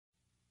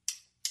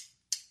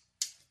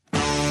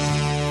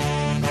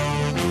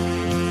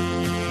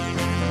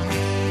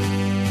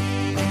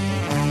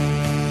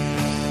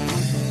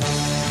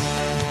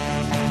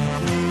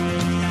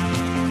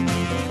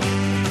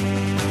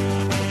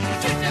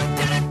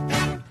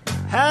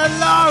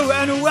Hello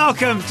and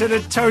welcome to the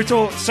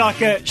Total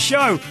Soccer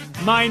Show.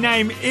 My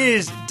name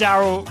is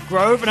Daryl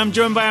Grove and I'm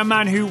joined by a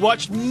man who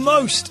watched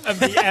most of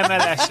the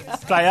MLS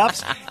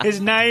playoffs. His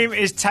name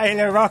is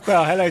Taylor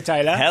Rockwell. Hello,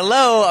 Taylor.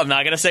 Hello. I'm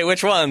not going to say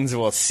which ones.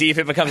 We'll see if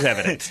it becomes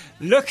evident.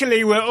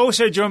 Luckily, we're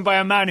also joined by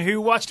a man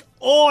who watched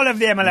all of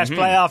the MLS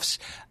playoffs.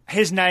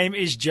 His name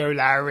is Joe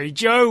Lowery.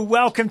 Joe,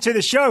 welcome to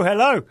the show.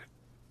 Hello.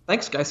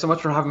 Thanks, guys, so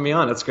much for having me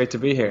on. It's great to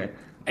be here.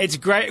 It's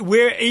great.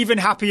 We're even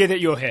happier that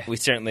you're here. We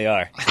certainly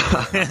are.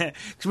 Because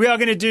we are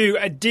going to do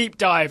a deep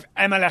dive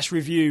MLS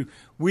review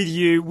with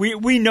you.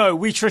 We know,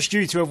 we trust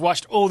you to have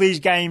watched all these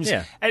games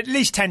at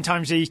least 10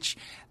 times each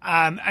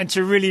and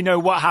to really know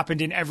what happened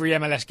in every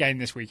MLS game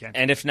this weekend.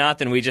 And if not,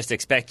 then we just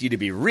expect you to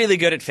be really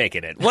good at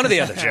faking it. One or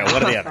the other, Joe.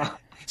 One or the other.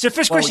 So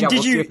first question,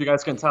 we'll see if you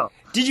guys can tell.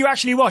 Did you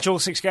actually watch all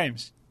 6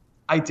 games?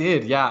 I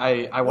did, yeah.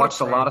 I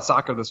watched a lot of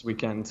soccer this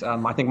weekend.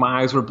 I think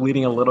my eyes were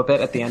bleeding a little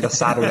bit at the end of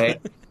Saturday.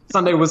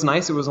 Sunday was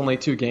nice. It was only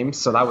 2 games,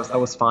 so that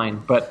was fine.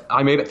 But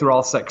I made it through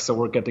all 6, so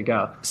we're good to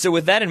go. So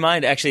with that in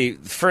mind, actually,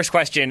 first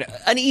question,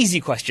 an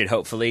easy question,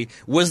 hopefully.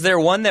 Was there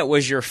one that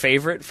was your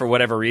favorite for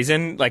whatever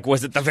reason? Like,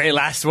 was it the very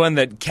last one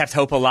that kept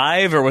hope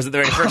alive, or was it the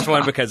very first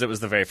one because it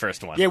was the very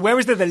first one? Yeah, where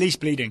was the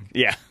least bleeding?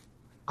 Yeah.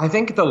 I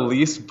think the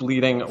least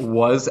bleeding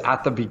was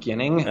at the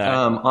beginning.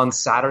 On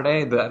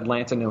Saturday, the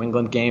Atlanta-New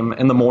England game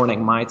in the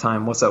morning, my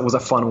time, was a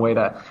fun way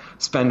to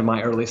spend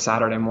my early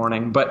Saturday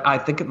morning. But I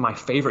think my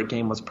favorite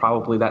game was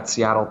probably that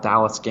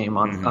Seattle-Dallas game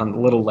on a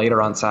little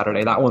later on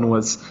Saturday. That one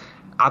was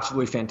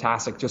absolutely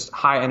fantastic. Just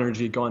high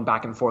energy going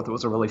back and forth. It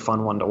was a really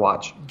fun one to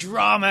watch.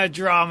 Drama.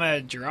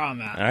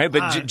 All right,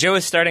 but Joe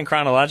is starting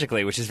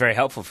chronologically, which is very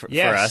helpful for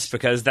us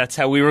because that's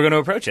how we were going to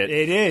approach it.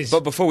 It is.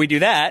 But before we do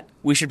that,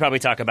 we should probably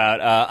talk about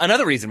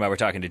another reason why we're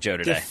talking to Joe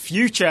today. The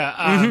future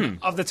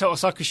of the Total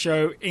Soccer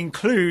Show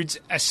includes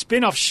a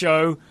spin-off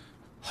show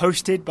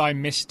hosted by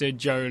Mr.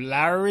 Joe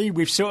Lowery.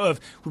 We'll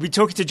be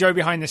talking to Joe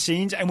behind the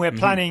scenes, and we're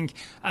planning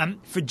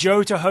for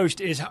Joe to host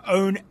his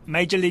own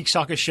Major League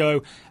Soccer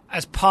show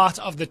as part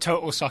of the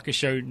Total Soccer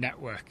Show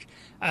network.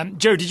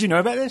 Joe, did you know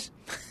about this?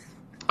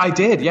 I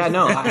did, yeah,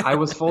 no, I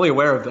was fully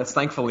aware of this.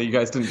 Thankfully, you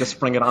guys didn't just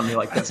spring it on me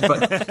like this.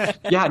 But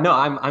yeah, no,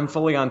 I'm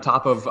fully on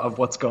top of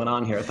what's going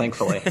on here,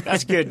 thankfully.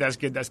 That's good.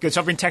 So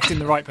I've been texting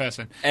the right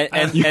person.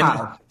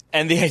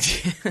 And the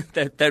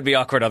idea that'd be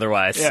awkward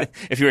otherwise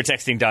if you were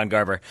texting Don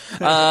Garber.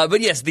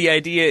 But yes, the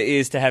idea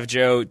is to have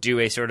Joe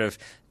do a sort of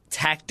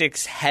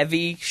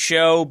tactics-heavy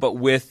show, but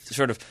with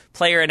sort of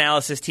player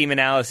analysis, team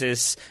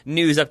analysis,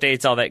 news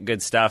updates, all that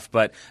good stuff.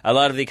 But a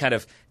lot of the kind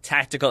of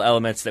tactical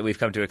elements that we've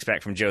come to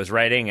expect from Joe's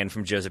writing and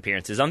from Joe's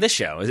appearances on this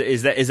show.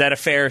 Is that a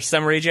fair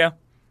summary, Joe?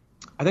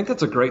 I think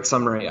that's a great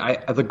summary.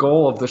 The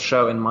goal of the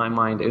show, in my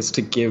mind, is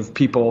to give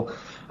people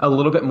a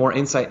little bit more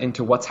insight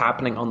into what's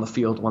happening on the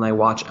field when they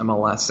watch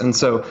MLS. And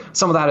so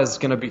some of that is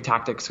going to be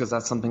tactics because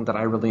that's something that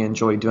I really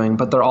enjoy doing.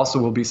 But there also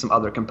will be some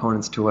other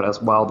components to it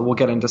as well. We'll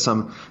get into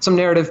some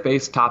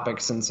narrative-based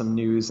topics and some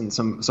news and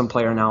some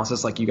player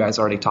analysis like you guys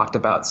already talked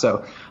about.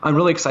 So I'm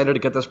really excited to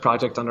get this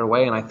project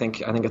underway, and I think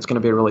it's going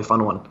to be a really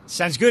fun one.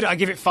 Sounds good. I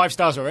give it 5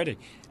 stars already.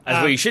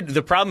 Well, you should.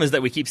 The problem is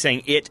that we keep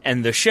saying it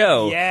and the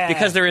show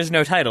because there is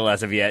no title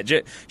as of yet.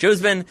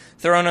 Joe's been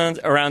throwing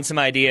around some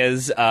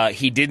ideas.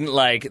 He didn't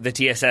like the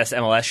TSS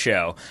MLS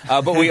show,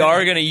 but we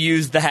are going to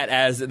use that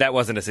as that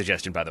wasn't a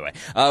suggestion, by the way.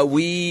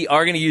 We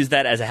are going to use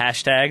that as a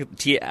hashtag,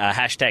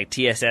 hashtag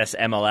TSS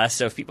MLS.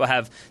 So if people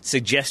have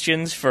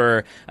suggestions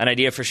for an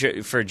idea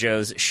for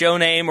Joe's show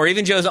name or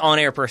even Joe's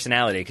on-air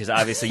personality, because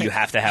obviously you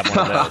have to have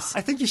one of those.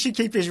 I think you should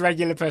keep his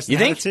regular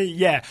personality. You think?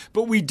 Yeah,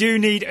 but we do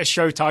need a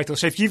show title.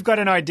 So if you've got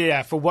an idea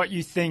for what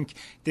you think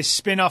this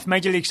spin-off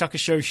Major League Soccer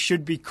show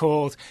should be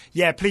called,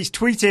 please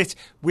tweet it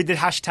with the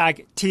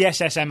hashtag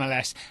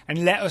TSSMLS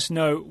and let us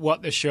know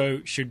what the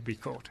show should be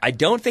called. I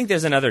don't think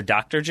there's another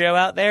Dr. Joe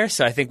out there,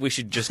 so I think we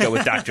should just go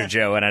with Dr.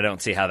 Joe, and I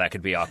don't see how that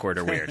could be awkward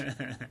or weird.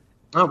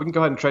 Oh, we can go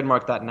ahead and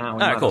trademark that now. All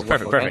right, cool.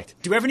 Perfect.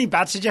 Do you have any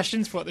bad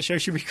suggestions for what the show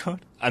should be called?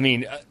 I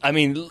mean,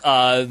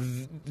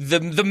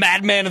 the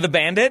Madman of the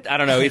Bandit? I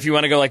don't know, if you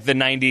want to go like the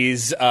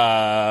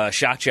 90s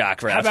Shock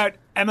Jock rap. How about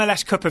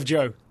MLS Cup of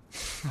Joe?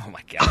 Oh,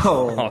 my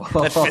God.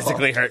 That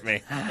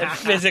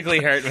physically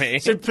hurt me.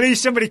 So please,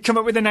 somebody come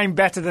up with a name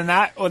better than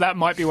that, or that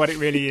might be what it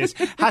really is.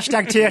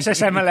 Hashtag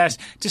TSSMLS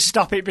to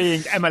stop it being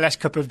MLS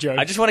Cup of Joe.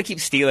 I just want to keep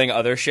stealing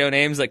other show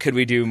names. Like, could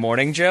we do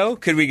Morning Joe?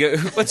 Could we go?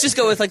 Let's just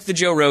go with, like, the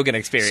Joe Rogan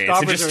Experience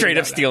and just straight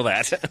up steal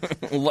that.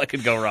 What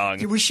could go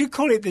wrong? We should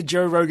call it the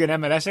Joe Rogan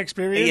MLS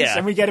Experience,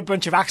 and we get a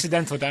bunch of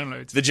accidental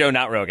downloads. The Joe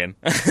Not Rogan.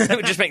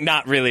 Just make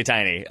not really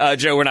tiny.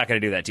 Joe, we're not going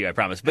to do that to you, I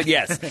promise. But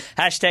yes,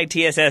 hashtag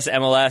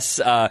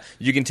TSSMLS.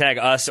 You can tag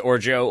us or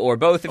Joe or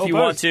both if you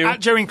want to. At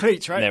Joe in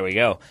Cleats, right? There we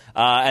go.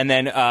 And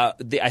then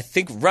I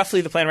think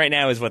roughly the plan right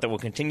now is that we'll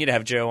continue to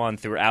have Joe on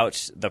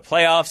throughout the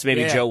playoffs.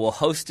 Maybe Joe will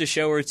host a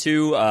show or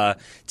two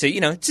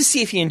to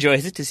see if he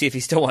enjoys it, to see if he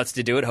still wants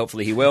to do it.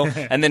 Hopefully he will.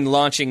 And then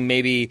launching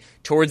maybe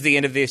towards the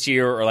end of this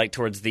year or like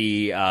towards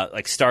the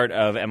start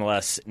of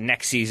MLS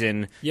next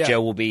season,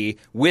 Joe will be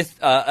with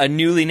a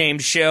newly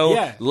named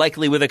show,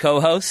 likely with a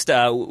co-host.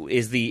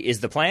 Is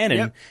the plan,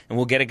 and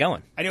we'll get it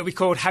going. And it'll be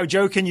called How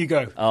Joe Can You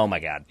Go? Oh my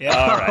God! Yeah.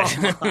 All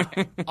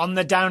right. On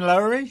the down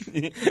lowery.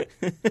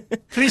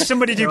 Please,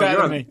 somebody do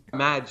better than me.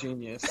 Mad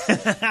genius.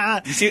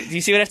 Do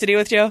you see what I have to deal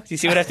with, Joe? Do you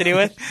see what I have to deal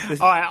with?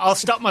 All right, I'll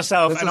stop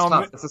myself.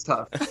 This is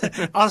tough.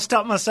 I'll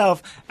stop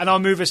myself, and I'll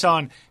move us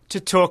on to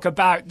talk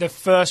about the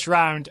first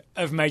round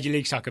of Major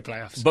League Soccer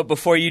playoffs. But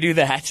before you do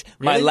that,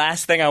 my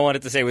last thing I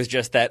wanted to say was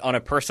just that on a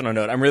personal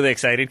note, I'm really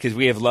excited because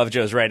we have loved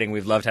Joe's writing.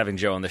 We've loved having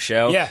Joe on the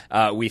show.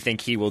 Yeah. We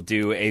think he will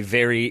do a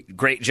very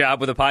great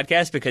job with the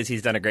podcast because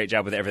he's done a great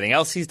job with everything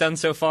else he's done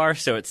so far.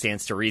 So it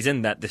stands to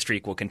reason that the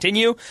streak will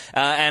continue.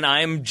 And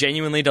I'm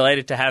genuinely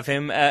delighted to have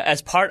him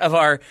as part of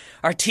our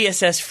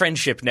TSS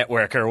Friendship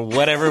Network or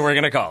whatever we're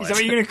going to call it. Is that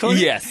what you're going to call it?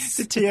 Yes.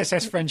 The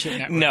TSS Friendship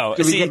Network. No.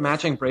 Can we get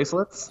matching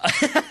bracelets?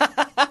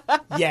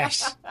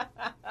 Yes.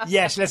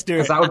 Yes, let's do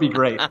it. That would be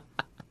great.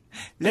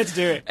 Let's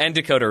do it. And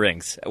Dakota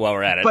rings while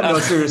we're at it. But no,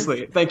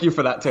 seriously, thank you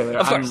for that, Taylor.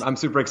 I'm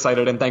super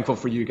excited and thankful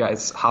for you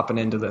guys hopping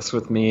into this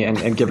with me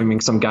and giving me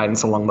some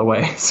guidance along the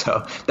way. So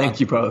thank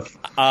you both.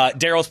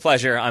 Daryl's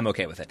pleasure. I'm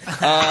okay with it.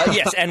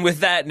 Yes, and with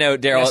that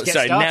note, Daryl,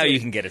 sorry, now you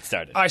can get it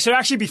started. All right, so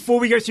actually, before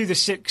we go through the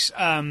 6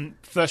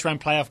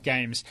 first-round playoff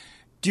games,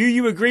 do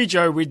you agree,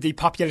 Joe, with the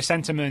popular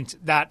sentiment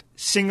that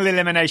single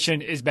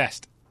elimination is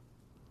best?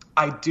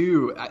 I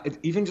do.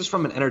 Even just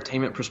from an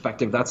entertainment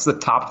perspective, that's the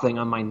top thing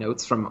on my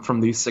notes from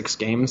these 6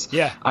 games.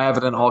 Yeah. I have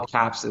it in all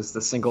caps is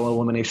the single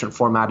elimination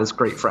format is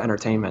great for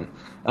entertainment.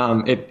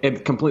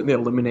 It completely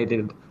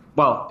eliminated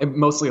it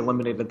mostly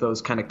eliminated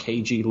those kind of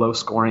cagey,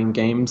 low-scoring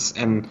games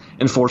and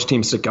forced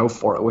teams to go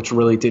for it, which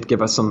really did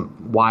give us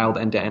some wild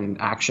end-to-end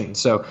action.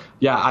 So,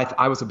 yeah,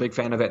 I was a big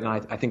fan of it, and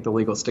I think the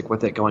league will stick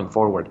with it going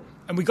forward.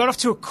 And we got off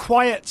to a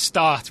quiet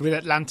start with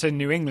Atlanta and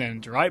New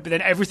England, right? But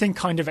then everything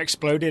kind of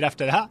exploded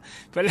after that.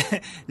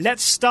 But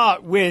let's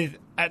start with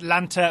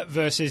Atlanta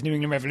versus New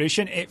England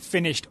Revolution. It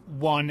finished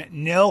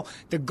 1-0.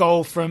 The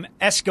goal from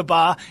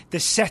Escobar, the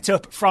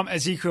setup from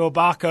Ezequiel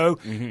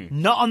Barco,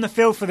 not on the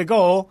field for the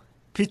goal,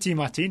 Pity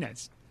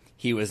Martinez.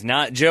 He was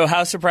not. Joe,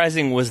 how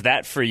surprising was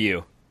that for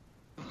you?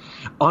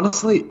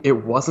 Honestly, it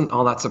wasn't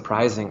all that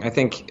surprising. I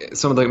think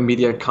some of the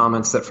media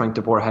comments that Frank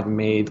de Boer had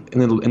made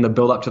in the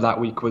build-up to that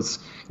week was,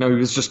 he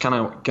was just kind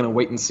of going to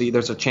wait and see.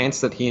 There's a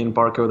chance that he and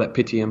Barco, that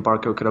Pity and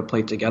Barco could have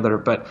played together,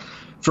 but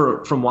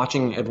from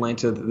watching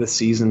Atlanta this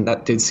season,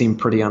 that did seem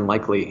pretty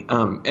unlikely.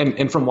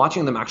 And from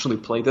watching them actually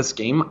play this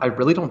game, I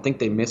really don't think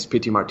they missed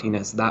Pity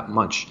Martinez that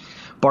much.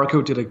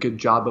 Barco did a good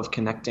job of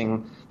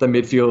connecting the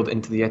midfield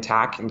into the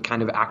attack and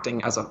kind of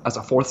acting as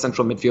a fourth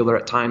central midfielder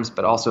at times,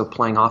 but also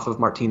playing off of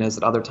Martinez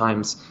at other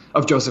times,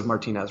 of Joseph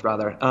Martinez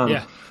rather.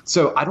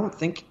 So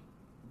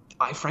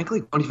I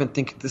frankly don't even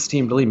think this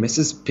team really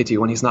misses Pity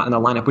when he's not in the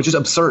lineup, which is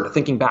absurd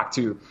thinking back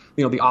to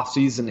the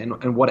offseason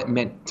and what it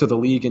meant to the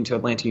league and to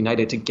Atlanta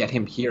United to get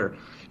him here,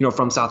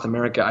 from South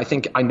America. I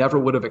think I never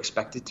would have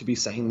expected to be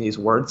saying these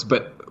words,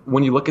 but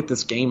when you look at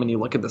this game and you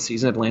look at the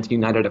season Atlanta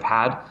United have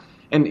had,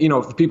 and,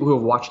 the people who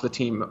have watched the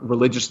team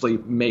religiously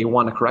may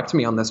want to correct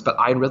me on this, but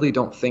I really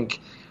don't think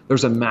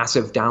there's a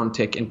massive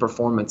downtick in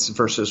performance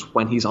versus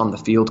when he's on the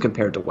field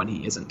compared to when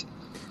he isn't.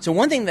 So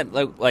one thing that,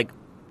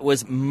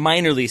 was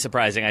minorly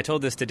surprising. I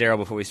told this to Daryl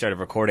before we started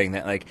recording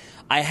that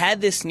I had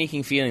this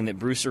sneaking feeling that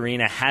Bruce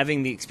Arena,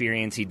 having the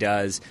experience he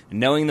does,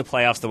 knowing the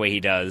playoffs the way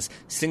he does,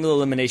 single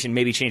elimination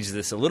maybe changes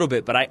this a little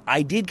bit, but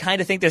I did kind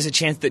of think there's a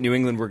chance that New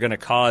England were going to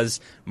cause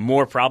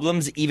more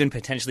problems, even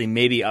potentially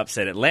maybe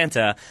upset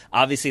Atlanta.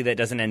 Obviously that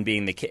doesn't end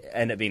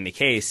up being the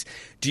case.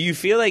 Do you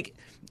feel like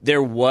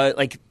there was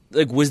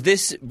was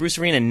this Bruce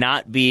Arena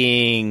not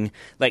being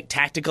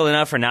tactical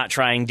enough or not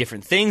trying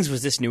different things?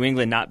 Was this New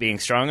England not being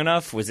strong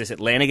enough? Was this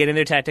Atlanta getting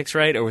their tactics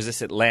right? Or was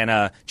this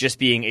Atlanta just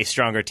being a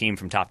stronger team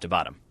from top to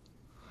bottom?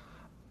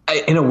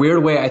 In a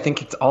weird way, I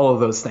think it's all of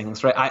those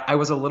things, right? I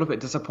was a little bit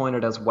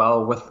disappointed as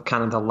well with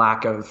kind of the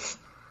lack of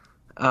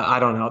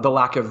the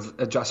lack of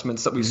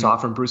adjustments that we saw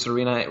from Bruce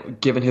Arena,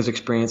 given his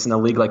experience in the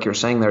league, like you're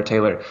saying there,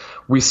 Taylor.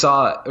 We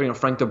saw,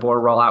 Frank de Boer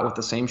roll out with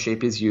the same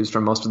shape he's used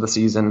for most of the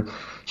season.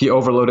 He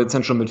overloaded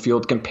central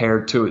midfield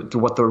compared to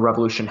what the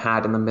Revolution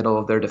had in the middle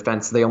of their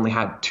defense. They only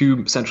had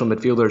 2 central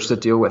midfielders to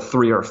deal with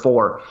 3 or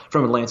 4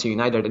 from Atlanta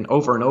United. And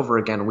over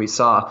again, we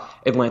saw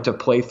Atlanta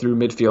play through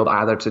midfield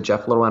either to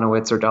Jeff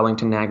Lorenowitz or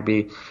Darlington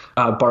Nagbe,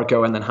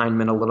 Barco, and then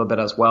Heinemann a little bit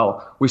as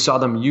well. We saw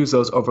them use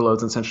those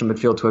overloads in central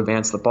midfield to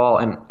advance the ball.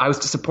 And I was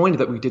disappointed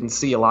that we didn't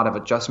see a lot of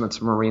adjustments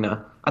from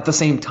Arena. At the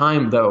same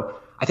time, though,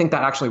 I think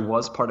that actually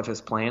was part of his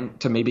plan,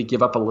 to maybe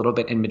give up a little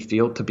bit in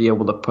midfield to be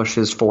able to push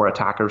his 4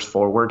 attackers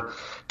forward.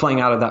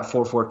 Playing out of that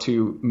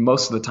 4-4-2,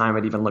 most of the time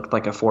it even looked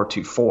like a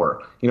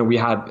 4-2-4. We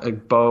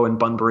had Bo and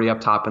Bunbury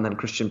up top, and then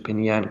Christian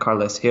Pena and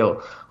Carles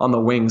Gil on the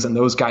wings, and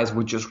those guys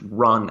would just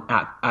run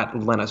at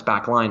Atlanta's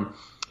back line.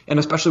 And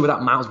especially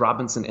without Miles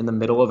Robinson in the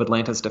middle of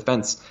Atlanta's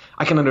defense,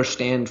 I can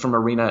understand from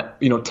Arena,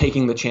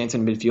 taking the chance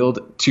in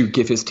midfield to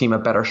give his team a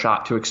better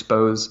shot to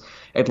expose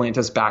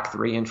Atlanta's back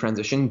three in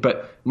transition.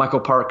 But Michael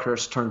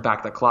Parkhurst turned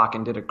back the clock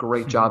and did a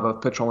great job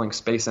of patrolling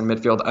space in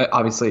midfield.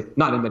 Obviously,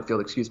 not in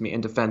midfield,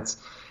 in defense,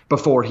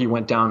 before he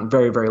went down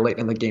very, very late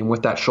in the game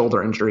with that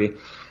shoulder injury.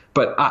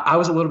 But I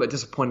was a little bit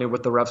disappointed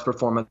with the refs'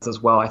 performance as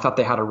well. I thought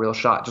they had a real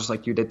shot, just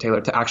like you did, Taylor,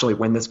 to actually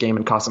win this game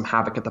and cause some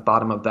havoc at the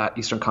bottom of that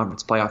Eastern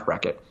Conference playoff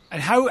bracket.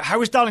 And how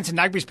was Darlington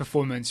Nagbe's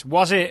performance?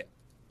 Was it,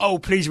 oh,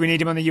 please, we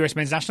need him on the US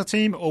men's national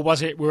team, or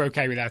was it, we're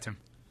okay without him?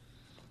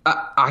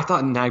 I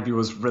thought Nagbe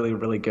was really,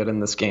 really good in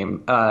this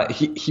game.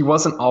 He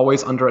wasn't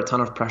always under a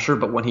ton of pressure,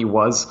 but when he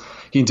was,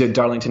 he did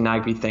Darlington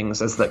Nagbe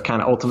things as the kind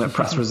of ultimate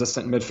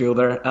press-resistant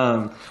midfielder.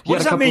 What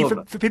does that mean?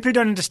 For people who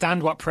don't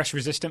understand what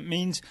press-resistant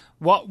means,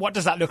 what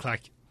does that look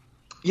like?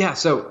 Yeah,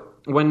 so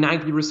when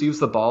Nagbe receives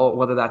the ball,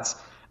 whether that's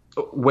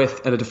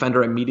with a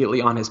defender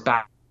immediately on his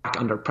back,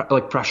 under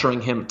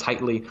pressuring him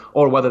tightly,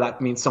 or whether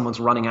that means someone's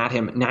running at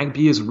him,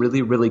 Nagbe is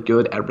really, really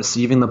good at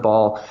receiving the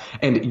ball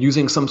and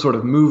using some sort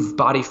of move,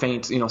 body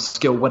feint,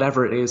 skill,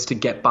 whatever it is, to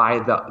get by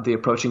the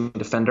approaching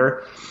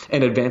defender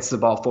and advance the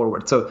ball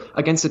forward. So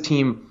against a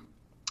team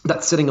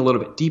that's sitting a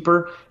little bit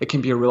deeper, it can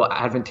be a real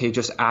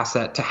advantageous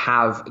asset to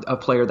have a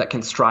player that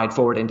can stride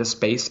forward into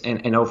space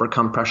and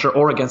overcome pressure,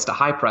 or against a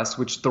high press,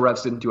 which the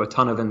Revs didn't do a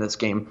ton of in this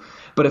game.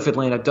 But if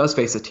Atlanta does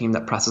face a team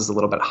that presses a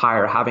little bit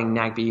higher, having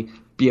Nagbe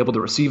be able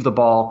to receive the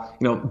ball,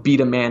 beat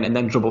a man and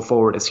then dribble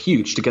forward is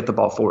huge to get the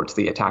ball forward to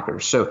the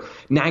attackers. So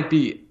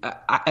Nagbe,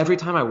 every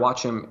time I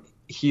watch him,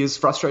 he is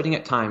frustrating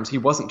at times. He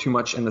wasn't too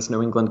much in this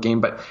New England game,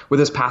 but with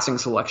his passing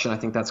selection, I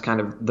think that's kind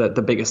of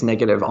the biggest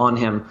negative on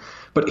him.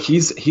 But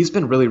he's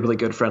been really, really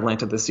good for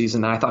Atlanta this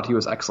season, and I thought he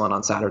was excellent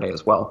on Saturday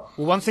as well.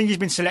 Well, one thing he's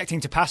been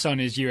selecting to pass on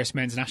is US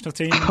men's national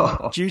team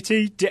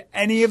duty. Do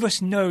any of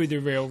us know the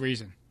real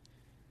reason?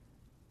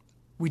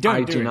 We don't.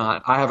 I do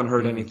not. I haven't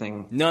heard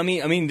anything. No, I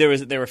mean there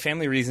were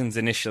family reasons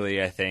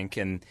initially, I think,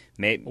 and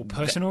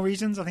personal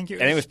reasons. I think it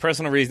was. I think it was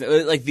personal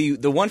reasons. Like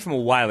the one from a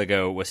while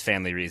ago was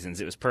family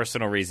reasons. It was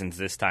personal reasons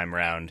this time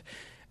around.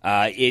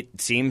 It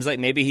seems like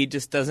maybe he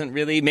just doesn't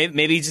really.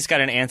 Maybe he just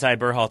got an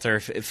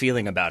anti-Berhalter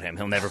feeling about him.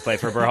 He'll never play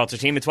for a Berhalter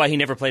team. It's why he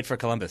never played for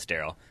Columbus,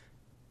 Daryl.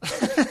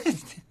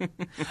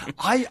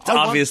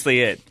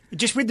 Obviously it.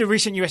 Just with the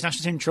recent US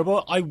national team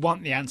trouble, I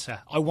want the answer.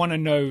 I want to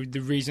know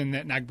the reason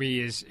that Nagbe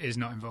is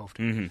not involved.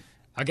 Mm-hmm.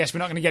 I guess we're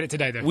not going to get it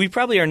today, though. We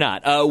probably are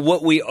not.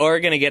 What we are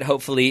going to get,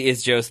 hopefully,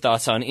 is Joe's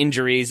thoughts on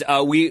injuries.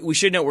 We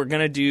should note we're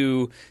going to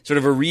do sort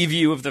of a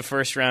review of the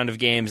first round of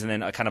games and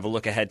then a kind of a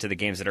look ahead to the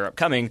games that are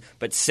upcoming.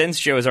 But since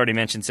Joe has already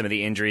mentioned some of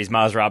the injuries,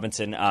 Miles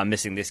Robinson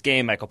missing this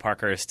game, Michael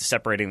Parkhurst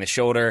separating the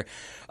shoulder.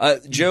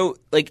 Joe,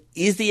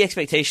 is the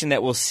expectation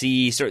that we'll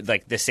see sort of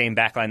like the same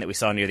backline that we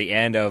saw near the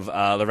end of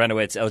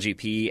Larentowicz,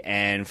 LGP,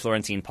 and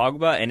Florentine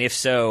Pogba? And if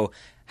so,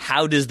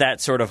 how does that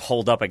sort of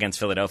hold up against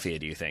Philadelphia,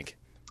 do you think?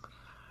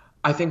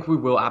 I think we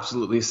will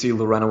absolutely see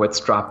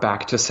Larentowicz drop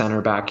back to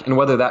center back, and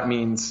whether that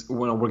means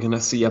we're going to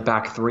see a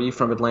back three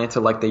from Atlanta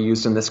like they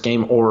used in this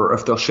game, or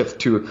if they'll shift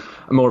to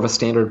more of a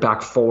standard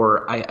back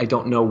four, I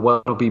don't know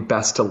what will be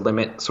best to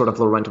limit sort of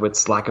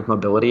Larentowicz's lack of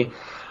mobility.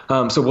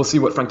 So we'll see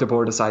what Frank de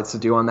Boer decides to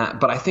do on that.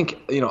 But I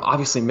think,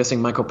 obviously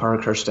missing Michael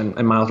Parkhurst and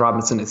Miles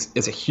Robinson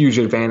is a huge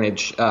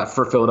advantage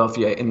for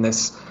Philadelphia in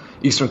this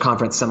Eastern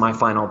Conference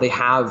semifinal. They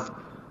have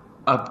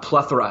a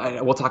plethora.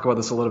 We'll talk about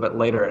this a little bit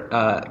later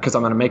because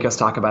I'm going to make us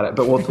talk about it.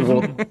 But we'll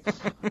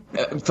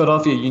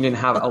Philadelphia Union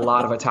have a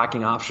lot of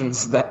attacking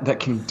options that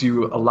can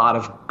do a lot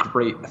of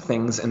great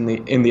things in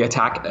the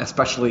attack,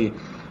 especially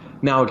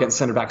now against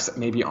center backs that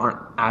maybe aren't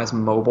as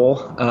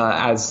mobile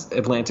as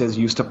Atlanta is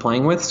used to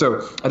playing with.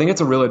 So I think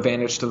it's a real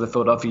advantage to the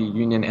Philadelphia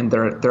Union and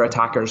their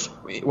attackers,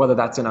 whether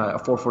that's in a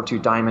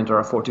 4-4-2 diamond or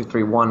a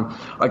 4-2-3-1,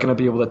 are going to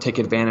be able to take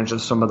advantage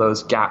of some of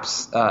those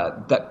gaps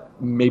that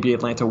maybe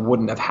Atlanta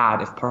wouldn't have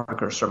had if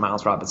Parkhurst or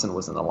Miles Robinson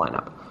was in the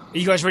lineup. Are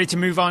you guys ready to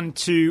move on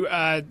to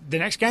the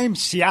next game?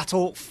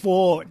 Seattle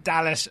 4,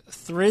 Dallas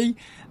 3.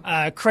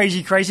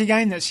 Crazy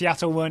game that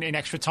Seattle won in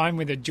extra time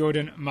with a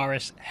Jordan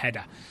Morris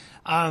header.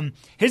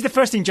 Here's the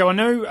first thing, Joe. I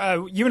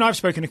know you and I have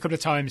spoken a couple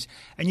of times,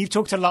 and you've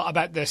talked a lot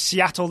about the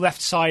Seattle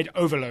left side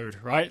overload,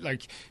 right?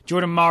 Like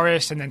Jordan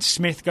Morris and then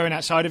Smith going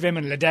outside of him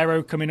and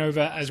Ladero coming over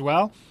as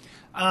well.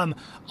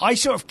 I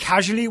sort of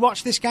casually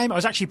watched this game. I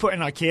was actually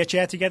putting an IKEA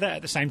chair together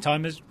at the same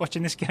time as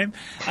watching this game.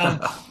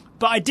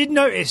 But I did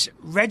notice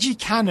Reggie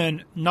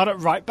Cannon not at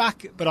right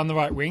back, but on the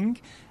right wing,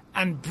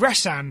 and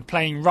Bressan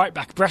playing right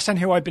back. Bressan,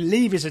 who I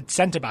believe is a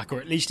centre back,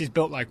 or at least is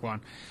built like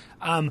one.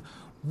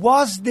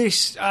 Was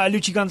this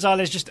Luchi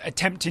Gonzalez just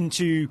attempting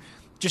to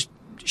just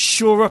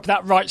shore up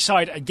that right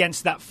side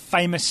against that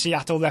famous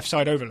Seattle left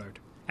side overload?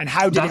 And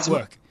how did it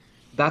work?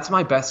 That's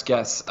my best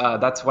guess.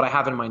 That's what I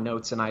have in my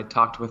notes, and I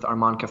talked with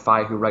Armand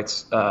Kafai, who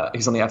writes.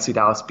 He's on the FC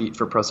Dallas beat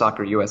for Pro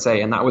Soccer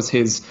USA, and that was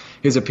his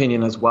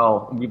opinion as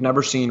well. We've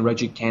never seen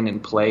Reggie Cannon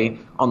play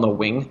on the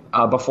wing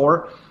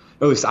before.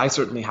 At least I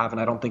certainly haven't.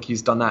 I don't think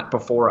he's done that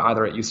before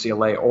either at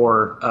UCLA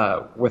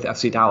or with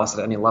FC Dallas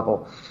at any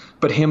level.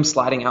 But him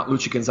sliding out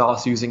Luchi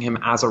Gonzalez, using him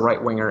as a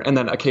right winger, and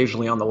then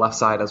occasionally on the left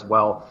side as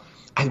well.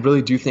 I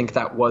really do think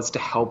that was to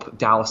help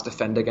Dallas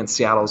defend against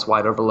Seattle's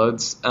wide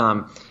overloads.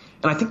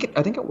 And I think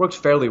it worked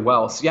fairly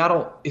well.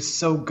 Seattle is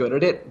so good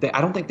at it.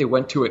 I don't think they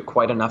went to it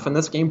quite enough in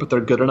this game, but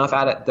they're good enough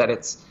at it that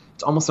it's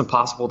almost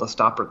impossible to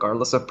stop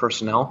regardless of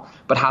personnel.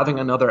 But having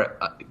another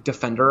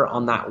defender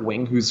on that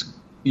wing who's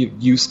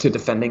used to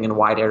defending in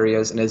wide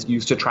areas and is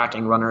used to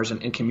tracking runners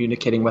and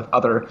communicating with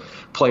other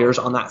players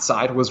on that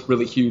side was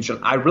really huge.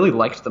 And I really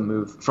liked the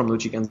move from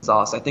Luchi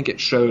Gonzalez. I think it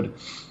showed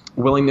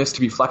willingness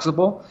to be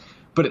flexible,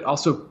 but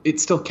it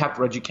still kept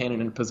Reggie Cannon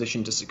in a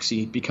position to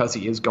succeed because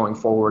he is going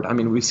forward. I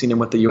mean, we've seen him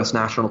with the U.S.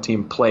 national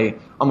team play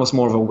almost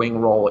more of a wing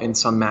role in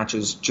some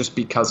matches just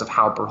because of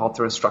how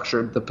Berhalter has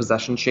structured the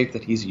possession shape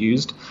that he's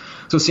used.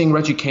 So seeing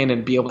Reggie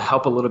Cannon be able to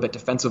help a little bit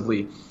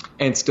defensively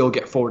and still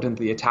get forward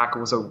into the attack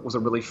was a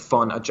really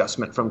fun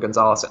adjustment from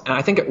Gonzalez. And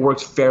I think it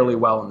worked fairly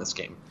well in this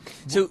game.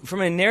 So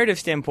from a narrative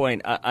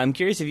standpoint, I'm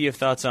curious if you have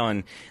thoughts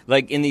on,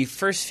 like, in the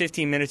first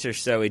 15 minutes or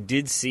so, it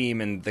did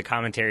seem, and the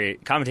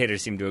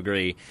commentators seem to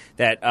agree,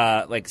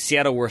 that like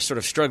Seattle were sort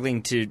of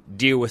struggling to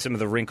deal with some of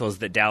the wrinkles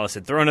that Dallas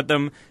had thrown at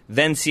them.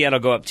 Then Seattle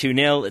go up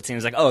 2-0. It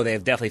seems like, oh, they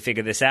have definitely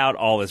figured this out.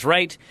 All is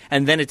right.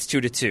 And then it's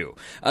 2-2.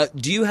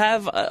 Do you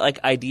have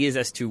like ideas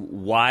as to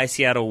why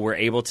Seattle were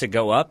able to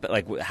go up,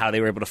 like how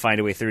they were able to find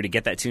a way through to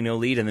get that 2-0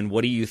 lead? And then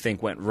what do you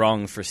think went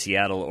wrong for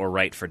Seattle or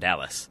right for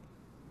Dallas?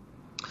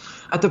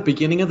 At the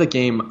beginning of the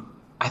game,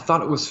 I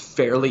thought it was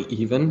fairly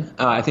even.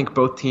 I think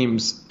both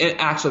teams,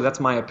 actually that's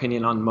my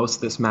opinion on most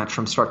of this match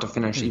from start to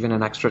finish, even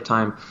in extra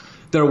time.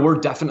 There were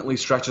definitely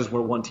stretches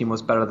where one team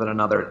was better than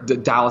another.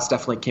 Dallas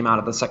definitely came out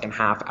of the second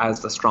half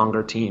as the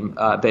stronger team.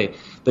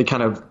 They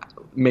kind of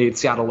made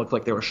Seattle look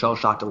like they were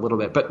shell-shocked a little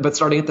bit. But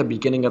starting at the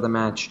beginning of the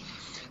match,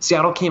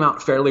 Seattle came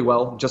out fairly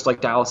well, just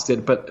like Dallas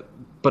did, but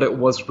it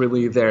was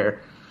really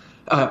their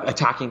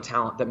attacking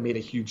talent that made a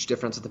huge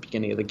difference at the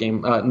beginning of the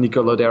game.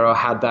 Nico Lodero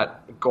had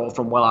that goal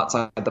from well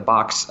outside the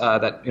box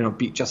that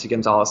beat Jesse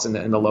Gonzalez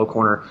in the low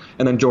corner,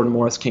 and then Jordan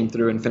Morris came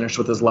through and finished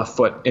with his left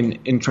foot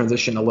in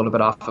transition a little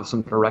bit off of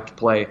some direct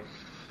play.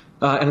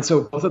 And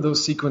so both of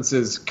those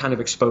sequences kind of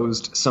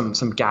exposed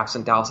some gaps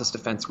in Dallas's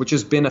defense, which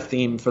has been a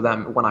theme for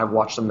them when I've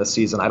watched them this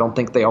season. I don't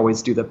think they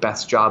always do the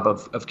best job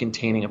of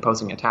containing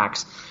opposing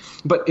attacks.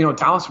 But,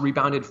 Dallas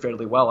rebounded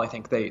fairly well. I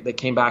think they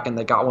came back and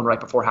they got one right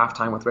before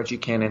halftime with Reggie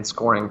Cannon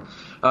scoring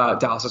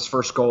Dallas's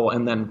first goal.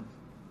 And then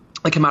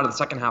they came out of the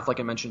second half, like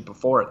I mentioned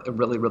before,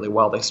 really, really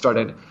well. They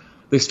started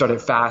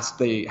fast.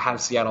 They had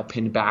Seattle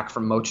pinned back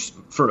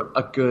for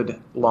a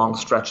good long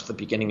stretch at the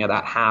beginning of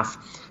that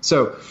half.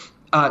 So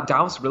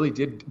Dallas really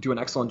did do an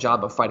excellent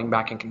job of fighting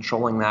back and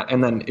controlling that.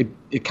 And then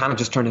it kind of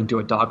just turned into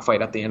a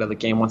dogfight at the end of the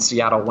game. Once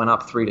Seattle went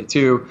up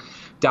 3-2,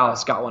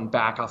 Dallas got one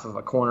back off of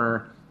a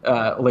corner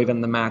late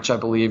in the match, I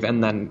believe,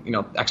 and then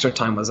extra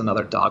time was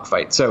another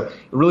dogfight. So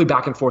really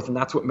back and forth, and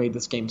that's what made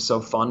this game so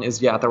fun.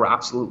 There were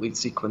absolutely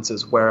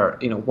sequences where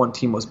one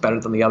team was better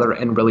than the other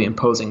and really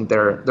imposing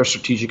their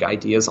strategic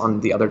ideas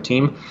on the other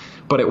team,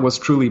 but it was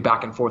truly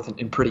back and forth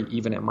and pretty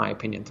even, in my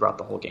opinion, throughout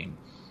the whole game.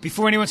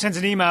 Before anyone sends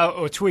an email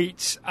or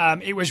tweets,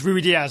 it was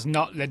Ruidíaz,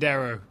 not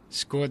Lodero,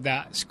 scored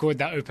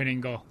that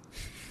opening goal.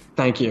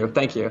 Thank you.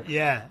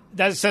 Yeah,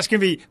 that's going to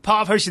be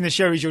part of hosting the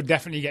show. Is you'll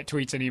definitely get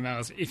tweets and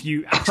emails if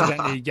you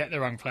accidentally get the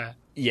wrong player.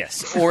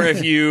 Yes, or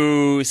if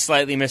you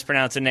slightly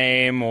mispronounce a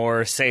name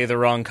or say the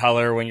wrong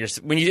color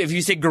if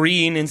you say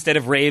green instead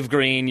of rave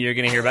green, you're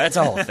going to hear about it. It's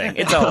a whole thing.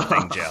 It's a whole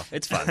thing, Joe.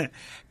 It's fun.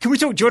 Can we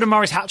talk Jordan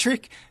Morris hat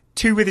trick?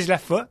 2 with his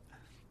left foot.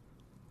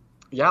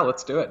 Yeah,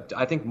 let's do it.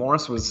 I think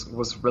Morris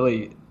was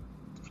really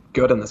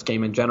good in this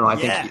game in general. I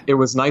think it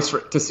was nice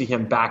to see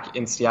him back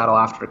in Seattle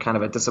after kind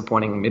of a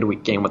disappointing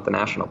midweek game with the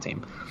national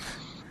team.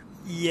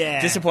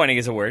 Yeah. Disappointing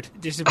is a word.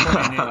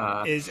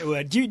 Disappointing is a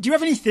word. Do you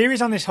have any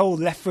theories on this whole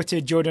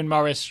left-footed Jordan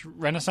Morris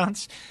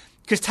renaissance?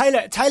 Because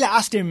Taylor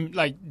asked him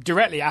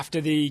directly after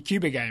the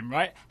Cuba game,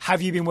 right?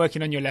 Have you been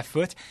working on your left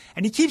foot?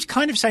 And he keeps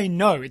kind of saying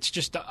no. It's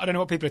just, I don't know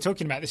what people are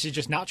talking about. This is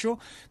just natural.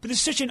 But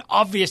there's such an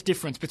obvious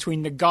difference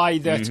between the guy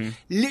that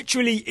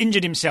literally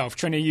injured himself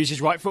trying to use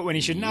his right foot when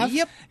he shouldn't have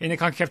in the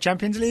CONCACAF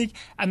Champions League,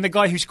 and the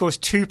guy who scores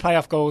 2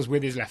 playoff goals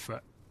with his left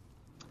foot.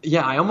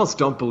 Yeah, I almost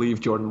don't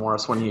believe Jordan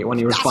Morris when he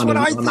responded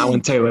on that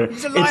one, Taylor.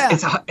 He's a liar.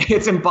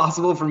 It's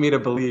impossible for me to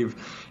believe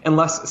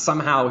unless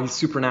somehow he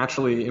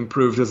supernaturally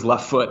improved his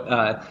left foot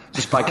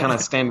just by kind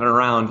of standing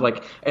around.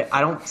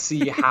 I don't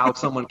see how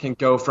someone can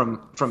go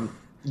from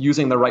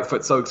using the right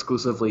foot so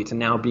exclusively to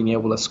now being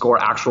able to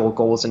score actual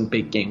goals in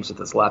big games with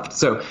his left.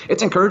 So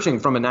it's encouraging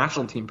from a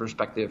national team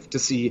perspective to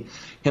see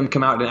him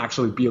come out and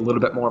actually be a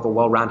little bit more of a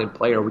well-rounded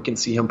player. We can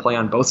see him play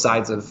on both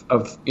sides of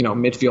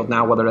midfield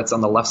now, whether it's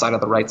on the left side or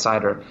the right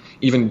side, or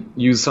even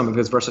use some of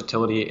his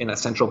versatility in a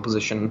central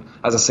position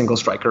as a single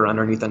striker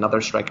underneath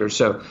another striker.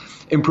 So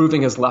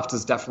improving his left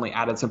has definitely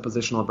added some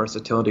positional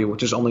versatility,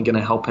 which is only going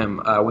to help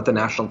him with the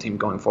national team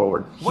going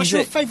forward. What's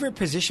your favorite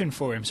position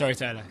for him? Sorry,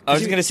 Taylor. I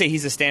was going to say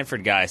he's a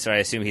Stanford guy, so I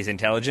assume he's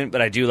intelligent,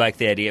 but I do like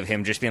the idea of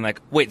him just being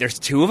like, wait, there's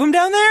two of them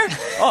down there?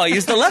 Oh, I'll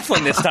use the left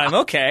one this time.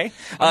 Okay.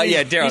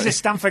 Yeah, Daryl. He's a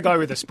Stanford guy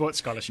with a sports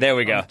scholarship. There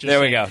we go.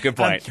 Good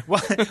point.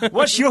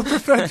 What's your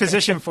preferred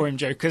position for him,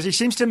 Joe? Because he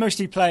seems to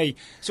mostly play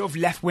sort of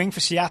left wing for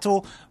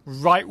Seattle,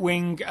 right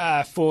wing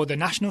for the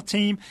national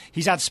team.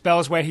 He's had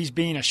spells where he's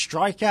been a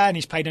striker and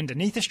he's played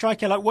underneath a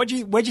striker. Like, where do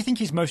you think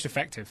he's most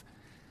effective?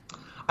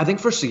 I think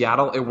for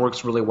Seattle, it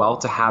works really well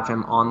to have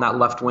him on that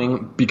left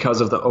wing because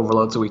of the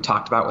overloads that we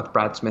talked about with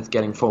Brad Smith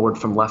getting forward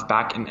from left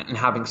back and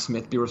having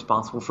Smith be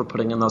responsible for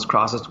putting in those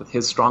crosses with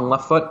his strong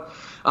left foot.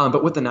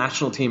 But with the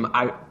national team,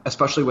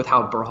 especially with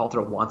how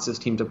Berhalter wants his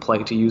team to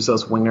play, to use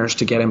those wingers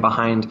to get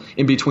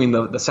in between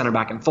the center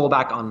back and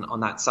fullback on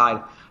that side,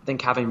 I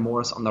think having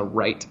Morris on the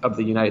right of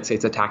the United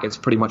States attack is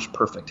pretty much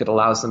perfect. It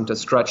allows them to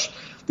stretch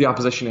the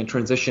opposition in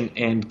transition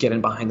and get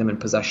in behind them in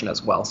possession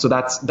as well. So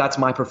that's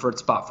my preferred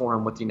spot for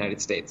him with the United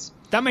States.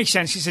 That makes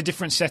sense. It's a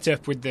different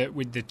setup with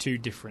the two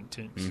different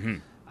teams.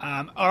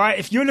 Mm-hmm. All right,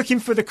 if you're looking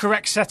for the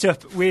correct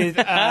setup with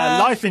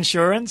life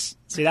insurance,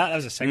 see that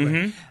was a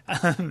segue.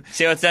 Mm-hmm.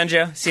 See how it's done,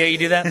 Joe? See how you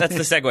do that? That's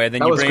the segue.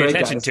 Then you bring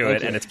attention to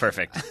it, and it's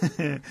perfect.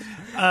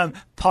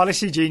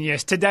 Policy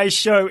Genius. Today's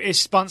show is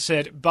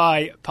sponsored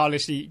by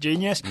Policy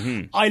Genius.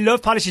 Mm-hmm. I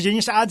love Policy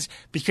Genius ads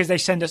because they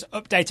send us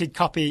updated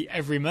copy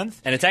every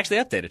month. And it's actually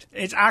updated.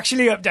 It's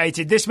actually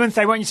updated. This month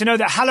they want you to know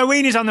that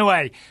Halloween is on the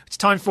way. It's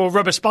time for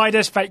rubber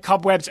spiders, fake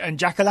cobwebs, and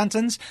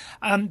jack-o'-lanterns.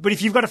 But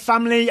if you've got a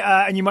family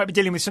and you might be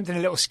dealing with something a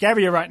little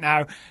scarier right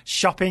now,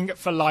 shopping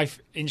for life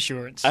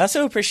insurance. I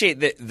also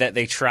appreciate that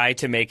they try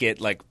to make it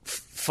like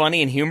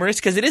funny and humorous,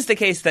 because it is the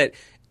case that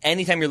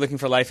anytime you're looking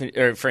for life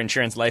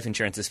insurance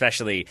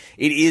especially,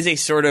 it is a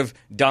sort of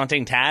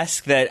daunting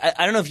task that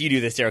I don't know if you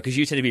do this, Daryl, because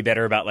you tend to be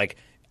better about like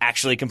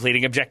actually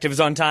completing objectives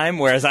on time,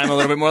 whereas I'm a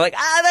little bit more like,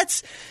 maybe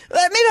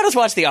I'll just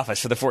watch The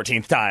Office for the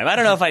 14th time. I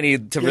don't know if I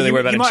need to really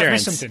worry about insurance. Might have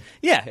missed something.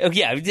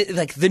 Yeah,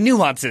 like the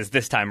nuances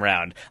this time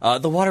around.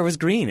 The water was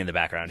green in the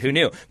background. Who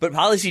knew? But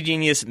Policy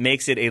Genius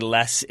makes it a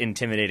less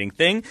intimidating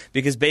thing,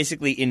 because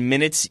basically in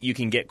minutes you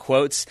can get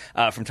quotes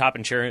from top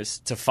insurers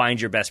to find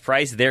your best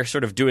price. They're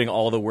sort of doing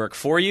all the work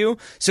for you,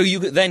 so you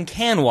then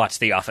can watch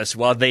The Office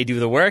while they do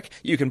the work.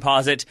 You can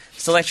pause it,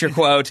 select your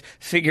quote,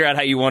 figure out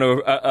how you want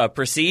to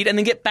proceed, and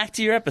then get back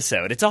to your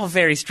episode. It's all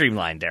very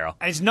streamlined, Daryl.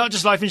 And it's not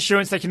just life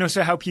insurance. They can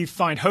also help you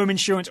find home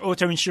insurance,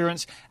 auto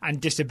insurance, and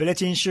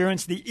disability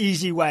insurance, the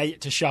easy way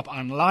to shop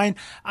online.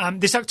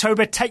 This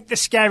October, take the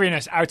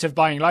scariness out of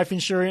buying life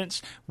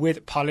insurance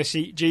with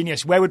Policy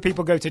Genius. Where would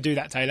people go to do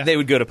that, Taylor? They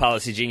would go to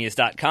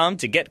policygenius.com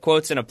to get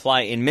quotes and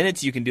apply in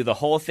minutes. You can do the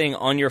whole thing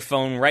on your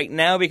phone right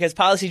now, because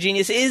Policy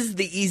Genius is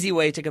the easy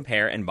way to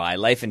compare and buy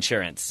life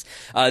insurance.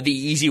 The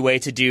easy way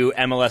to do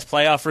MLS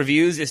playoff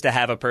reviews is to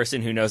have a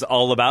person who knows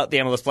all about the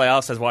MLS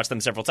playoffs, has watched them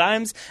several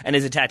times, and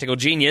is a tactical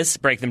genius,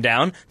 break them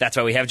down. That's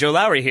why we have Joe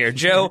Lowry here.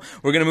 Joe,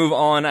 we're going to move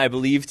on, I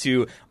believe,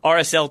 to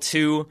RSL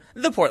 2,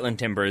 the Portland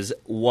Timbers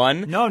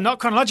 1. No, not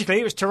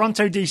chronologically. It was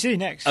Toronto DC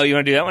next. Oh, you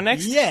want to do that one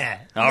next? Yeah.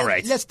 All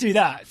right. Let's do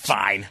that.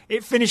 Fine.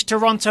 It finished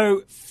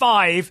Toronto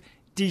 5,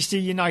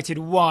 DC United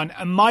 1.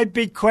 And my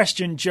big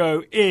question,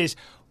 Joe, is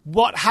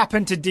what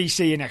happened to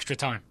DC in extra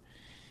time?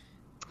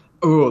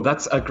 Oh,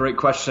 that's a great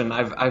question.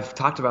 I've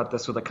talked about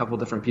this with a couple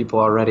different people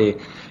already.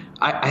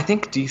 I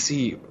think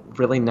DC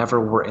really never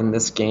were in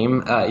this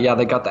game.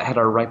 They got the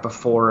header right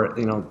before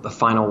the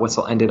final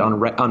whistle ended on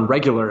the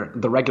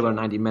regular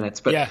 90 minutes.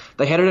 But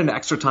they headed into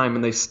extra time,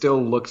 and they still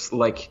looked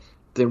like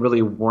they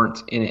really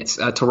weren't in it.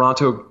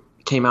 Toronto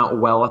came out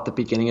well at the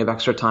beginning of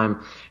extra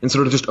time and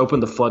sort of just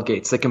opened the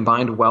floodgates. They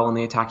combined well in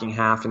the attacking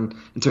half and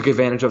took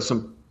advantage of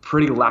some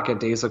pretty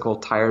lackadaisical,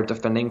 tired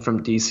defending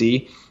from DC.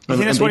 You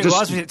think that's what it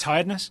was? Was it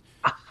tiredness?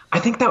 I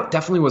think that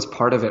definitely was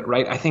part of it,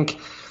 right? I think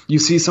you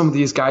see some of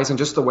these guys and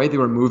just the way they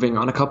were moving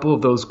on a couple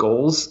of those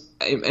goals.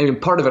 And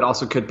part of it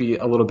also could be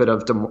a little bit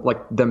of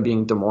them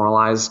being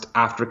demoralized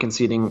after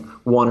conceding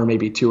one or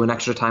maybe two in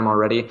extra time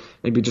already,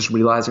 maybe just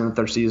realizing that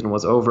their season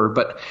was over.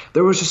 But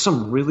there was just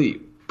some really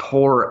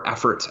poor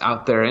efforts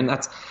out there, and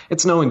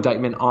it's no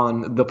indictment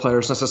on the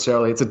players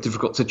necessarily. It's a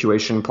difficult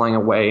situation playing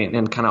away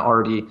and kind of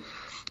already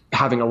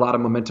having a lot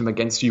of momentum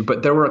against you.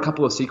 But there were a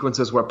couple of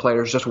sequences where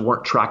players just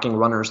weren't tracking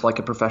runners like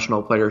a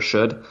professional player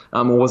should,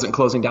 wasn't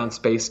closing down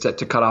space to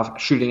cut off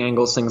shooting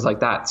angles, things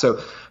like that.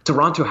 So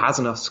Toronto has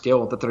enough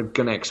skill that they're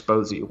going to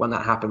expose you when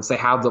that happens. They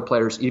have the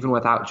players, even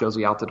without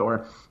Josie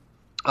Altidore.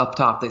 up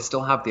top. They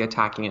still have the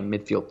attacking and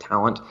midfield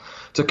talent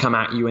to come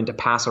at you and to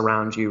pass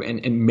around you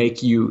and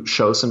make you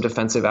show some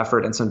defensive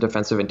effort and some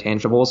defensive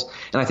intangibles.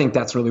 And I think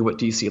that's really what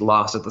DC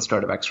lost at the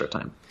start of extra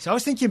time. So I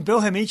was thinking Bill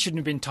Hamid shouldn't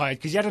have been tired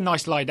because he had a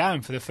nice lie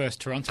down for the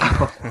first Toronto.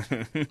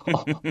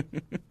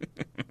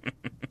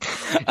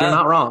 You're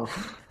not wrong.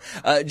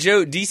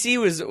 Joe, DC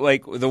was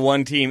like the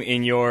one team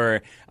in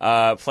your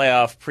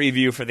playoff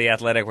preview for The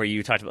Athletic where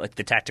you talked about like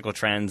the tactical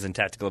trends and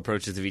tactical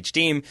approaches of each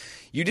team.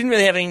 You didn't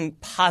really have any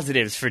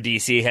positives for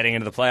DC heading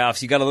into the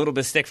playoffs. You got a little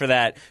bit of stick for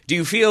that. Do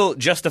you feel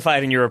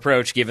justified in your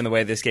approach given the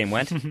way this game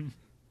went?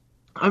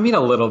 I mean, a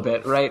little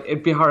bit, right?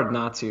 It'd be hard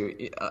not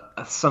to.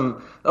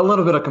 A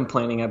little bit of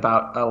complaining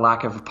about a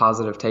lack of a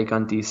positive take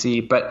on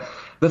DC, but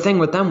the thing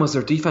with them was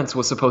their defense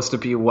was supposed to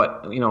be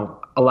what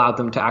allowed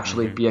them to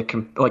actually be a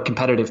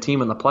competitive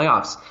team in the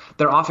playoffs.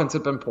 Their offense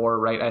had been poor,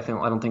 right? I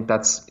don't think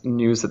that's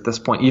news at this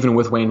point. Even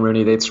with Wayne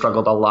Rooney, they'd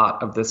struggled a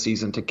lot of this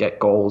season to get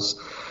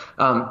goals.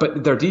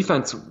 But their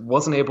defense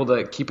wasn't able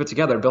to keep it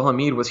together. Bill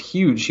Hamid was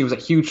huge. He was a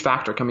huge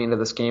factor coming into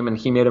this game, and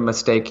he made a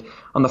mistake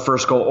on the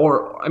first goal.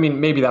 Or, I mean,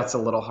 maybe that's a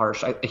little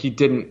harsh. He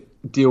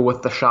didn't deal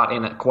with the shot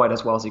in it quite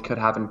as well as he could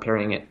have in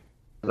parrying it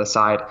to the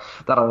side.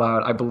 That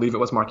allowed, I believe it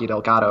was Marky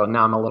Delgado.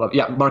 Now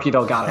I'm Marky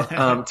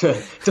Delgado to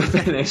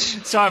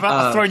finish. Sorry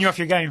about throwing you off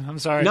your game. I'm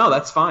sorry. No,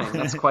 that's fine.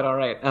 That's quite all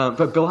right.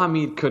 But Bill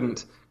Hamid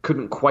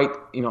couldn't quite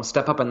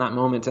step up in that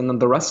moment, and then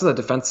the rest of the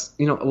defense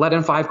let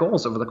in 5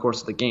 goals over the course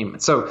of the game.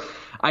 So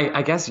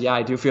I guess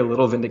I do feel a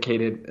little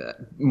vindicated,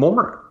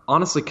 more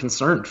honestly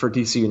concerned for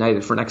DC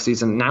United for next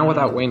season. Now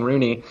without Wayne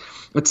Rooney,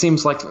 it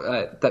seems like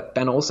that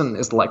Ben Olsen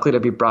is likely to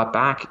be brought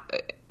back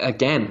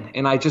again,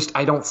 and I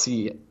don't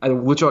see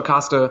Lucho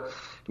Acosta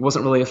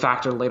wasn't really a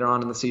factor later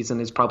on in the season.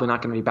 He's probably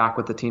not going to be back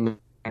with the team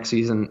next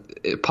season.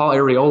 Paul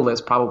Arriola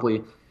is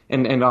probably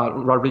and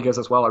Rodriguez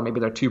as well are maybe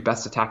their 2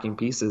 best attacking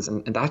pieces,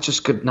 and that's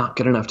just not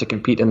good enough to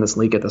compete in this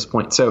league at this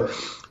point. So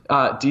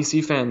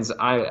DC fans,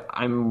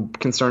 I'm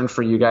concerned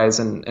for you guys,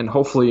 and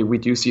hopefully we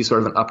do see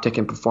sort of an uptick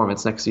in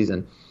performance next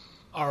season.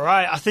 All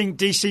right, I think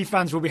DC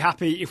fans will be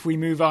happy if we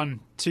move on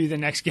to the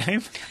next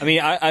game.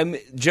 I mean,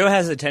 Joe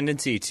has a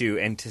tendency to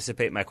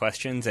anticipate my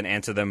questions and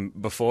answer them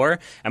before.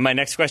 And my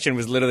next question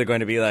was literally going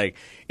to be like,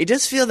 it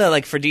does feel that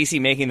like for DC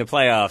making the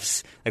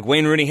playoffs, like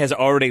Wayne Rooney has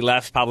already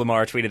left. Pablo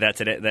Mara tweeted that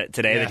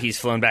today that he's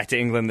flown back to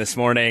England this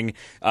morning.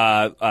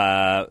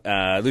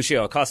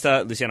 Luciano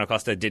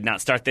Acosta did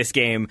not start this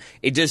game.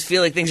 It does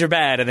feel like things are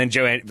bad. And then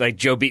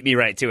Joe beat me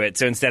right to it.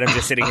 So instead of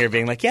just sitting here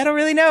being like, I don't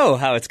really know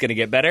how it's going to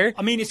get better.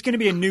 I mean, it's going to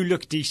be a new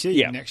look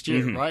DC next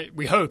year, right?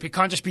 We hope. It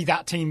can't just be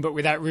that team, but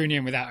without Rooney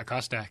and without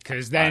Acosta,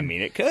 because then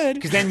it could.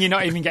 Because then you're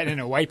not even getting an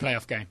away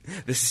playoff game.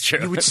 This is true.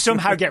 You would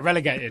somehow get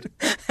relegated.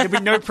 There'd be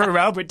no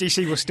pro-rel, but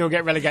DC will still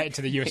get relegated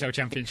to the USL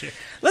Championship.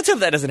 Let's hope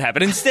that doesn't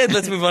happen. Instead,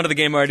 let's move on to the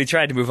game I already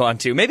tried to move on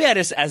to. Maybe I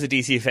just, as a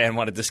DC fan,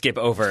 wanted to skip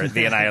over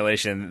the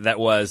annihilation that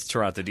was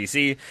Toronto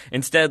DC.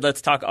 Instead,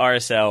 let's talk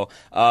RSL.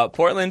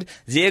 Portland,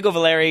 Diego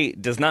Valeri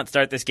does not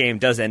start this game,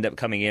 does end up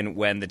coming in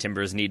when the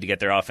Timbers need to get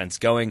their offense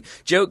going.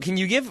 Joe, can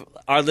you give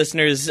our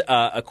listeners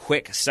a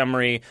quick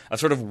summary of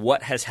sort of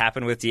what has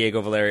happened with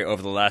Diego Valeri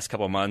over the last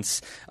couple of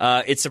months?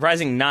 It's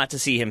surprising not to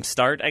see him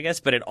start, I guess,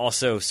 but it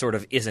also sort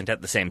of isn't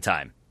at the same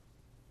time.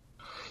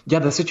 Yeah,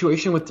 the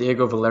situation with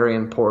Diego Valeri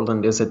in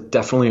Portland is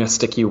definitely a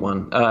sticky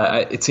one.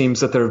 It seems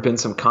that there have been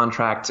some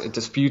contract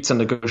disputes and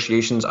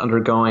negotiations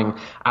undergoing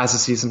as the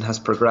season has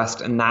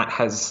progressed, and that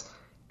has,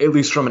 at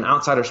least from an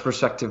outsider's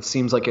perspective,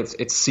 seems like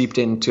it's seeped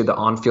into the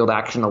on-field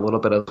action a little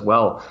bit as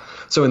well.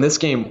 So in this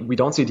game, we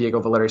don't see Diego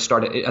Valeri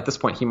start. At this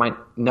point, he might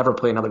never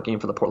play another game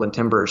for the Portland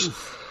Timbers.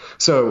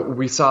 So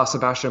we saw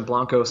Sebastian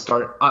Blanco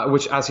start,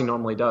 which as he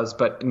normally does,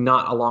 but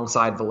not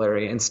alongside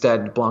Valeri.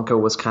 Instead, Blanco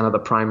was kind of the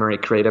primary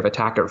creative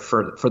attacker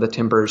for the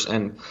Timbers,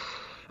 and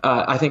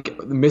I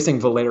think missing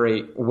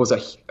Valeri was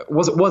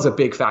a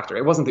big factor.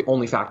 It wasn't the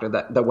only factor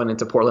that went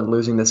into Portland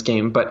losing this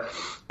game, but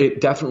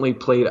it definitely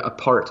played a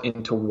part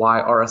into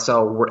why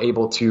RSL were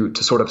able to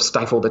sort of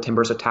stifle the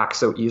Timbers' attack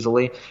so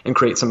easily and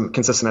create some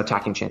consistent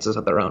attacking chances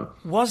of their own.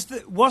 Was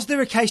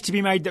there a case to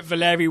be made that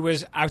Valeri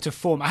was out of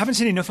form? I haven't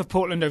seen enough of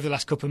Portland over the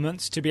last couple of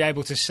months to be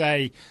able to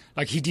say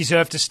like he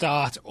deserved to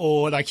start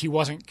or like he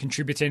wasn't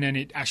contributing and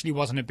it actually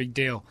wasn't a big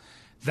deal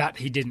that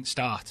he didn't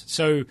start.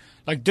 So,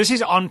 like, does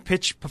his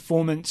on-pitch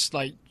performance,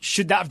 like,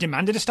 should that have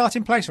demanded a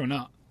starting place or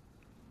not?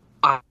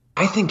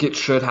 I think it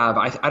should have.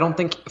 I don't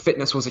think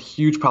fitness was a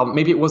huge problem.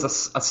 Maybe it was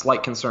a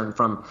slight concern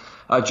from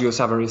Gio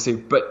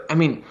Savarese, but I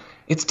mean,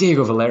 it's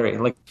Diego Valeri.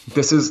 Like,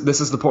 this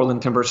is the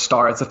Portland Timbers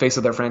star. It's the face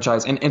of their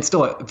franchise, and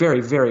still a very,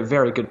 very,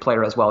 very good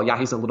player as well. Yeah,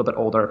 he's a little bit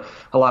older.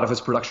 A lot of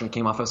his production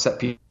came off of set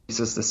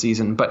pieces this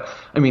season, but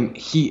I mean,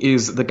 he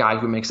is the guy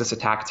who makes this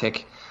attack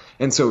tick,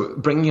 and so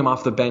bringing him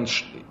off the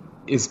bench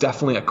is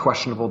definitely a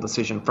questionable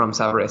decision from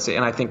Savarese,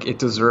 and I think it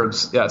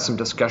deserves some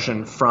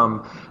discussion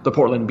from the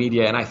Portland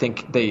media, and I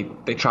think they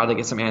tried to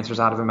get some answers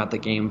out of him at the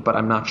game, but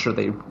I'm not sure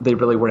they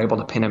really were able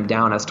to pin him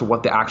down as to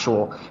what the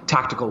actual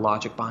tactical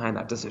logic behind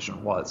that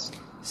decision was.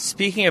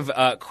 Speaking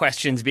of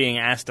questions being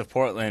asked of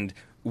Portland,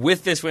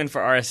 with this win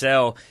for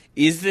RSL,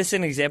 is this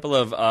an example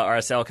of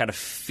RSL kind of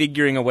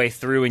figuring a way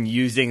through and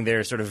using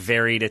their sort of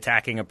varied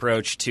attacking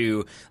approach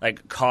to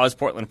like cause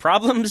Portland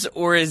problems,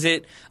 or is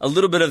it a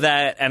little bit of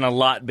that and a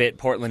lot bit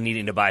Portland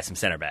needing to buy some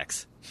center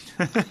backs?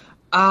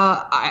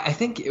 I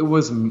think it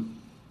was,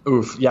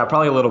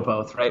 probably a little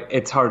both, right?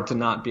 It's hard to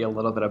not be a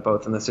little bit of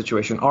both in this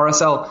situation.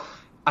 RSL,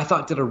 I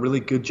thought, did a really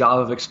good job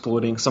of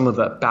exploiting some of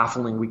the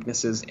baffling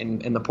weaknesses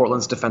in the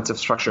Portland's defensive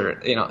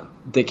structure. You know,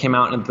 they came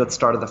out at the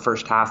start of the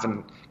first half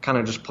and kind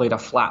of just played a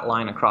flat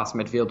line across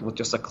midfield with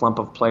just a clump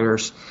of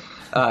players.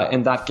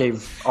 And that gave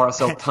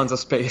RSL tons of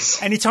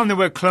space. Anytime the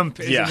word clump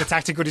is in the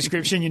tactical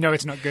description, you know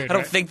it's not good. I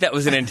don't think that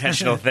was an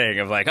intentional thing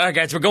of like, all right,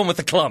 guys, we're going with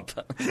the clump.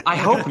 I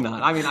hope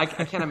not. I mean, I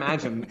can't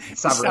imagine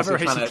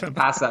Savarese trying to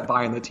pass that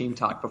by in the team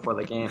talk before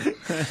the game.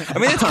 I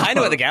mean, it's kind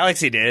of what the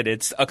Galaxy did.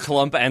 It's a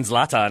clump and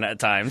Zlatan at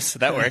times.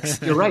 That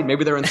works. You're right.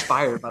 Maybe they're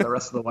inspired by the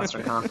rest of the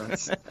Western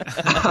Conference.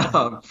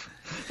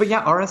 But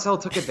yeah, RSL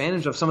took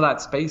advantage of some of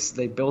that space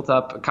they built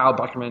up. Kyle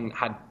Buckerman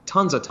had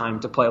tons of time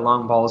to play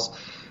long balls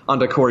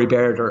onto Corey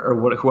Baird or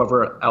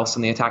whoever else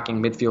in the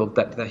attacking midfield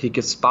that he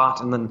could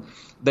spot. And then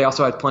they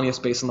also had plenty of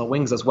space on the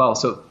wings as well.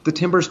 So the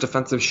Timbers'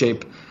 defensive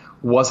shape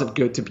wasn't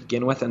good to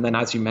begin with. And then,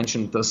 as you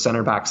mentioned, those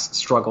center backs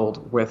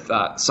struggled with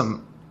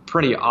some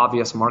pretty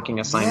obvious marking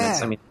assignments.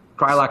 Yeah. I mean,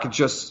 Krylak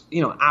just,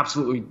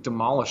 absolutely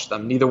demolished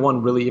them. Neither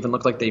one really even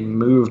looked like they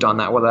moved on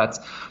that, whether that's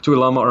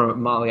Tuiloma or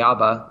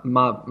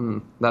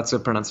Maliaba. That's a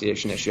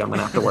pronunciation issue. I'm going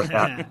to have to work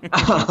that.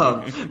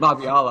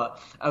 Mabiala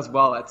as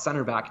well at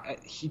center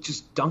back. He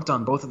just dunked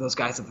on both of those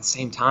guys at the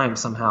same time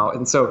somehow.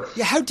 And so,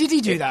 yeah, how did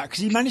he do that? Because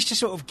he managed to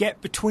sort of get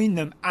between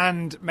them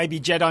and maybe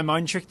Jedi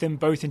mind trick them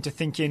both into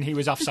thinking he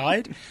was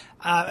offside.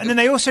 And then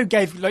they also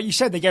gave, like you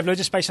said, they gave loads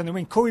of space on the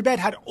wing. Corey Baird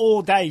had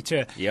all day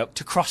to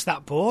cross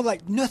that ball.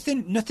 Like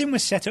nothing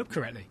was set up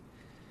correctly.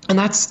 And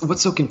that's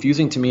what's so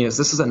confusing to me is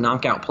this is a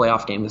knockout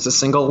playoff game. This is a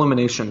single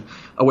elimination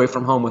away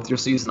from home with your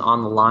season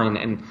on the line.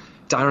 And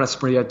Dairon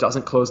Asprilla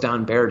doesn't close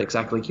down Baird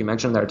exactly like you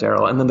mentioned there,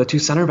 Daryl. And then the two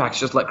center backs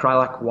just let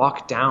Krylak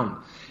walk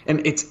down.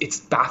 And it's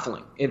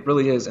baffling. It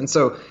really is. And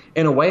so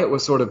in a way it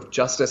was sort of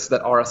justice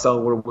that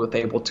RSL were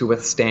able to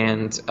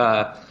withstand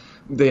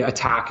the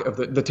attack of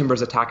the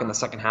Timbers' attack in the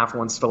second half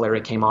once Valeri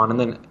came on. And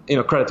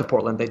then, credit to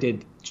Portland, they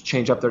did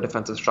change up their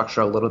defensive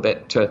structure a little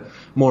bit to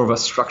more of a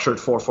structured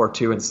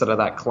 4-4-2 instead of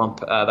that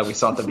clump that we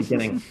saw at the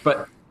beginning.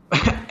 But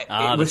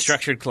the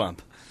structured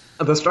clump.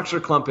 The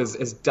structured clump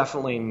is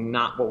definitely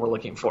not what we're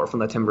looking for from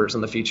the Timbers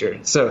in the future.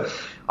 So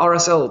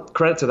RSL,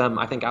 credit to them.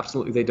 I think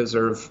absolutely they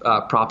deserve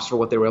props for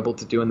what they were able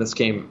to do in this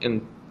game.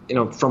 And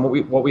from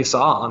what we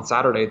saw on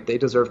Saturday, they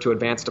deserve to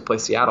advance to play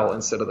Seattle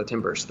instead of the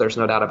Timbers. There's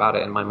no doubt about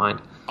it in my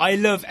mind. I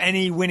love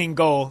any winning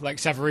goal like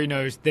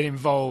Savarino's that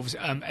involves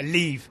a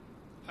leave.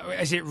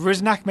 Is it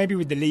Rusnak maybe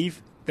with the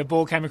leave? The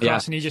ball came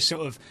across and he just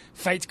sort of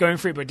faked going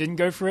for it but didn't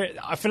go for it.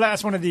 I feel like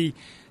that's one of the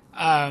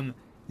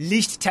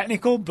least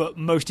technical but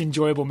most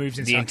enjoyable moves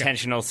in the soccer.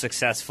 Intentional,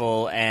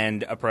 successful,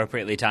 and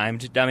appropriately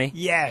timed dummy?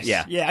 Yes.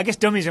 Yeah. I guess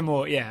dummy's a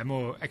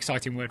more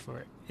exciting word for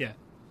it. Yeah.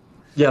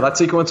 Yeah, that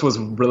sequence was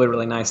really,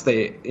 really nice.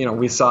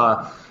 We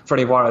saw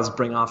Freddy Juarez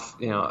bring off,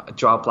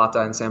 Joao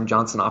Plata and Sam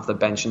Johnson off the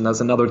bench, and there's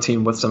another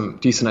team with some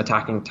decent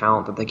attacking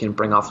talent that they can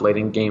bring off late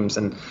in games.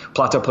 And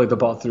Plata played the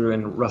ball through,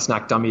 and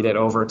Rusnak dummied it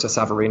over to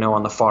Savarino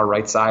on the far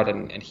right side,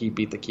 and he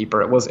beat the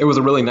keeper. It was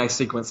a really nice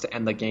sequence to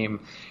end the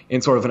game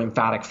in sort of an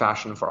emphatic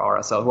fashion for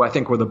RSL, who I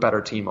think were the better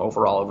team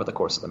overall over the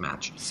course of the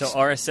match. So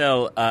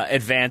RSL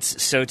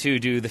advance, so too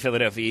do the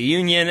Philadelphia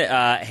Union,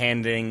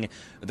 handing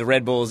the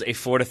Red Bulls a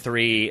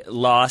 4-3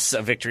 loss,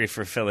 a victory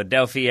for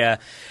Philadelphia.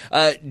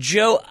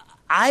 Joe,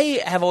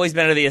 I have always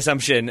been under the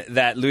assumption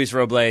that Luis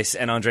Robles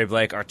and Andre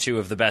Blake are two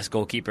of the best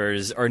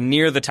goalkeepers, or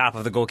near the top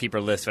of the goalkeeper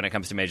list when it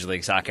comes to Major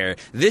League Soccer.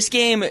 This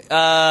game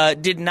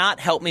did not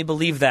help me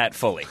believe that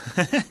fully.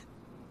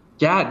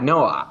 Yeah,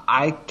 no,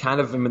 I kind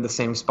of am in the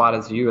same spot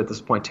as you at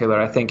this point, Taylor.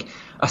 I think,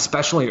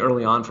 especially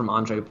early on from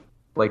Andre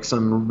Blake,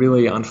 some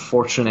really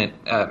unfortunate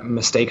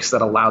mistakes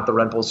that allowed the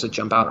Red Bulls to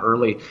jump out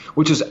early,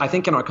 which is, I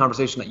think, in our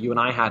conversation that you and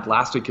I had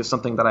last week, is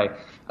something that I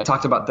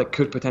talked about that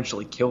could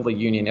potentially kill the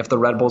Union if the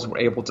Red Bulls were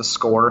able to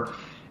score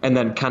and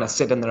then kind of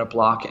sit in their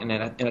block and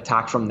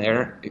attack from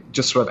there,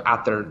 just sort of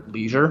at their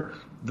leisure.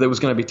 That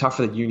was going to be tough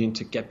for the Union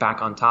to get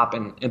back on top,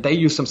 and they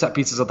used some set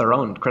pieces of their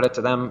own. Credit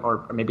to them,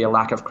 or maybe a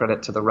lack of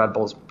credit to the Red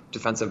Bulls'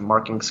 defensive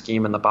marking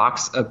scheme in the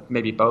box,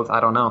 maybe both, I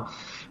don't know.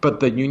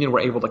 But the Union were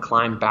able to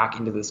climb back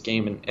into this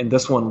game, and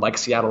this one, like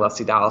Seattle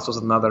FC Dallas, was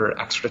another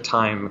extra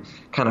time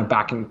kind of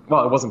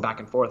it wasn't back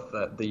and forth.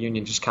 The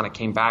Union just kind of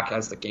came back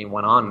as the game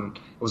went on, and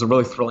it was a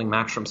really thrilling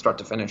match from start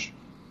to finish.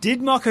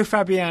 Did Marco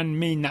Fabian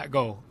mean that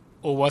goal,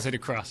 or was it a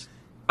cross?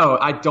 Oh,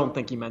 I don't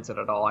think he meant it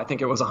at all. I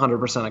think it was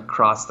 100% a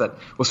cross that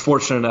was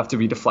fortunate enough to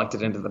be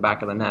deflected into the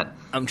back of the net.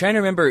 I'm trying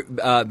to remember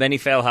Benny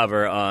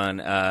Feilhaber on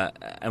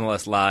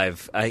MLS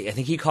Live. I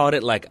think he called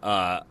it like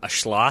a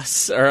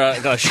schloss or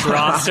a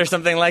schross or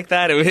something like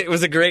that. It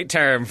was a great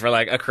term for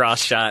like a cross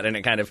shot, and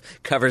it kind of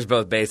covers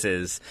both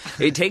bases.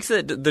 It takes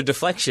the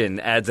deflection,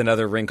 adds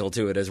another wrinkle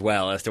to it as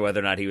well as to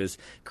whether or not he was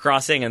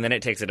crossing and then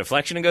it takes a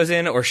deflection and goes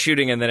in, or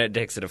shooting and then it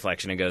takes a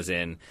deflection and goes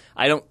in.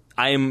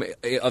 I am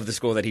of the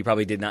school that he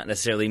probably did not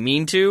necessarily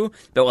mean to,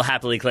 but will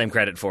happily claim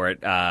credit for it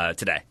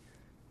today.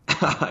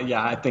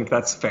 Yeah, I think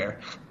that's fair.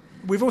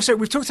 We've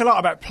talked a lot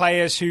about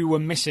players who were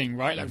missing,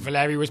 right? Like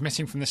Valeri was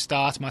missing from the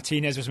start,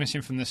 Martinez was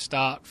missing from the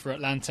start for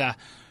Atlanta.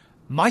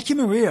 Mikey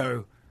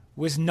Murillo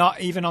was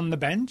not even on the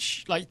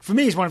bench. Like, for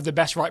me, he's one of the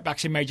best right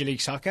backs in Major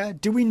League Soccer.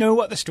 Do we know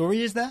what the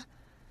story is there?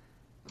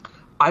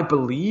 I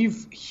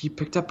believe he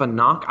picked up a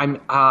knock.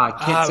 I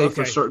can't say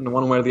for certain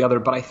one way or the other,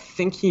 but I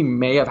think he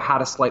may have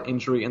had a slight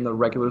injury in the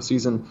regular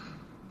season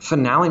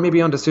finale,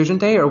 maybe on decision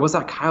day, or was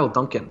that Kyle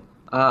Duncan?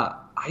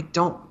 I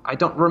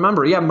don't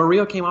remember. Yeah,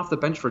 Murillo came off the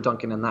bench for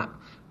Duncan in that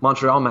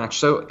Montreal match,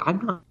 so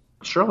I'm not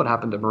sure what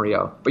happened to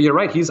Murillo. But you're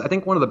right, he's, I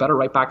think, one of the better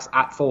right backs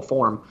at full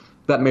form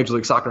that Major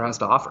League Soccer has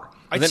to offer.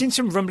 I'd seen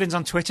some rumblings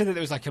on Twitter that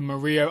there was like a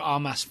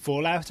Murillo-Armas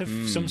fallout of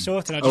some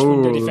sort, and I just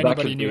wondered if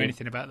anybody knew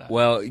anything about that.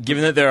 Well,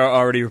 given that there are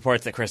already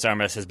reports that Chris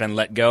Armas has been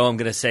let go, I'm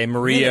going to say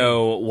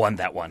Murillo won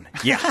that one.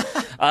 Yeah.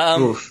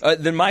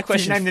 Then my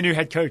question... If you name the new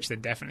head coach,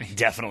 then definitely.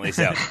 Definitely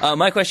so.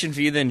 My question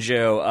for you then,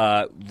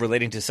 Joe,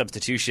 relating to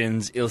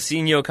substitutions,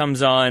 Ilsinho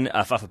comes on,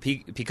 Fafa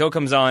Pico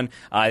comes on.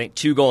 I think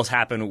 2 goals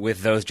happen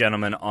with those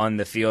gentlemen on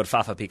the field.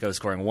 Fafa Pico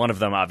scoring one of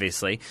them,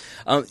 obviously.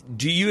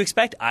 Do you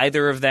expect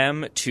either of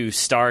them to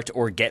start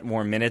or get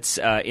more minutes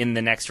in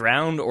the next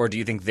round, or do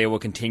you think they will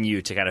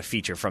continue to kind of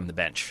feature from the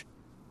bench?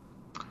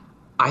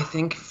 I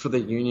think for the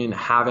Union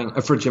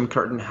for Jim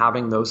Curtin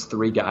having those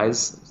 3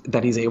 guys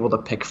that he's able to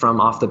pick from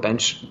off the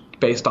bench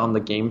based on the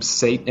game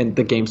state and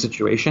the game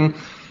situation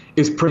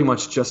is pretty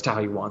much just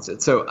how he wants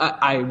it. So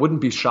I wouldn't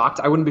be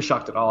shocked. I wouldn't be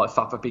shocked at all if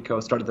Fafa Pico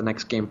started the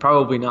next game.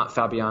 Probably not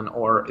Fabian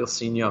or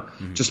Ilsinho.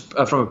 Mm-hmm. Just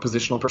from a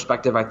positional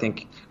perspective, I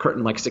think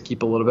Curtin likes to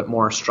keep a little bit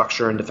more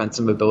structure and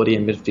defensive ability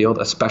in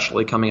midfield,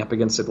 especially coming up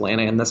against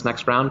Atlanta in this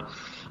next round.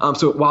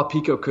 So while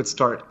Pico could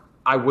start,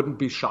 I wouldn't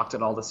be shocked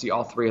at all to see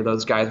all 3 of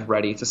those guys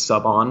ready to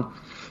sub on,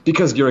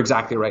 because you're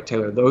exactly right,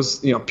 Taylor. Those,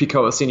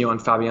 Pico, Ilsinho,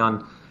 and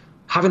Fabian,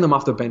 having them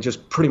off the bench is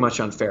pretty much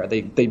unfair.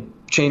 They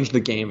changed the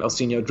game.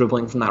 Ilsinho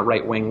dribbling from that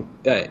right wing.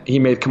 He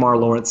made Kamar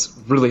Lawrence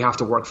really have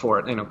to work for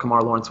it.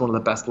 Kamar Lawrence, one of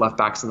the best left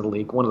backs in the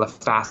league, one of the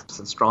fastest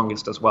and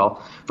strongest as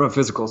well from a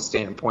physical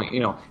standpoint.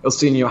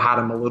 Ilsinho had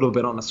him a little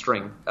bit on a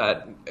string.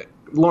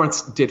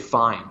 Lawrence did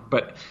fine,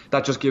 but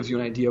that just gives you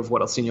an idea of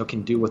what Ilsinho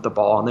can do with the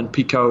ball. And then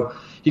Pico,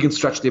 he can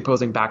stretch the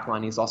opposing back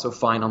line. He's also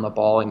fine on the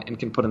ball and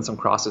can put in some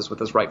crosses with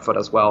his right foot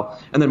as well.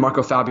 And then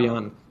Marco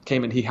Fabian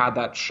came in. He had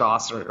that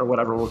shots or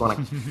whatever we're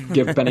going to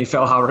give Benny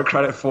Feilhaber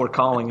credit for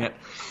calling it.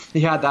 He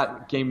had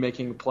that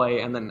game-making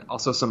play, and then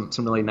also some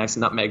really nice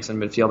nutmegs in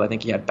midfield. I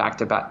think he had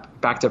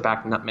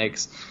back-to-back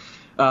nutmegs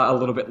a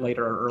little bit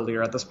later or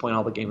earlier. At this point,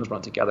 all the games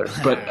run together.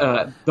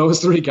 But those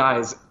 3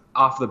 guys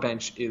off the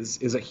bench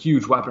is a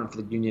huge weapon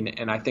for the Union,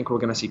 and I think we're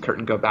going to see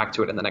Curtin go back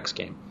to it in the next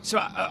game. So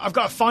I've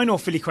got a final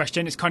Philly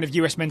question. It's kind of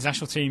US men's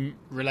national team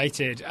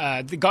related.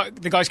 The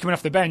guys coming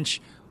off the bench,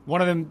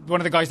 one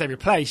of the guys they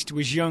replaced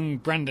was young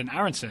Brandon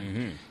Aronson.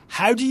 Mm-hmm.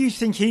 How do you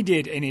think he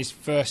did in his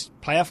first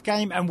playoff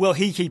game, and will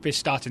he keep his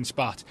starting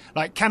spot?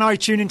 Like, can I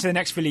tune into the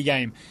next Philly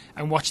game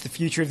and watch the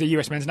future of the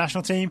US men's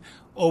national team,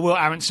 or will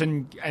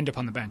Aronson end up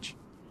on the bench?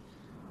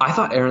 I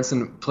thought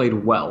Aronson played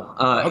well.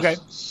 Okay.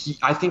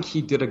 I think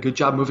he did a good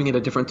job moving into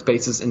different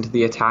spaces into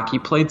the attack. He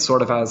played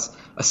sort of as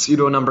a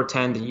pseudo number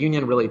 10. The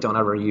Union really don't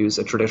ever use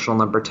a traditional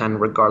number 10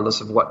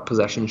 regardless of what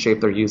possession shape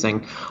they're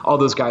using. All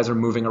those guys are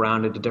moving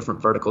around into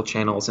different vertical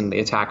channels in the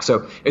attack.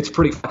 So it's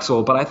pretty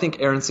flexible. But I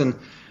think Aronson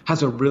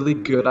has a really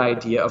good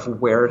idea of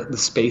where the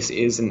space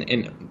is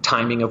and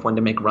timing of when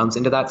to make runs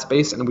into that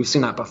space. And we've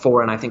seen that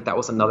before, and I think that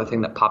was another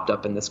thing that popped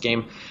up in this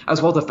game.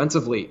 As well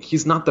defensively,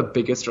 he's not the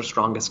biggest or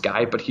strongest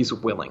guy, but he's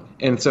willing.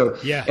 And so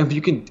if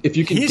you can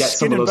get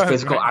some of those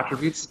physical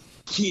attributes,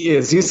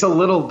 he's a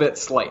little bit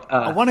slight.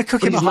 I want to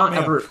cook him a hot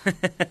meal.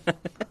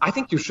 I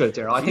think you should,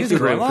 Daryl. I think you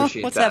really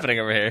appreciate What's that. happening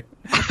over here?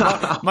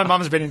 My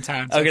mom's been in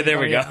town. So okay, there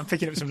we go. I'm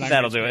picking up some language.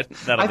 That'll do it.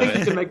 I think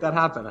you can make that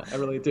happen. I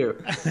really do.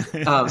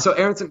 So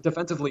Aronson,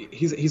 defensively,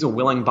 he's a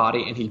willing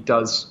body, and he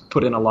does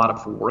put in a lot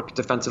of work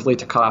defensively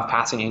to cut off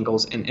passing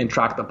angles and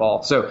track the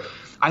ball. So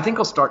I think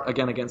he'll start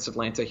again against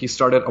Atlanta. He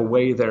started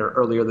away there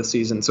earlier this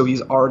season, so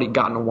he's already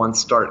gotten 1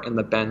 start in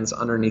the Benz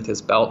underneath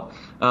his belt.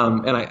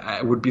 And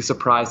I would be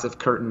surprised if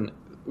Curtin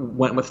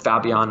went with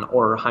Fabian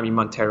or Jaime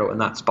Montero in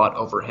that spot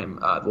over him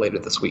later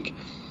this week.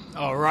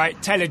 All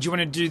right. Taylor, do you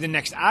want to do the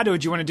next ad or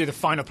do you want to do the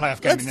final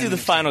playoff game? Let's do the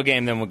final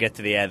game, then we'll get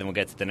to the ad, then we'll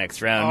get to the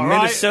next round. All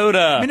Minnesota.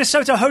 Right.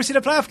 Minnesota hosted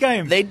a playoff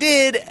game. They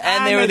did,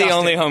 and they were the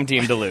only home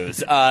team to lose.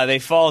 They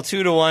fall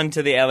 2-1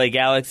 to the LA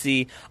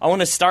Galaxy. I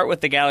want to start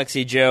with the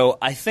Galaxy, Joe.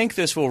 I think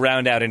this will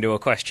round out into a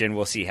question.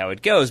 We'll see how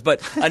it goes.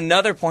 But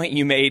another point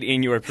you made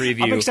in your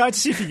preview... I'm excited to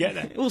see if you get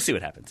there. We'll see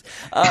what happens.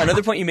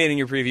 Another point you made in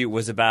your preview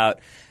was about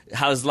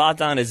how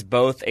Zlatan is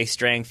both a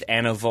strength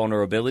and a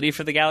vulnerability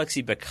for the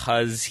Galaxy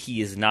because he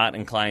is not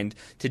inclined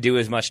to do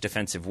as much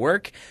defensive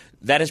work.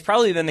 That has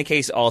probably been the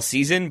case all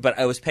season, but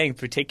I was paying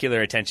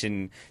particular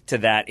attention to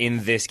that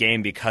in this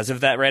game because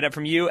of that write-up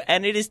from you,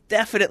 and it is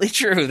definitely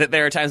true that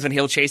there are times when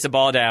he'll chase a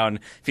ball down.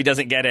 If he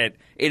doesn't get it,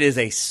 it is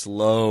a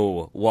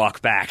slow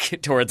walk back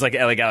towards like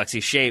LA Galaxy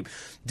shape.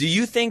 Do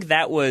you think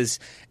that was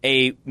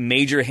a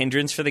major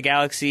hindrance for the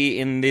Galaxy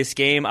in this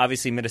game?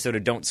 Obviously, Minnesota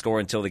don't score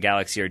until the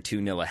Galaxy are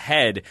 2-0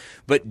 ahead,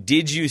 but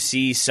did you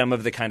see some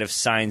of the kind of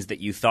signs that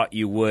you thought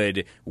you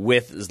would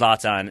with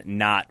Zlatan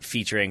not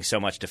featuring so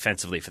much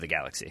defensively for the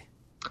Galaxy?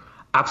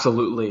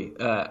 Absolutely.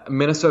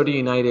 Minnesota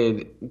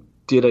United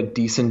did a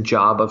decent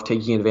job of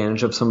taking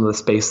advantage of some of the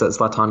space that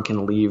Zlatan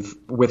can leave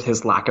with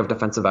his lack of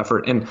defensive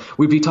effort. And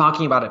we'd be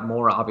talking about it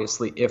more,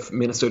 obviously, if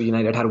Minnesota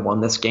United had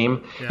won this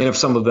game and if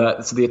some of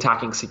the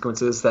attacking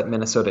sequences that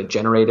Minnesota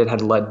generated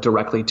had led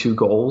directly to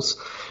goals.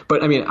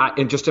 But, I mean,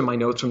 just in my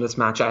notes from this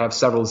match, I have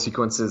several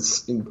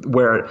sequences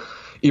where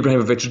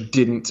Ibrahimovic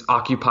didn't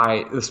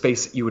occupy the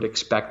space you would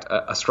expect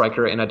a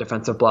striker in a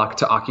defensive block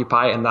to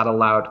occupy, and that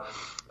allowed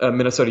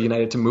Minnesota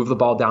United to move the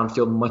ball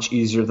downfield much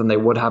easier than they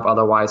would have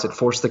otherwise. It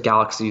forced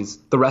the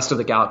rest of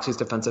the Galaxy's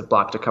defensive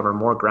block to cover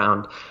more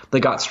ground. They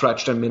got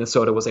stretched, and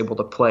Minnesota was able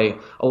to play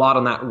a lot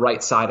on that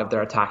right side of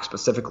their attack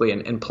specifically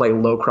and play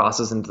low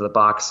crosses into the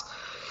box.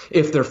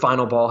 If their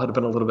final ball had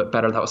been a little bit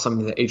better, that was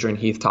something that Adrian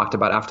Heath talked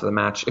about after the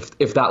match.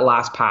 If that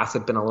last pass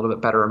had been a little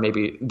bit better, or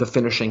maybe the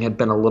finishing had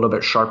been a little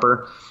bit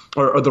sharper,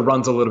 or the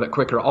runs a little bit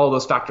quicker, all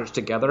those factors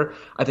together,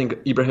 I think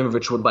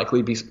Ibrahimovic would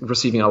likely be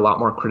receiving a lot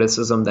more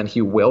criticism than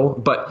he will.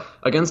 But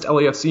against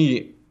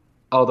LAFC,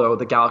 although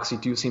the Galaxy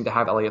do seem to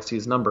have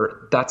LAFC's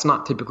number, that's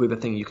not typically the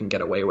thing you can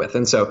get away with.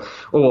 And so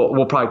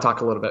we'll probably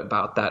talk a little bit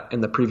about that in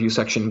the preview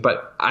section.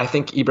 But I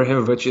think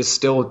Ibrahimovic is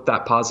still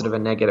that positive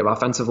and negative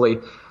offensively.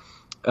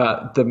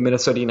 The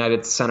Minnesota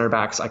United center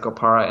backs, Iko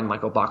Para and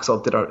Michael Boxall,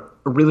 did a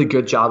really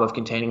good job of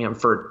containing him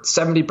for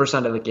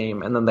 70% of the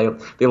game, and then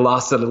they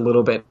lost it a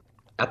little bit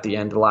at the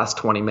end, the last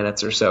 20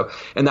 minutes or so,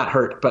 and that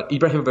hurt. But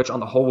Ibrahimovic on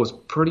the whole was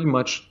pretty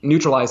much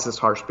neutralized as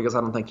harsh, because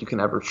I don't think you can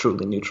ever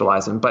truly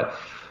neutralize him. But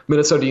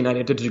Minnesota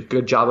United did a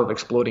good job of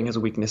exploiting his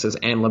weaknesses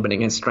and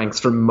limiting his strengths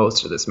for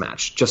most of this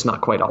match, just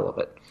not quite all of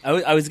it.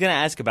 I was going to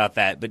ask about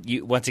that, but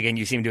once again,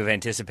 you seem to have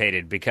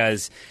anticipated,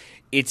 because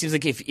it seems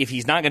like if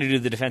he's not going to do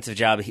the defensive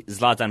job,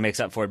 Zlatan makes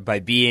up for it by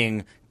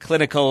being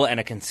clinical and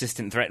a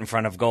consistent threat in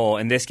front of goal.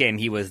 In this game,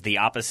 he was the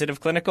opposite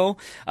of clinical,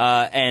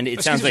 and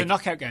it sounds like a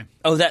knockout game.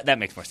 Oh, that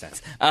makes more sense.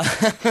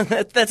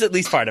 That's at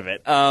least part of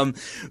it.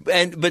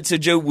 But so,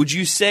 Joe, would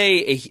you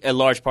say a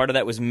large part of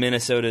that was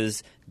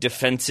Minnesota's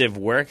defensive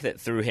work that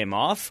threw him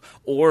off,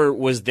 or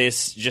was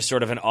this just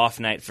sort of an off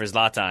night for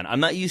Zlatan? I'm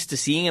not used to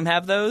seeing him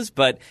have those,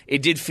 but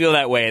it did feel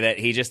that way, that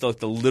he just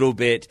looked a little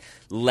bit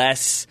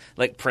less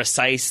like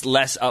precise,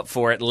 less up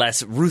for it,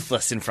 less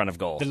ruthless in front of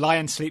goal. The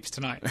Lion sleeps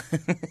tonight.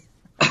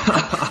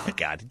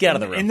 God, get out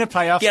of the room. In the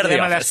playoffs, get out of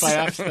the MLS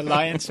playoffs, the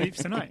Lion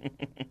sleeps tonight.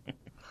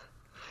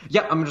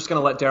 Yeah, I'm just going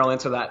to let Daryl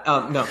answer that.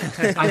 No,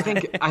 I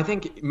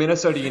think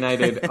Minnesota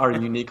United are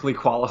uniquely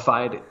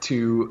qualified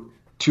to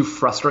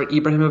frustrate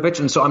Ibrahimovic,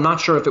 and so I'm not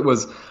sure if it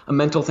was a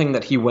mental thing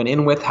that he went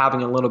in with,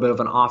 having a little bit of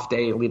an off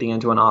day leading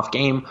into an off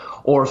game,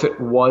 or if it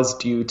was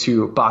due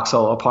to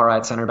Boxall, Opara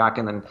at center back,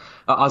 and then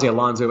Ozzie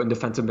Alonso in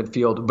defensive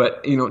midfield.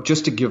 But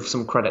just to give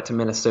some credit to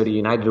Minnesota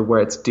United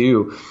where it's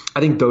due,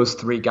 I think those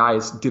three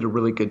guys did a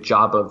really good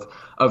job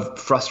of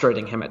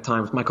frustrating him at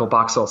times. Michael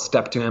Boxall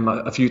stepped to him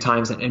a few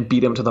times and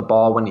beat him to the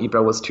ball when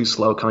Ibra was too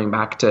slow coming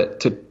back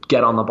to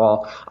get on the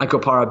ball.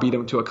 Iko Para beat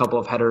him to a couple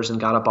of headers and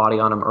got a body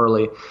on him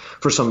early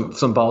for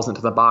some balls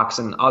into the box.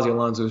 And Ozzie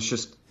Alonso is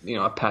just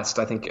a pest.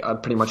 I think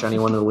pretty much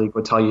anyone in the league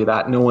would tell you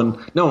that. No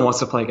one wants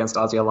to play against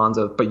Ozzie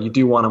Alonso, but you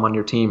do want him on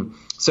your team.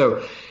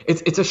 So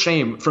it's a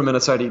shame for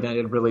Minnesota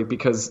United, really,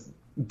 because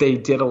they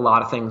did a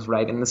lot of things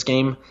right in this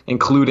game,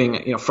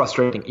 including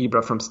frustrating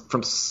Ibra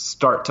from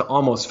start to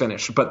almost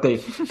finish. But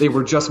they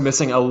were just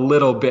missing a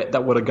little bit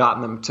that would have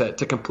gotten them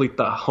to complete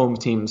the home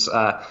team's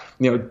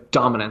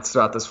dominance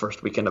throughout this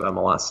first weekend of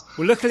MLS.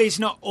 Well, luckily it's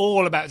not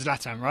all about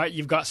Zlatan, right?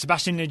 You've got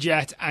Sebastian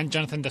Lletget and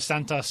Jonathan Dos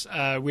Santos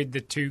with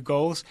the 2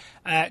 goals.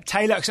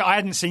 Taylor, so I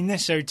hadn't seen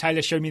this, so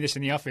Taylor showed me this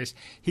in the office.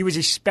 He was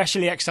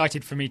especially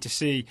excited for me to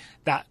see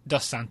that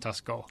Dos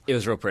Santos goal. It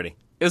was real pretty.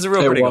 It was a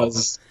real pretty goal.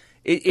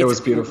 It was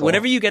beautiful.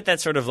 Whenever you get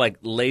that sort of like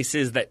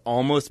laces that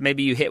almost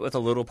maybe you hit with a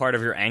little part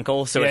of your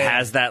ankle, so it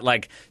has that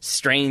like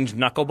strange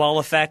knuckleball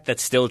effect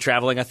that's still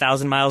traveling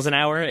 1,000 miles an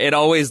hour, it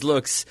always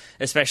looks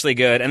especially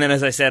good. And then,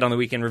 as I said on the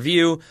weekend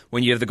review,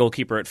 when you have the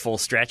goalkeeper at full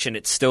stretch and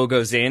it still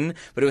goes in,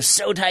 but it was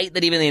so tight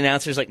that even the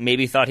announcers like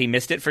maybe thought he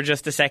missed it for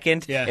just a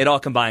second. Yeah. It all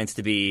combines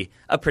to be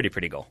a pretty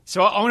goal.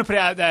 So I want to put it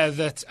out there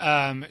that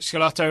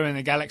Schelotto and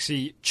the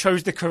Galaxy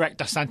chose the correct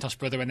Dos Santos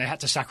brother when they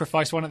had to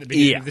sacrifice one at the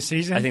beginning of the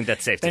season. I think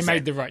that's safe to say. They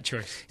made the right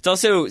choice. It's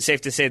also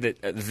safe to say that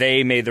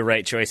they made the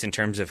right choice in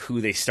terms of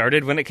who they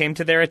started when it came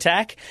to their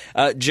attack.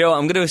 Joe,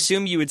 I'm going to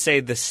assume you would say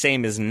the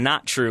same is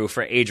not true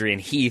for Adrian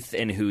Heath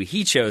and who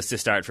he chose to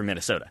start for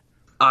Minnesota.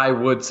 I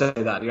would say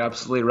that. You're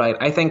absolutely right.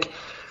 I think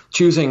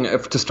choosing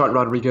to start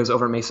Rodriguez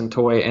over Mason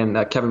Toye and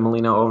Kevin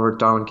Molino over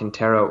Darwin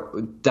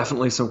Quintero,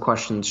 definitely some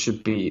questions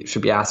should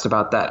be asked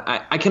about that.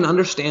 I can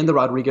understand the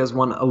Rodriguez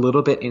one a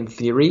little bit in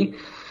theory,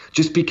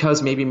 just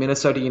because maybe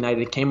Minnesota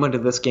United came into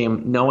this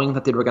game knowing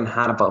that they were going to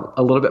have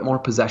a little bit more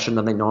possession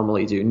than they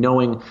normally do,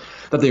 knowing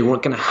that they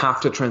weren't going to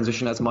have to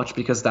transition as much,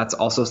 because that's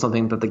also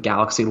something that the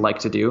Galaxy like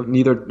to do.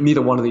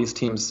 Neither one of these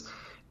teams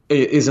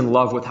is in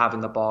love with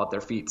having the ball at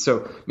their feet.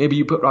 So maybe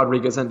you put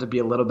Rodriguez in to be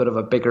a little bit of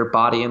a bigger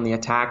body in the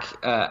attack.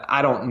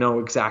 I don't know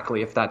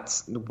exactly if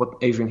that's what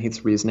Adrian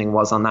Heath's reasoning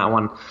was on that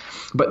one.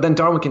 But then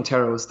Darwin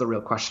Quintero is the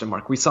real question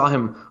mark. We saw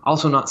him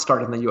also not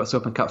start in the U.S.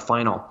 Open Cup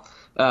final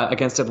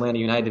against Atlanta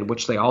United,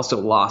 which they also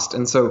lost.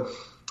 And so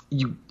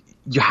you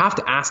have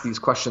to ask these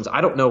questions.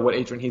 I don't know what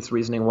Adrian Heath's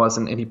reasoning was,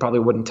 and he probably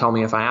wouldn't tell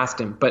me if I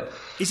asked him. But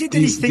is it that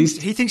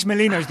he thinks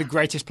Molino's the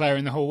greatest player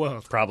in the whole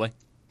world? Probably.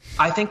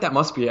 I think that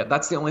must be it.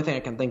 That's the only thing I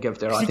can think of,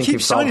 Daryl. I think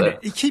you've solved it.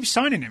 He keeps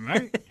signing him,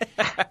 right?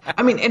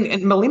 I mean,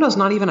 and Molino's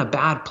not even a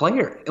bad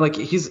player. Like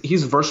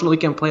he's versatile. He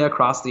can play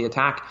across the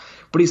attack,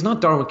 but he's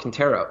not Darwin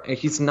Quintero.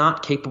 He's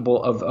not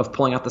capable of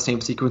pulling out the same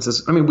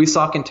sequences. I mean, we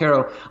saw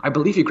Quintero. I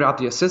believe he grabbed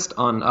the assist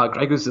on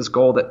Gregus'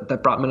 goal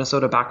that brought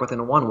Minnesota back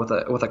within one with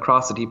a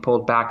cross that he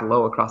pulled back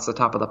low across the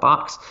top of the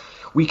box.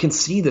 We can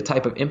see the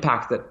type of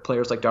impact that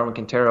players like Darwin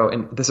Quintero,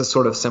 and this is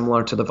sort of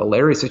similar to the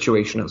Valeri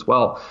situation as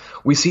well.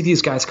 We see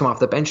these guys come off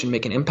the bench and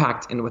make an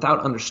impact, and without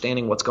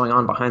understanding what's going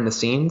on behind the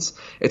scenes,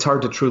 it's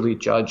hard to truly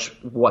judge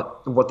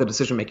what the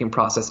decision-making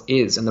process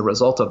is and the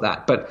result of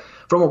that. But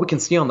from what we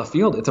can see on the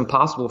field, it's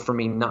impossible for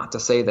me not to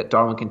say that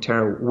Darwin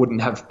Quintero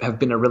wouldn't have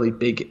been a really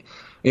big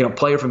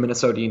player for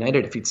Minnesota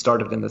United if he'd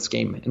started in this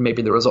game, and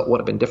maybe the result would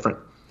have been different.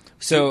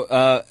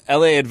 So,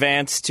 LA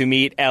advanced to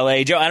meet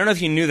LA. Joe, I don't know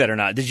if you knew that or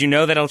not. Did you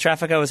know that El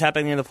Tráfico was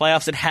happening in the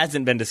playoffs? It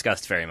hasn't been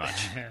discussed very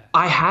much.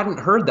 I hadn't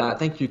heard that.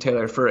 Thank you,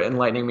 Taylor, for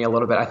enlightening me a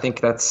little bit. I think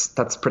that's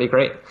pretty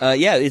great.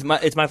 Yeah,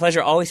 it's my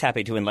pleasure. Always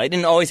happy to enlighten,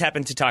 and always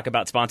happy to talk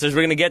about sponsors.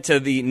 We're going to get to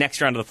the next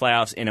round of the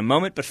playoffs in a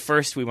moment, but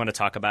first we want to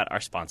talk about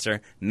our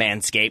sponsor,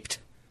 Manscaped.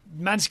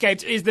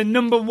 Manscaped is the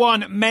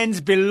 #1 men's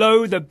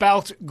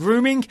below-the-belt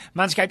grooming.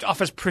 Manscaped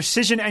offers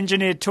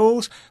precision-engineered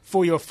tools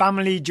for your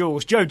family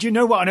jewels. Joe, do you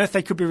know what on earth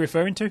they could be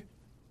referring to?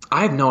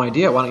 I have no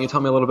idea. Why don't you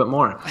tell me a little bit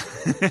more?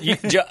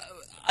 Joe,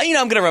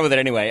 I'm going to run with it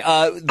anyway.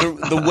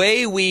 The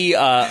way we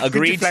agreed...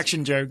 Good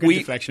deflection, Joe. Good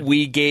deflection.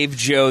 We gave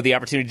Joe the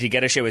opportunity to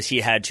get a show as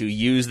he had to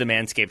use the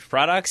Manscaped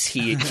products.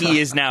 He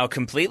is now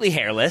completely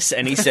hairless,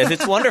 and he says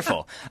it's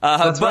wonderful.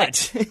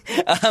 But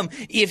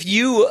if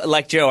you,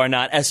 like Joe, are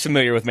not as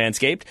familiar with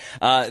Manscaped,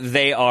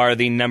 they are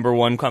the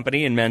 #1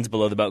 company in men's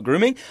below-the-belt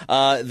grooming.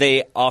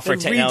 They offer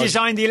technology...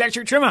 redesigned the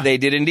electric trimmer. They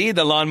did indeed.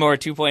 The Lawnmower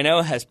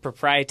 2.0 has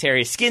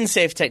proprietary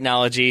skin-safe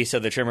technology, so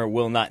the trimmer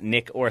will not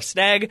nick or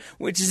snag,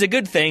 which is a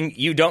good thing.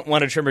 You don't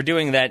want a trimmer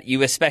doing that.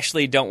 You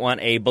especially don't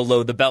want a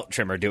below-the-belt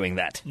trimmer doing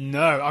that.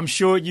 No, I'm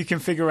sure you can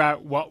figure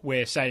out what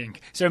we're saying.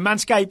 So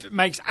Manscaped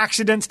makes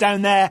accidents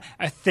down there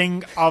a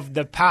thing of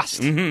the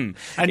past. Mm-hmm.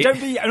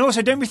 And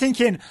also don't be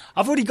thinking,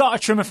 I've already got a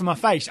trimmer for my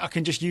face, I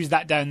can just use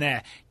that down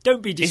there.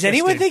 Don't be disgusted.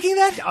 Is anyone thinking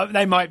that?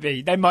 They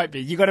might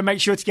be. You got to make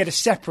sure to get a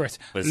separate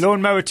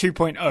Lawnmower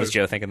 2.0. Was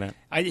Joe thinking that?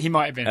 He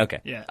might have been. Okay.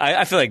 Yeah.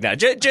 I feel like that.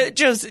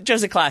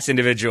 Joe's a class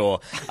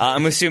individual.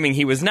 I'm assuming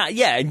he was not.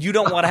 Yeah, and you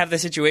don't want to have the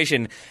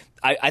situation.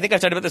 I think I've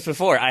talked about this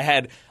before. I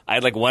had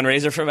like one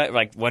razor for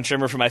one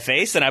trimmer for my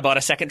face, and I bought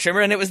a second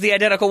trimmer, and it was the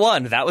identical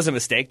one. That was a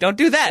mistake. Don't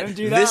do that. Don't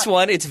do that. This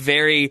one, it's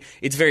very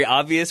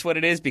obvious what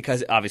it is,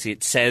 because obviously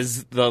it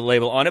says the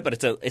label on it,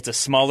 but it's a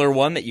smaller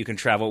one that can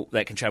travel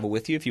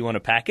with you if you want to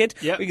pack it.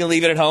 Yep. You can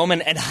leave it at home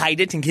and hide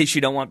it in case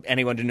you don't want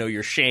anyone to know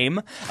your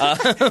shame. But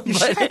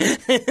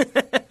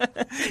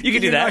you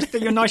can do that.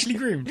 You're nicely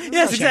groomed.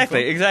 Yes,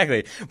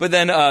 exactly. But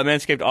then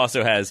Manscaped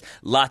also has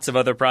lots of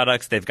other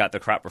products. They've got the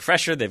Crop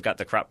Refresher. They've got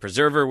the Crop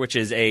Preserver, which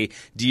is a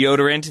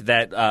deodorant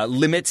that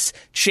limits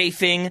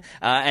chafing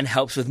and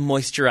helps with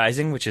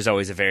moisturizing, which is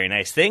always a very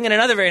nice thing. And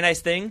another very nice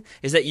thing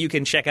is that you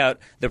can check out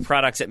the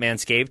products at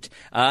Manscaped,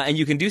 and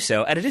you can do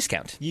so at a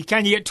discount. You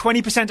get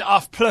 20%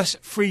 off plus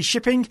free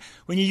shipping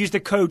when you use the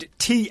code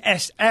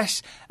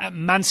TSS at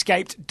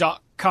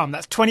manscaped.com.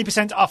 That's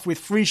 20% off with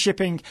free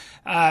shipping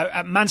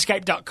at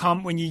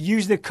manscaped.com when you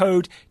use the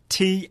code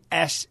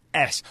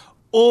TSS.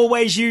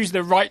 Always use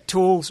the right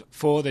tools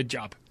for the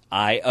job.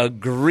 I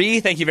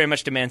agree. Thank you very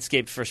much to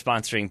Manscaped for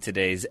sponsoring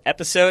today's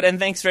episode, and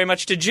thanks very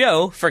much to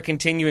Joe for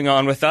continuing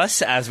on with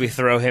us as we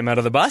throw him out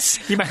of the bus.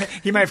 He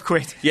may have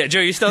quit. Yeah, Joe,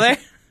 you still there?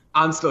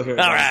 I'm still here.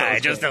 All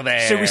right, Joe's still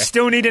there. So we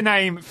still need a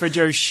name for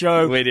Joe's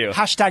show. We do.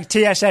 Hashtag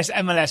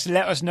TSSMLS.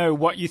 Let us know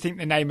what you think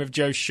the name of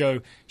Joe's show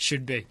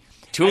should be.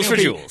 Tools for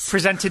Jules.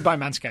 Presented by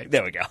Manscaped.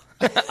 There we go.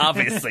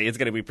 Obviously, it's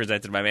going to be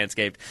presented by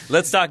Manscaped.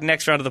 Let's talk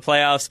next round of the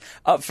playoffs.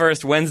 Up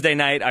first, Wednesday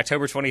night,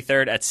 October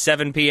 23rd at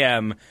 7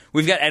 p.m.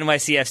 We've got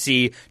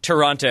NYCFC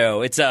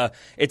Toronto. It's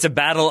a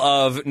battle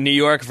of New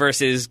York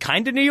versus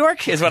kind of New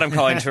York is what I'm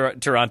calling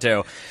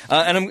Toronto.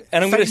 And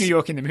I'm Fake New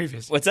York in the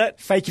movies. What's that?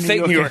 Fake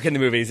New York in the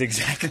movies,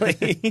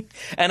 exactly.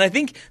 And I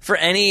think for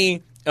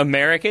any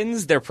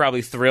Americans, they're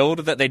probably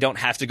thrilled that they don't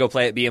have to go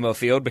play at BMO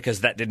Field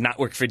because that did not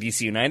work for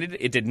DC United.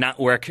 It did not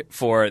work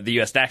for the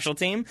U.S. national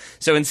team.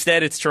 So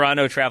instead, it's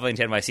Toronto traveling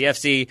to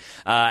NYCFC.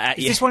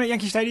 Is this one at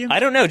Yankee Stadium? I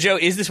don't know, Joe.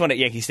 Is this one at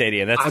Yankee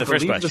Stadium? That's the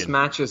first question. I believe this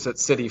match is at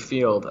Citi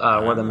Field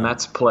where the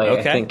Mets play.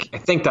 Okay. I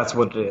think that's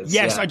what it is.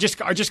 Yes, yeah. I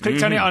just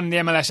clicked on it on the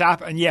MLS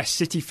app, and yes,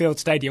 Citi Field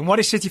Stadium. What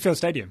is Citi Field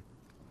Stadium?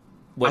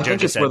 What I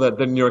think it's where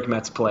the New York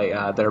Mets play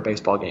their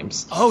baseball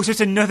games. Oh, so it's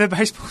another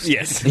baseball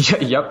stadium?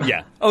 Yes. Yep.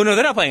 Yeah. Oh, no,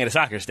 they're not playing at a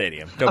soccer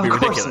stadium. Don't be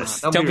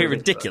ridiculous. Don't be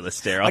ridiculous,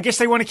 Daryl. I guess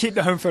they want to keep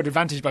the home field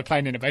advantage by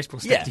playing in a baseball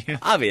stadium. Yeah,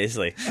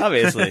 obviously.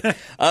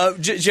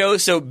 Joe,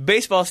 so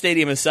baseball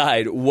stadium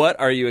aside, what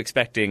are you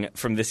expecting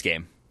from this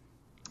game?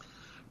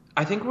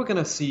 I think we're going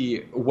to see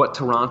what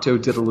Toronto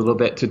did a little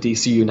bit to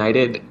DC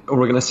United. We're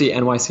going to see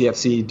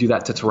NYCFC do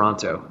that to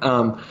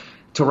Toronto.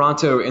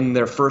 Toronto, in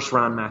their first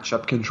round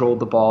matchup, controlled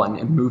the ball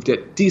and moved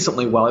it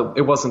decently well.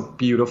 It wasn't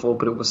beautiful,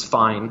 but it was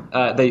fine.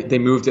 They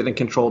moved it and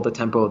controlled the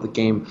tempo of the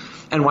game.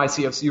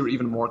 NYCFC were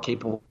even more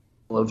capable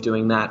of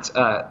doing that,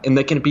 and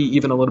they can be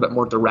even a little bit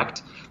more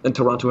direct than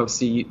Toronto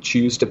FC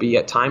choose to be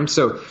at times.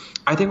 So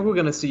I think we're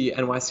going to see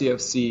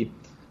NYCFC.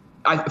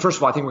 First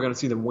of all, I think we're going to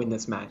see them win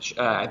this match.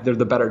 They're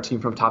the better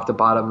team from top to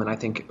bottom, and I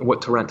think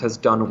what Torrent has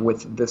done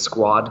with this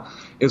squad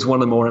is one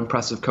of the more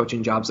impressive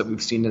coaching jobs that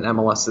we've seen in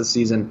MLS this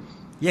season.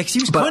 Yeah, because he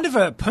was kind of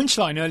a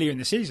punchline earlier in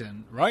the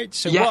season, right?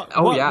 So yeah,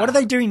 what are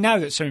they doing now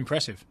that's so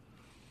impressive?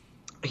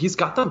 He's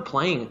got them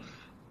playing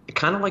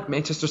kind of like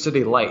Manchester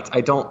City light. I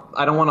don't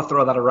want to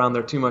throw that around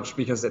there too much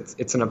because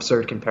it's an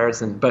absurd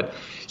comparison, but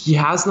he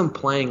has them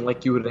playing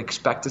like you would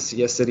expect to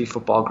see a City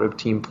Football Group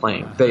team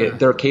playing.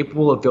 They're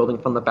capable of building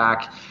from the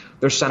back.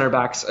 Their center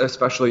backs,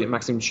 especially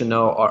Maxime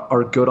Chanot,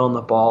 are good on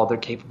the ball. They're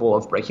capable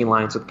of breaking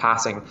lines with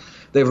passing.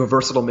 They have a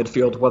versatile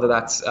midfield, whether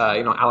that's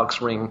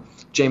Alex Ring,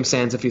 James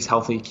Sands if he's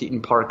healthy,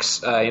 Keaton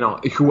Parks,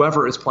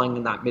 whoever is playing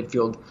in that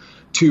midfield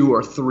 2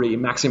 or 3.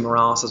 Maxi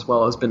Morales as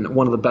well has been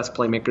one of the best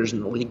playmakers in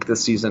the league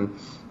this season.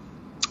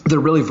 They're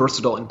really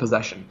versatile in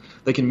possession.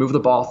 They can move the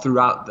ball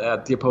throughout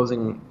the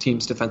opposing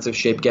team's defensive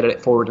shape, get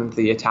it forward into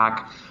the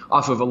attack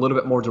off of a little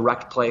bit more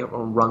direct play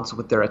or runs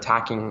with their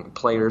attacking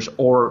players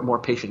or more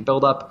patient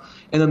build-up,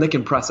 and then they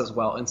can press as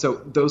well. And so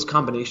those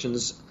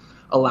combinations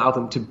allow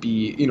them to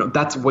be,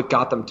 that's what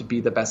got them to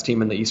be the best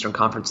team in the Eastern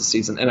Conference this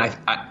season. And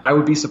I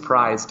would be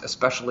surprised,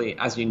 especially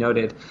as you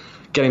noted,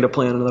 getting to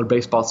play on another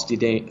baseball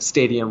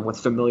stadium with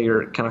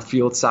familiar kind of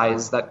field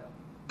size that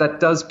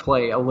does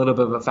play a little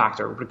bit of a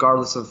factor,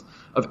 regardless of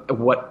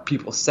what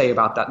people say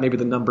about that. Maybe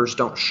the numbers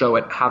don't show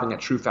it having a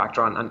true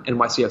factor on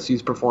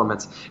NYCFC's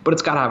performance, but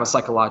it's got to have a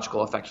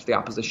psychological effect for the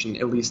opposition,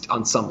 at least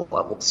on some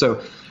level.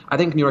 So I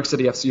think New York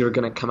City FC are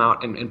going to come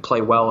out and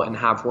play well and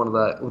have one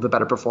of the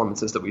better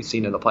performances that we've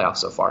seen in the playoffs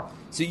so far.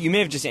 So you may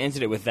have just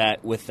answered it with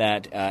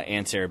that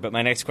answer, but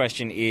my next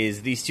question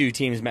is, these two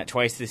teams met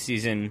twice this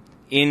season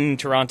in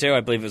Toronto. I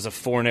believe it was a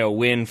 4-0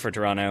 win for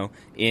Toronto.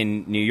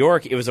 In New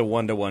York, it was a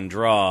 1-1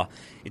 draw.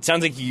 It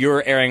sounds like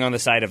you're erring on the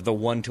side of the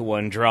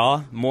 1-1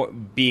 draw,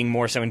 being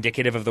more so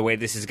indicative of the way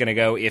this is going to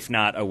go, if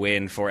not a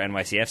win for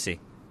NYCFC.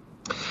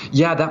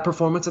 Yeah, that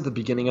performance at the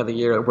beginning of the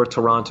year where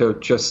Toronto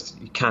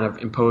just kind of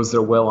imposed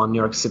their will on New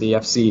York City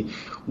FC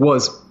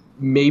was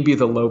maybe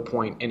the low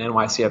point in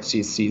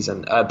NYCFC's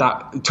season.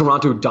 That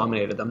Toronto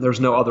dominated them. There's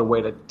no other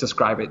way to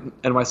describe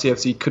it.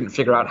 NYCFC couldn't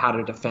figure out how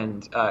to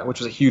defend, which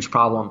was a huge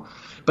problem.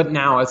 But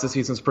now, as the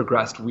season's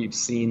progressed, we've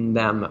seen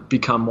them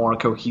become more a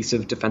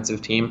cohesive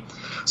defensive team.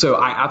 So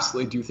I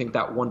absolutely do think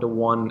that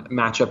 1-1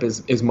 matchup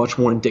is much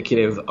more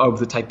indicative of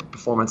the type of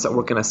performance that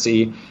we're going to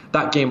see.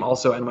 That game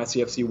also,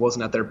 NYCFC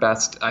wasn't at their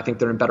best. I think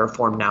they're in better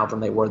form now than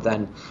they were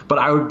then. But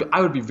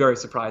I would be very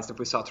surprised if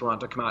we saw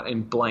Toronto come out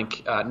and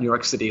blank New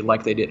York City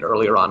like they did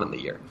earlier on in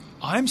the year.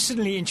 I'm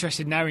suddenly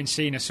interested now in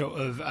seeing a sort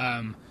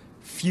of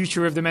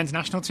future of the men's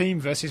national team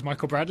versus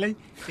Michael Bradley.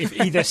 If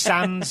either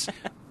Sands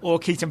or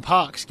Keaton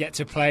Parks get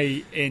to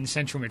play in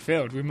central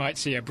midfield, we might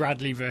see a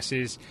Bradley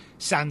versus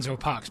Sands or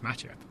Parks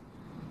matchup.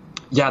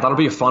 Yeah, that'll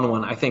be a fun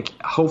one. I think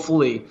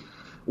hopefully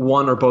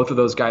one or both of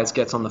those guys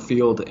gets on the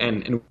field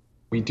and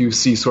we do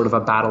see sort of a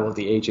battle of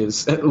the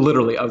ages,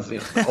 literally of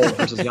old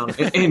versus young,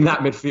 in that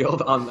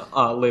midfield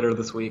on later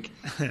this week.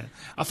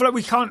 I feel like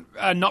we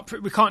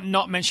can't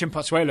not mention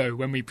Pozuelo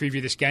when we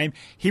preview this game.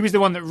 He was the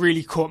one that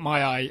really caught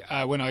my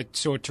eye when I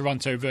saw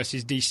Toronto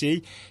versus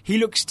DC. He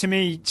looks to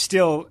me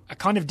still a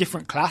kind of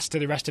different class to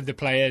the rest of the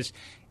players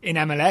in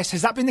MLS.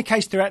 Has that been the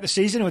case throughout the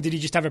season, or did he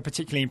just have a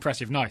particularly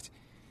impressive night?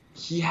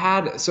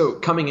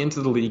 Coming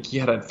into the league, he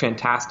had a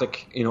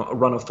fantastic,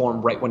 run of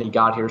form right when he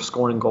got here,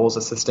 scoring goals,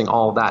 assisting,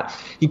 all of that.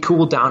 He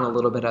cooled down a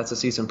little bit as the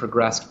season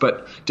progressed,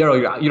 but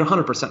Daryl, you're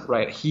 100%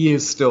 right. He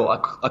is still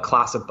a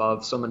class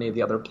above so many of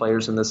the other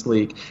players in this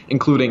league,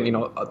 including,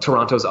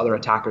 Toronto's other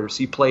attackers.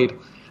 He played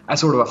as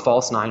sort of a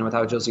false nine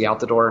without Josie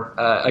Altidore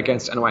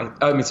against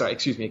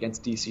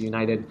DC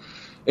United.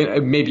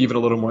 Maybe even a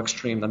little more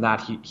extreme than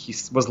that. He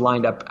was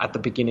lined up at the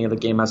beginning of the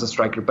game as a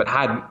striker, but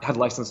had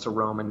license to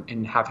roam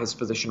and have his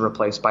position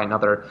replaced by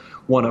another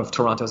one of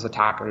Toronto's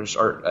attackers,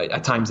 or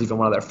at times even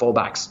one of their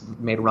fullbacks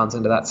made runs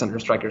into that center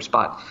striker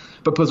spot.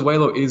 But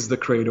Pozuelo is the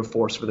creative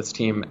force for this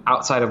team.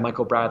 Outside of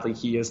Michael Bradley,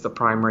 he is the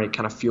primary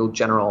kind of field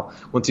general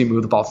once you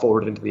move the ball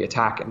forward into the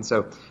attack. And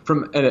so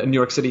from a New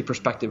York City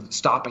perspective,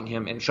 stopping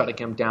him and shutting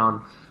him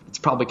down, it's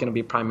probably going to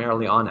be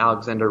primarily on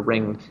Alexander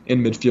Ring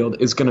in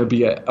midfield, is going to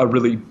be a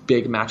really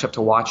big matchup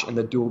to watch, and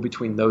the duel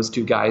between those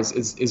two guys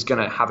is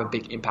going to have a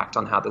big impact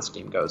on how this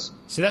game goes.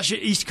 So that's your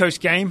East Coast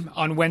game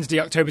on Wednesday,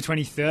 October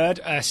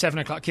 23rd, 7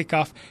 o'clock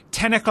kickoff,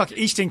 10 o'clock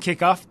Eastern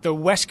kickoff, the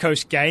West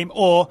Coast game,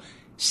 or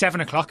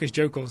 7 o'clock, as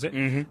Joe calls it.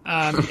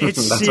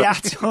 It's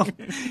Seattle.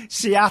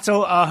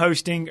 Seattle are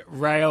hosting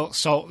Real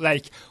Salt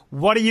Lake.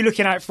 What are you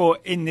looking out for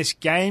in this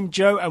game,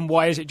 Joe, and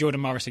why is it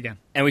Jordan Morris again?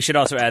 And we should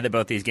also add that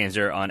both these games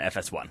are on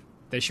FS1.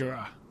 They sure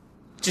are.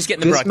 Just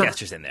getting the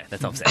broadcasters in there.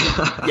 That's all I'm saying.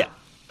 Yeah.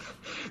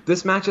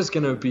 This match is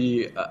going to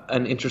be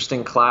an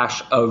interesting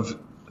clash of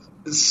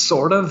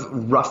sort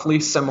of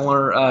roughly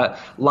similar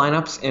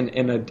lineups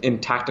in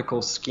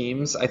tactical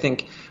schemes. I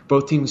think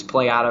both teams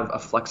play out of a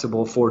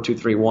flexible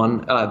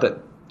 4-2-3-1 that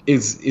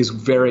is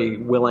very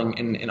willing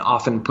and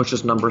often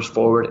pushes numbers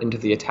forward into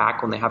the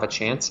attack when they have a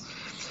chance.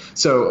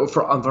 So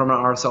from an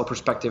RSL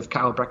perspective,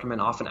 Kyle Breckerman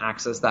often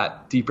acts as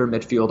that deeper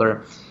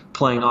midfielder,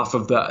 playing off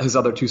of his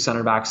other two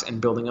center backs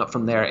and building up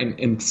from there.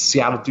 And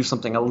Seattle do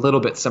something a little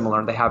bit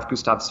similar. They have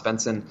Gustav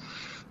Svensson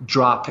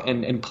drop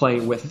and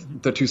play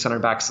with the two center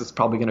backs. It's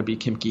probably going to be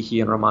Kim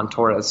Ki-hee and Roman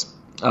Torres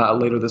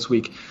later this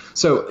week.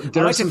 So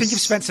I like to think of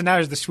Spencer now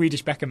as the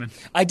Swedish Beckerman.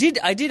 I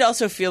did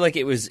also feel like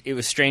it was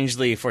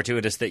strangely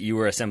fortuitous that you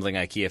were assembling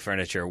IKEA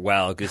furniture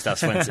while Gustav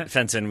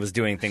Svensson was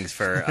doing things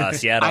for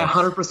Seattle. I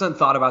 100%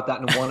 thought about that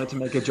and wanted to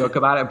make a joke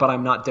about it, but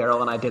I'm not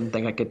Daryl and I didn't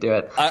think I could do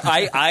it.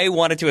 I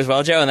wanted to as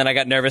well, Joe, and then I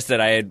got nervous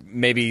that I had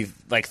maybe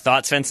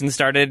thought Svensson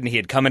started and he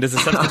had come in as a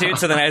substitute,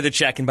 so then I had to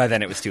check, and by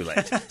then it was too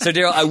late. So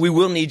Daryl, we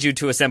will need you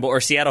to assemble, or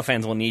Seattle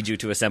fans will need you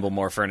to assemble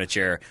more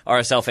furniture.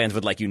 RSL fans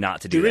would like you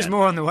not to do that. There is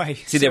more on the way.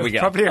 See, there we go.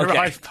 Probably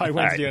arrive by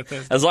Wednesday or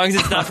Thursday. As long as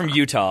it's not from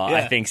Utah, yeah.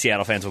 I think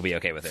Seattle fans will be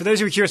okay with it. For those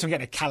who are curious, I'm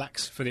getting a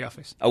Kallax for the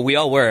office. Oh, we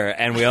all were,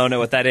 and we all know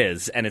what that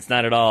is, and it's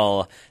not at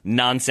all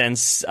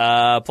nonsense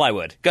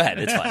plywood. Go ahead,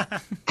 it's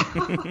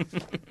fine.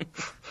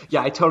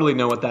 Yeah, I totally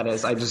know what that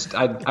is. I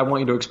want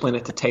you to explain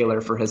it to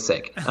Taylor for his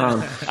sake.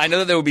 I know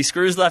that there will be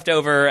screws left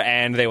over,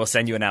 and they will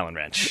send you an Allen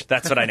wrench.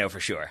 That's what I know for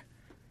sure.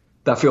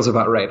 That feels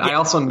about right. Yeah. I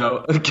also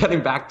know,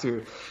 getting back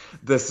to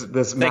this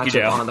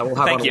matchup on that we'll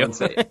have on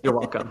Wednesday. You're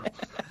welcome.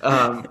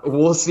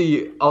 We'll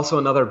see also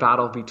another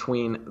battle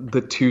between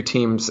the two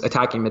teams'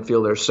 attacking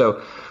midfielders.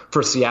 So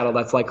for Seattle,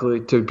 that's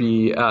likely to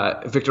be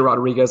Victor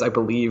Rodriguez. I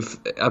believe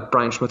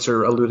Brian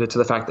Schmitzer alluded to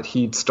the fact that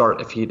he'd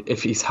start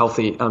if he's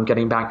healthy,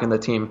 getting back in the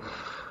team.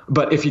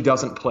 But if he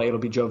doesn't play, it'll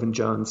be Jovan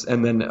Jones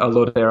and then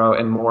Lodero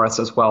and Morris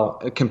as well,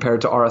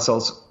 compared to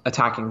RSL's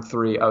attacking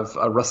three of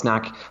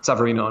Rusnak,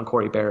 Savarino, and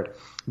Corey Baird.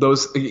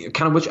 Those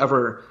kind of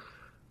whichever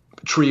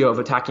trio of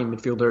attacking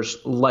midfielders,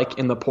 like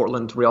in the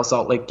Portland Real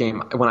Salt Lake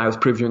game, when I was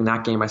previewing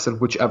that game, I said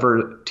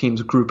whichever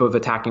team's group of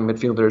attacking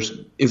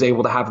midfielders is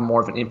able to have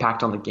more of an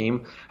impact on the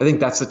game. I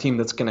think that's the team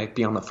that's going to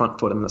be on the front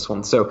foot in this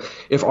one. So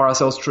if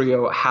RSL's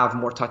trio have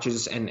more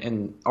touches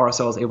and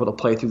RSL is able to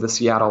play through the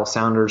Seattle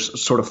Sounders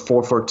sort of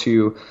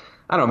 4-4-2,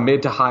 I don't know,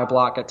 mid to high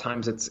block, at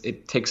times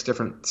it takes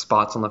different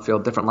spots on the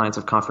field, different lines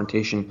of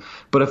confrontation.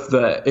 But if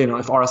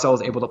RSL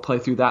is able to play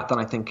through that, then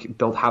I think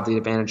they'll have the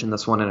advantage in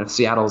this one. And if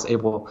Seattle is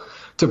able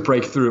to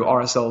break through,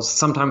 RSL's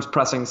sometimes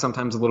pressing,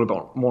 sometimes a little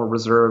bit more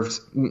reserved,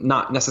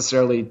 not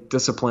necessarily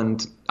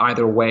disciplined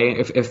either way.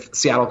 If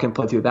Seattle can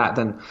play through that,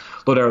 then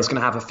Lodero's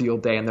going to have a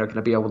field day and they're going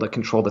to be able to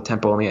control the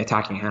tempo in the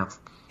attacking half.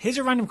 Here's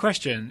a random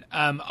question.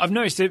 I've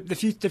noticed that the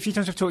few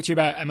times I've talked to you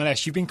about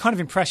MLS, you've been kind of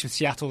impressed with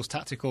Seattle's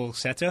tactical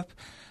setup.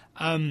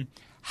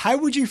 How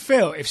would you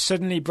feel if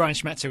suddenly Brian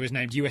Schmetzer was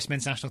named US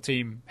men's national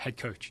team head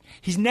coach?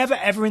 He's never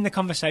ever in the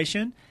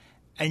conversation,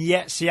 and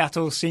yet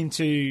Seattle seem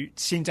to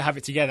have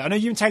it together. I know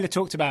you and Taylor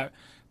talked about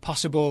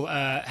possible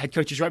head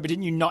coaches, right? But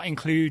didn't you not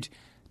include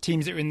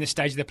teams that are in this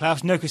stage of the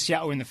playoffs. No, because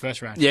Seattle were in the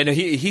first round. Yeah, no,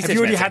 he have said you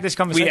already Schmetzer. had this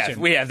conversation?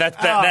 We have.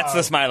 That's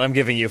the smile I'm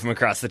giving you from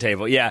across the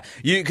table. Yeah,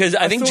 because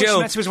I think Joe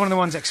Schmetzer was one of the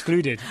ones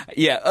excluded.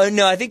 Yeah,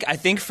 no, I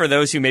think for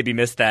those who maybe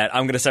missed that,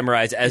 I'm going to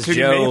summarize as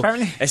Including Joe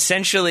me,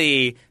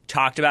 essentially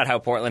talked about how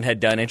Portland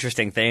had done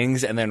interesting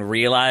things and then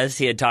realized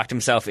he had talked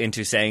himself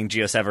into saying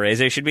Gio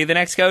Savarese should be the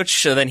next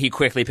coach. So then he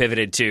quickly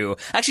pivoted to,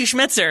 actually,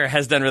 Schmetzer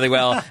has done really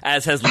well,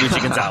 as has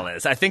Luchi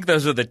Gonzalez. I think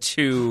those are the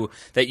two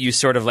that you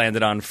sort of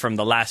landed on from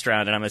the last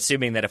round, and I'm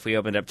assuming that if we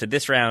opened up to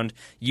this round,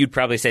 you'd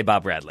probably say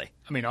Bob Bradley.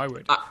 I mean, I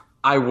would.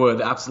 I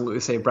would absolutely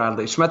say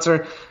Bradley.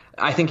 Schmetzer,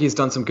 I think he's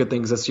done some good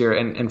things this year,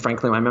 and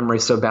frankly, my memory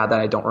is so bad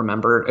that I don't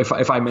remember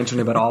if I mention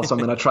him at all, so I'm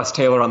going to trust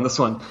Taylor on this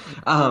one.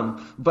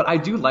 But I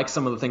do like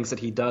some of the things that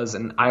he does,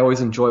 and I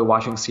always enjoy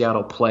watching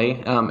Seattle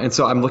play. And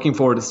so I'm looking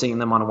forward to seeing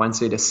them on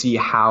Wednesday to see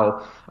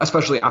how,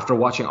 especially after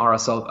watching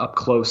RSL up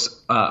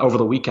close over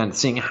the weekend,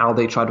 seeing how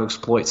they try to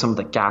exploit some of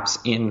the gaps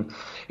in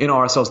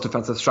RSL's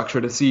defensive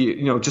structure, to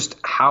see just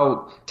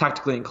how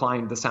tactically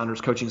inclined the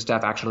Sounders coaching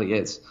staff actually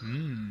is.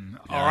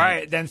 All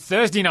right, then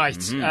Thursday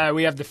night,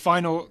 we have the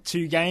final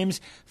two games.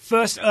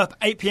 First up,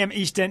 8 p.m.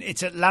 Eastern,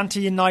 it's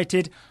Atlanta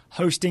United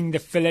hosting the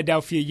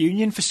Philadelphia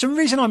Union. For some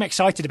reason, I'm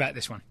excited about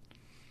this one.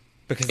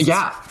 Because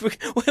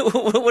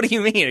what do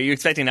you mean? Are you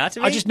expecting not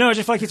to be? I just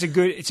feel like it's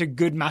a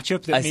good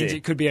matchup that means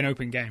it could be an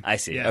open game. I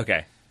see. Yeah.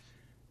 Okay.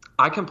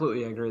 I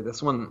completely agree.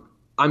 This one,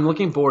 I'm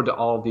looking forward to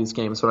all of these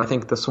games, but I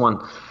think this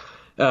one,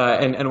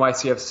 and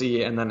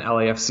NYCFC and then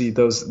LAFC,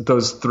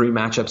 those three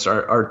matchups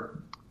are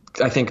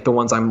I think the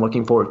ones I'm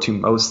looking forward to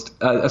most,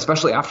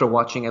 especially after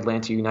watching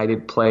Atlanta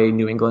United play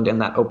New England in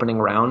that opening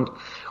round,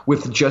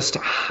 with just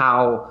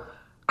how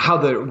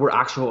there were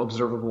actual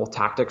observable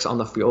tactics on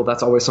the field.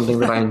 That's always something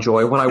that I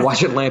enjoy when I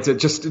watch Atlanta,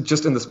 just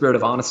in the spirit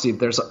of honesty.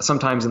 There's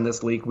sometimes in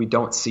this league we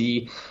don't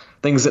see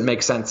things that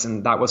make sense,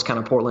 and that was kind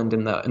of Portland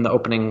in the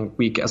opening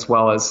week, as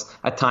well as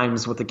at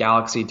times what the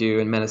Galaxy do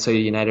and Minnesota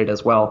United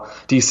as well.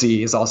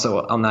 DC is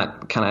also on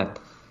that kind of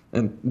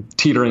and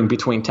teetering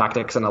between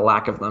tactics and a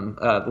lack of them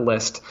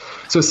list.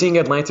 So seeing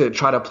Atlanta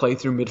try to play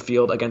through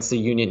midfield against the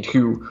Union,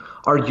 who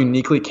are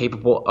uniquely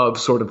capable of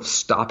sort of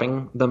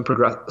stopping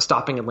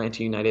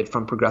Atlanta United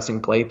from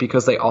progressing play,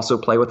 because they also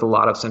play with a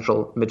lot of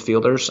central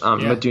midfielders.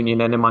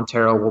 Madunian and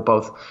Montero will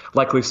both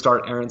likely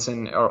start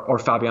Aronson or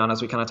Fabian,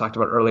 as we kind of talked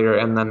about earlier,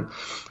 and then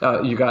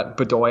you got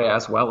Bedoya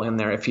as well in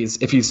there if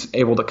he's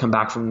able to come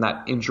back from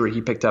that injury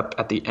he picked up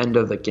at the end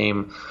of the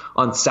game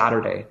on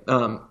Saturday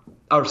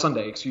or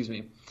Sunday, excuse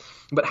me.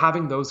 But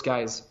having those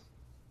guys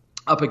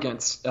up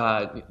against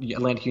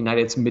Atlanta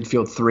United's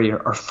midfield 3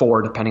 or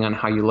 4, depending on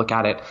how you look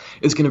at it,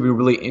 is going to be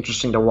really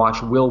interesting to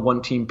watch. Will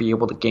one team be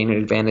able to gain an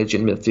advantage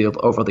in midfield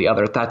over the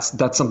other?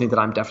 That's something that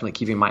I'm definitely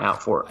keeping my eye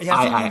out for.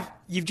 Yeah,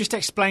 you've just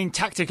explained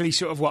tactically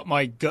sort of what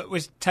my gut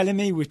was telling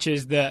me, which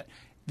is that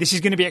this is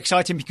going to be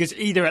exciting because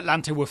either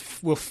Atlanta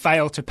will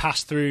fail to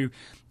pass through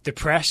the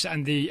press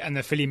and the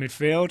Philly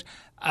midfield,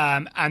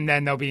 and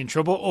then they'll be in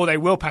trouble, or they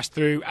will pass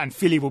through and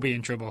Philly will be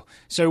in trouble.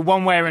 So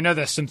one way or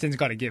another, something's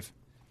got to give.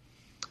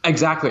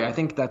 Exactly. I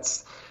think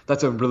that's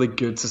a really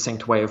good,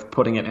 succinct way of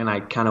putting it, and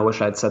I kind of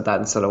wish I'd said that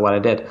instead of what I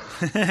did.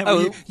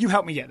 You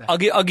helped me get there. I'll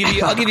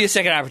give you a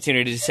second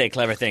opportunity to say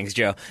clever things,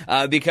 Joe,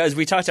 because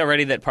we talked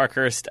already that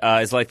Parkhurst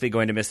is likely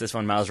going to miss this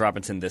one, Miles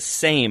Robinson the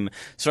same.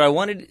 So I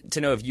wanted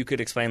to know if you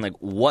could explain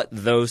what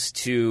those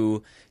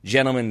two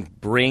gentlemen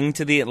bring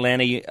to the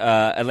Atlanta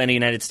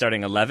United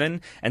starting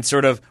 11, and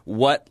sort of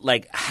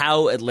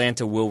how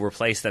Atlanta will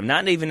replace them.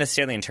 Not even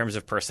necessarily in terms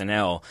of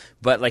personnel,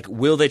 but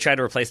will they try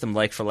to replace them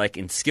like for like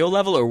in skill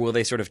level, or will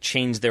they sort of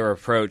change their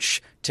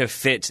approach to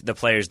fit the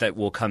players that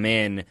will come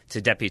in to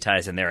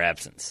deputize in their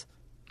absence?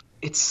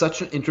 It's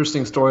such an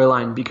interesting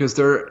storyline because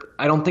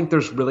I don't think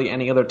there's really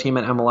any other team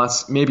in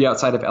MLS, maybe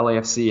outside of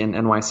LAFC and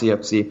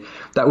NYCFC,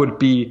 that would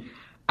be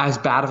as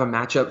bad of a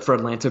matchup for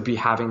Atlanta to be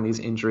having these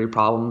injury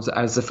problems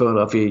as the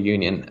Philadelphia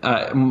Union.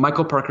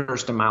 Michael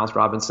Parkhurst and Miles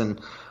Robinson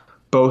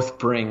both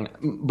bring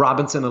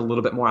Robinson a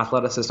little bit more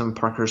athleticism,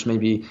 Parkhurst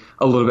maybe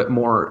a little bit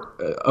more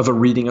of a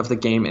reading of the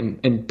game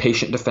and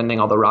patient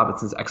defending, although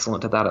Robinson's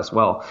excellent at that as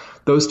well.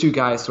 Those two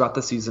guys throughout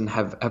the season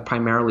have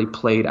primarily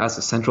played as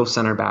a central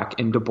center back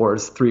in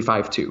DeBoer's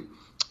 3-5-2.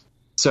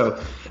 So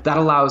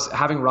that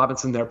having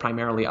Robinson there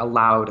primarily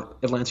allowed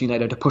Atlanta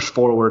United to push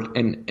forward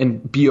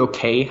and be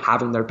okay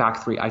having their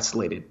back three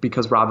isolated,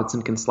 because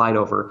Robinson can slide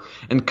over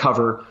and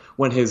cover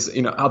when his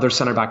other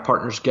center back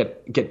partners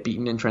get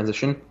beaten in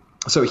transition.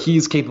 So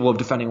he's capable of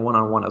defending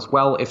one-on-one as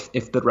well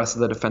if the rest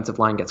of the defensive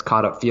line gets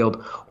caught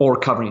upfield or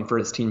covering for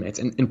his teammates.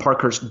 And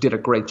Parkhurst did a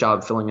great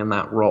job filling in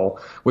that role,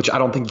 which I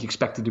don't think he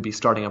expected to be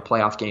starting a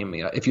playoff game.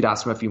 If you'd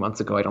asked him a few months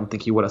ago, I don't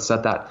think he would have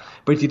said that.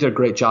 But he did a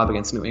great job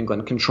against New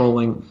England,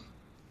 controlling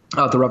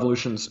the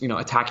Revolution's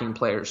attacking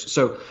players.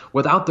 So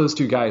without those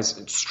two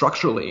guys,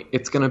 structurally,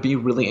 it's going to be a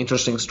really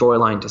interesting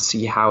storyline to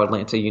see how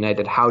Atlanta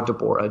United, how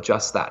DeBoer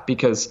adjusts that,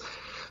 because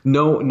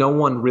no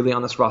one really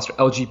on this roster.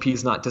 LGP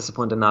is not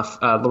disciplined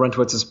enough.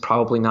 Laurentowicz is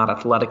probably not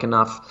athletic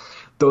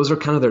enough. Those are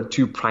kind of their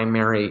two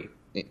primary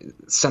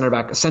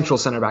central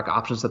center back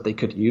options that they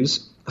could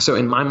use. So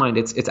in my mind,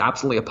 it's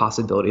absolutely a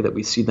possibility that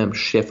we see them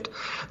shift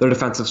their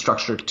defensive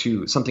structure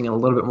to something a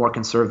little bit more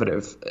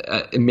conservative.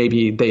 And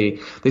maybe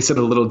they sit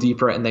a little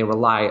deeper and they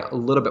rely a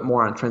little bit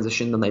more on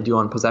transition than they do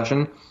on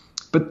possession.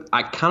 But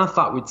I kind of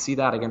thought we'd see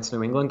that against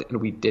New England,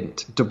 and we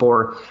didn't. De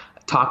Boer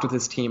talked with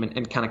his team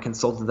and kind of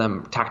consulted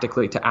them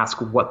tactically to ask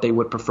what they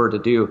would prefer to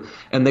do.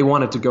 And they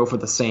wanted to go for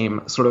the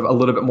same sort of a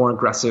little bit more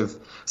aggressive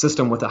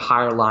system with a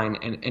higher line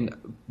and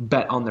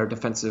bet on their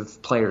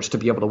defensive players to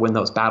be able to win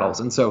those battles.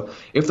 And so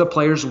if the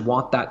players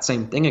want that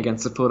same thing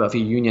against the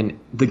Philadelphia Union,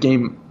 the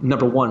game,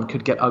 number one,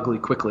 could get ugly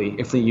quickly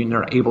if the Union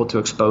are able to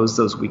expose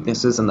those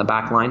weaknesses in the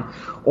back line.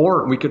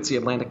 Or we could see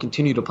Atlanta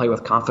continue to play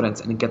with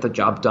confidence and get the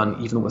job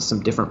done even with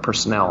some different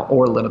personnel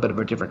or a little bit of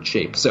a different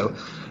shape. So,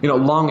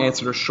 long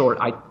answer to short,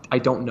 I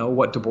don't know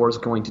what De Boer is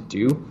going to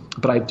do,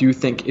 but I do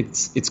think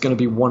it's going to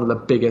be one of the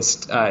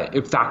biggest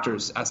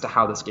factors as to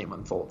how this game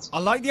unfolds. I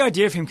like the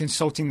idea of him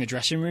consulting the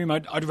dressing room.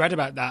 I'd read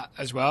about that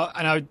as well,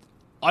 and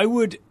I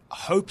would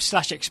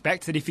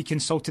hope/expect that if he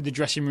consulted the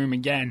dressing room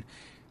again,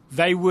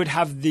 they would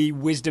have the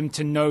wisdom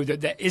to know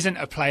that there isn't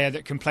a player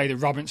that can play the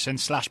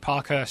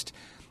Robinson/Parkhurst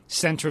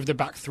centre of the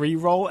back three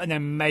role, and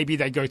then maybe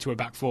they go to a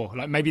back four.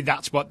 Like maybe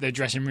that's what the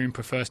dressing room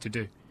prefers to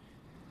do.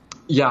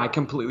 Yeah, I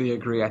completely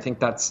agree. I think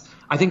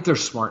they're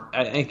smart.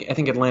 I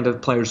think Atlanta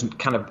players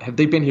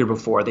they've been here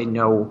before. They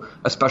know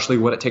especially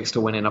what it takes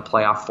to win in a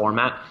playoff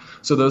format.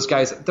 So those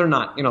guys, they're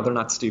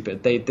not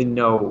stupid. They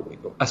know,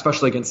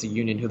 especially against the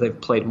Union, who they've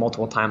played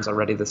multiple times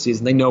already this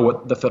season. They know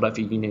what the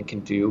Philadelphia Union can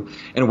do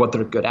and what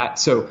they're good at.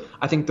 So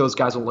I think those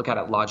guys will look at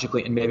it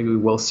logically, and maybe we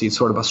will see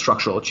sort of a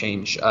structural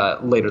change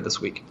later this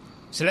week.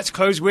 So let's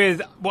close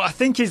with what I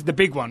think is the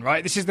big one,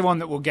 right? This is the one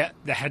that will get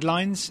the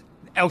headlines.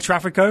 El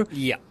Trafico,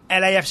 yeah.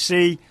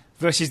 LAFC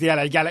versus the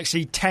LA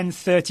Galaxy,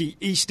 10:30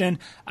 Eastern.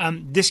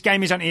 This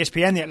game is on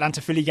ESPN. The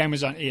Atlanta-Philly game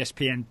was on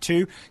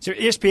ESPN2. So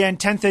ESPN,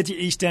 10:30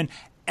 Eastern,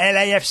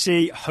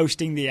 LAFC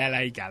hosting the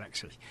LA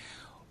Galaxy.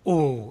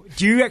 Oh,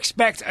 do you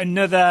expect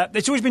another...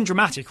 It's always been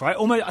dramatic, right?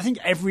 Almost, I think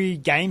every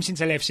game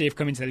since LAFC have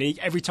come into the league,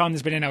 every time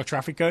there's been an El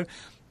Trafico,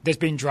 there's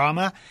been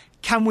drama.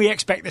 Can we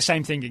expect the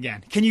same thing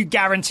again? Can you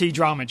guarantee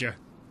drama, Joe?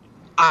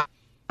 I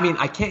mean,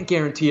 I can't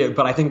guarantee it,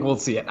 but I think we'll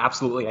see it.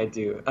 Absolutely, I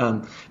do.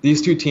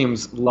 These two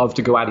teams love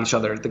to go at each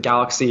other. The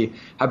Galaxy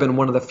have been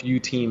one of the few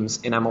teams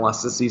in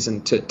MLS this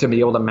season to be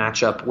able to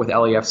match up with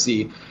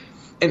LAFC.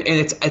 And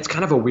it's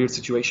kind of a weird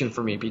situation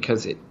for me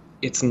because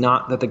it's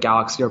not that the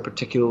Galaxy are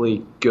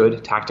particularly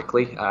good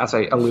tactically, as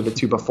I alluded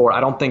to before.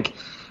 I don't think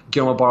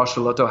Guillermo Barros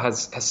Schelotto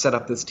has set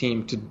up this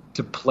team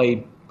to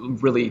play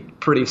really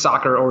pretty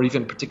soccer or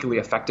even particularly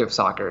effective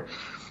soccer.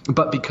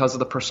 But because of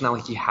the personnel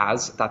he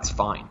has, that's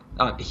fine.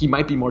 He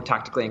might be more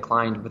tactically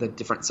inclined with a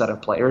different set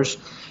of players.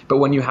 But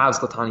when you have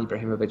Zlatan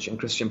Ibrahimovic and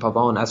Christian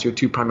Pavón as your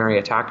two primary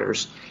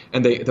attackers,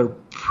 and they're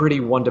pretty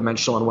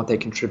one-dimensional in what they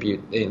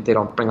contribute, they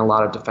don't bring a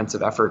lot of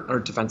defensive effort or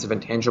defensive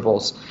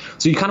intangibles.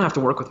 So you kind of have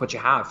to work with what you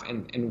have.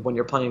 And when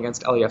you're playing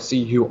against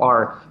LAFC, who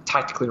are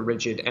tactically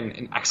rigid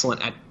and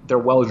excellent at, they're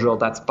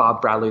well-drilled, that's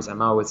Bob Bradley's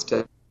MO, is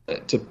to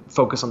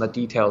focus on the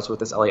details with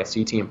this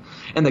LAFC team.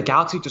 And the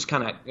Galaxy just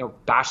kind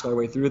of bash their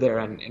way through there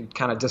and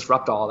kind of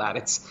disrupt all that.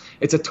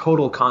 It's a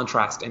total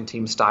contrast in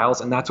team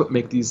styles, and that's what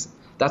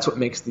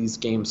makes these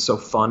games so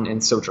fun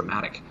and so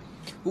dramatic.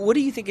 What do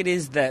you think it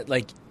is that,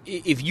 like,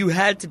 if you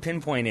had to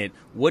pinpoint it,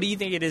 what do you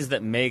think it is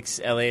that makes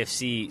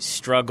LAFC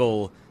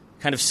struggle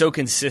kind of so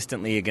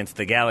consistently against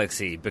the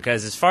Galaxy?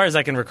 Because as far as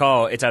I can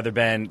recall, it's either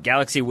been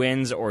Galaxy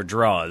wins or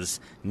draws.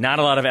 Not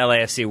a lot of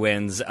LAFC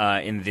wins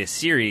in this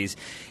series.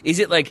 This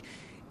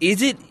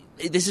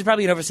is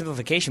probably an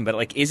oversimplification, but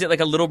like, is it like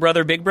a little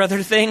brother, big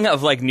brother thing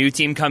of like new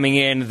team coming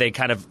in, they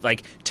kind of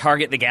like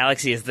target the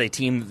Galaxy as the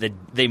team that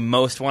they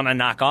most want to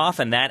knock off,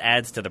 and that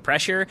adds to the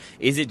pressure?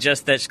 Is it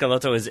just that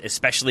Schelotto is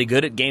especially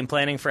good at game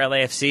planning for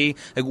LAFC?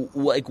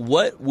 Like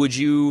what would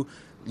you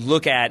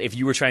look at if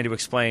you were trying to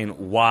explain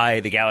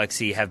why the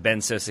Galaxy have been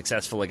so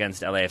successful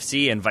against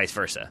LAFC and vice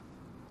versa?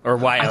 Or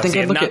why LAFC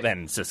have not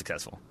been so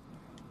successful?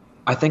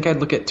 I think I'd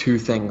look at two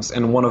things,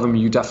 and one of them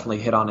you definitely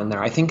hit on in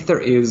there. I think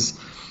there is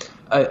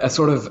a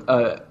sort of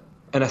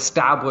an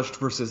established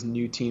versus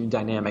new team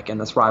dynamic in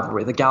this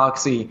rivalry. The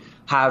Galaxy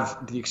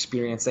have the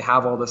experience, they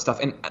have all this stuff,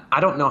 and I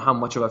don't know how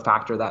much of a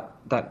factor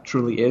that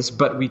truly is,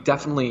 but we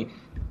definitely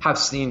have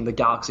seen the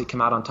Galaxy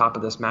come out on top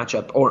of this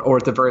matchup, or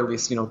at the very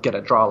least, get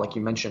a draw, like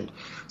you mentioned.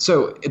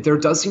 So there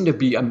does seem to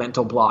be a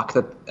mental block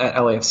that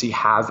LAFC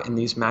have in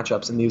these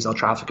matchups, in these El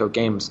Trafico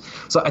games.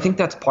 So I think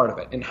that's part of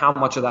it, and how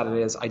much of that it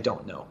is, I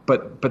don't know.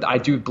 But I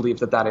do believe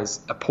that is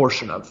a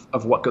portion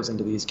of what goes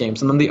into these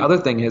games. And then the other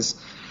thing is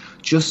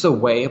just the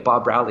way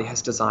Bob Bradley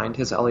has designed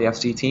his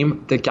LAFC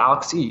team. The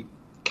Galaxy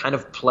kind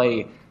of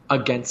play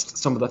against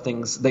some of the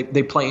things,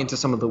 they play into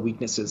some of the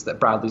weaknesses that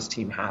Bradley's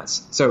team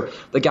has. So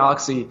the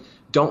Galaxy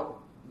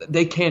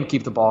they can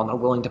keep the ball and they're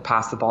willing to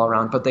pass the ball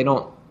around, but they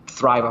don't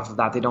thrive off of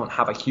that. They don't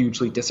have a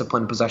hugely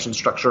disciplined possession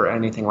structure or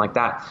anything like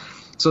that.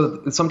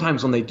 So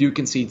sometimes when they do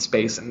concede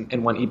space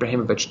and when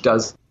Ibrahimovic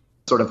does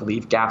sort of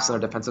leave gaps in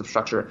their defensive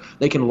structure,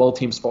 they can lull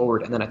teams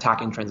forward and then attack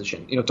in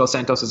transition. Dos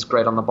Santos is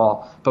great on the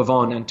ball.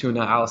 Pavón,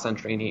 Antuna,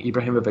 Alessandrini,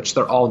 Ibrahimovic,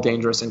 they're all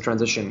dangerous in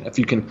transition. If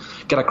you can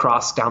get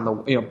across down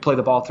the, play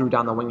the ball through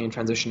down the wing in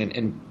transition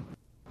and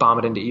bomb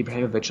it into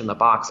Ibrahimovic in the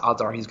box,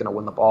 odds are he's going to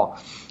win the ball.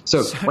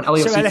 So when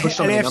LAFC push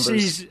so many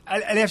numbers...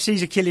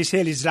 LAFC's Achilles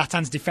heel is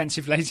Zlatan's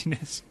defensive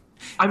laziness.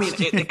 I mean,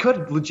 it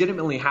could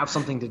legitimately have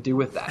something to do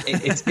with that.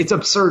 It's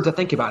absurd to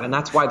think about, and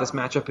that's why this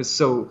matchup is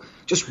so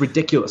just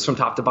ridiculous from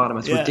top to bottom.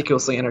 It's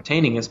ridiculously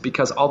entertaining, is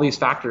because all these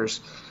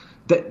factors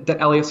that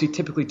LAFC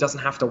typically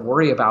doesn't have to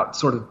worry about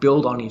sort of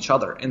build on each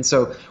other. And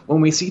so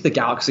when we see the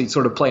Galaxy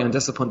sort of play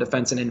undisciplined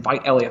defense and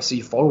invite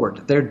LAFC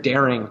forward, they're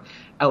daring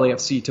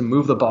LAFC to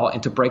move the ball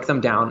and to break them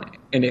down.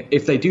 And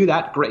if they do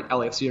that, great,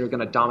 LAFC are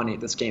going to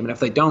dominate this game. And if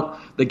they don't,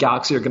 the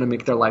Galaxy are going to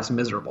make their lives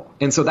miserable.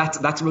 And so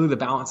that's really the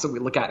balance that we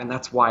look at, and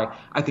that's why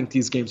I think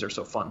these games are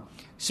so fun.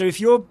 So if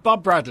you're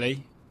Bob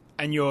Bradley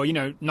and you're,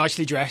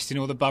 nicely dressed in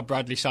all the Bob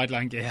Bradley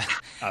sideline gear,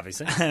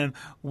 obviously,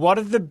 what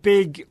are the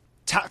big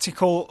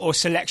tactical or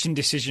selection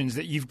decisions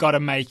that you've got to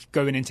make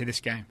going into this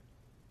game?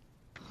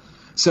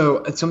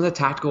 So some of the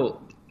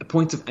tactical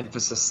points of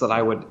emphasis that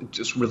I would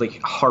just really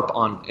harp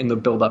on in the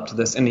build up to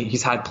this, and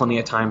he's had plenty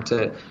of time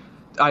to,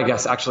 I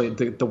guess actually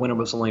the winner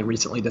was only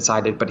recently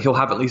decided, but he'll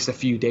have at least a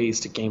few days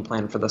to game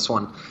plan for this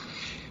one.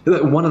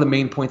 One of the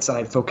main points that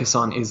I'd focus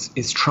on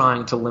is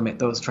trying to limit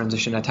those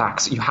transition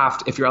attacks. You have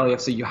to, if you're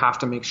LAFC, you have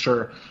to make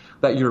sure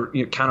that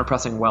you're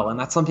counter-pressing well, and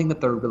that's something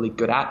that they're really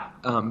good at.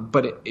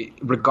 But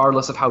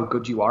regardless of how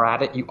good you are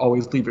at it, you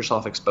always leave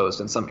yourself exposed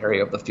in some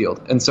area of the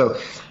field. And so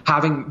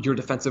having your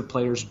defensive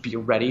players be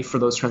ready for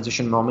those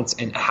transition moments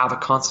and have a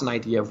constant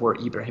idea of where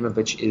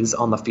Ibrahimovic is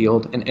on the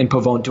field, and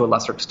Pavón to a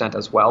lesser extent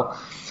as well,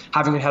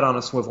 having your head on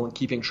a swivel and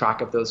keeping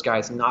track of those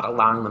guys, not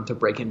allowing them to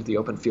break into the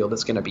open field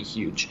is going to be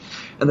huge.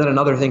 And then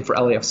another thing for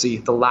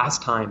LAFC, the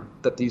last time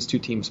that these two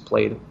teams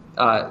played,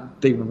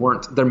 their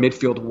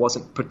midfield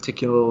wasn't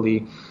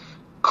particularly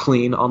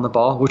clean on the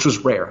ball, which was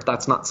rare.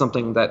 That's not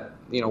something that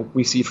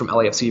we see from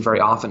LAFC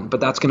very often, but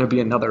that's going to be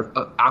another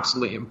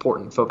absolutely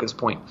important focus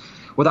point.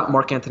 Without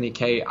Marc-Anthony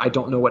Kaye, I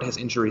don't know what his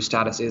injury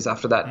status is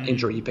after that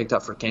injury he picked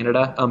up for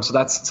Canada. So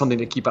that's something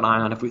to keep an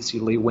eye on if we see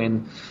Lee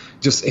win.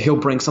 He'll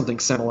bring something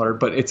similar,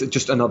 but it's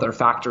just another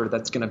factor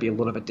that's going to be a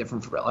little bit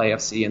different for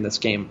LAFC in this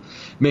game.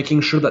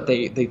 Making sure that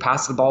they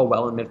pass the ball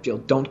well in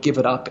midfield, don't give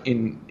it up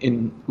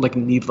in like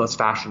needless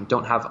fashion,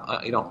 don't have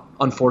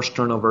unforced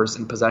turnovers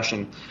in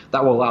possession.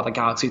 That will allow the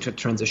Galaxy to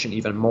transition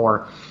even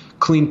more.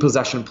 Clean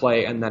possession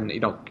play, and then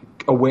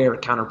aware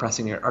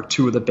counter-pressing are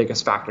two of the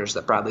biggest factors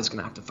that Bradley's going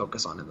to have to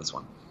focus on in this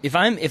one. If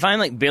I'm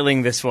like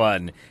billing this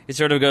one, it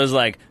sort of goes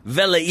like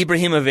Vela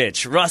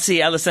Ibrahimovic, Rossi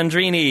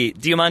Alessandrini,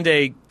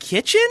 Diomande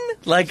Kitchen?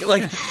 Like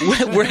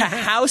we're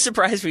how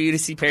surprised were you to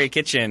see Perry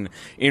Kitchen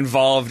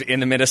involved in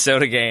the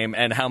Minnesota game,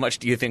 and how much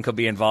do you think he'll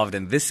be involved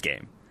in this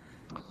game?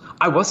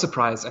 I was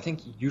surprised. I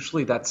think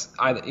usually that's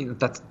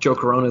Joe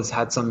Corona's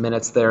had some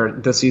minutes there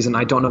this season.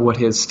 I don't know what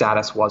his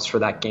status was for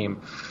that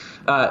game.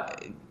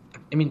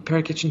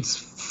 Perry Kitchen's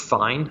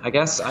fine, I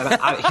guess.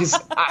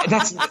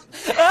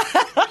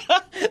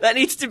 That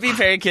needs to be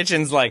Perry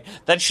Kitchen's,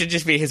 that should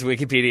just be his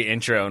Wikipedia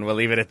intro, and we'll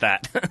leave it at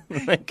that.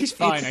 He's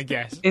fine, I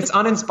guess. It's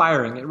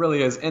uninspiring. It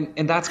really is.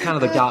 And that's kind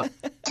of the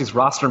Galaxy's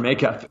roster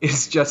makeup.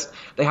 It's just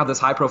they have this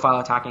high-profile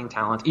attacking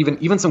talent,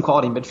 even some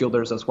quality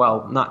midfielders as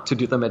well, not to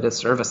do them a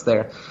disservice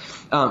there.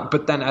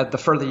 But then the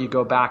further you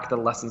go back, the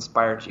less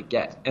inspired you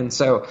get. And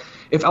so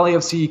if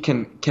LAFC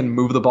can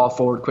move the ball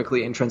forward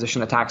quickly in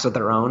transition attacks of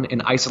their own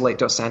and isolate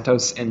Dos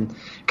Santos and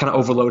kind of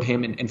overload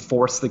him and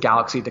force the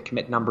Galaxy to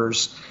commit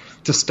numbers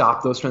to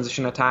stop those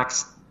transition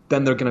attacks,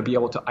 then they're going to be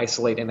able to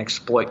isolate and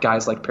exploit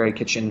guys like Perry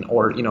Kitchen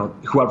or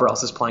whoever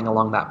else is playing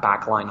along that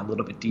back line a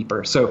little bit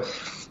deeper. So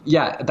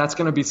yeah, that's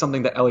going to be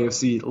something that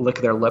LAFC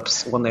lick their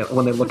lips when they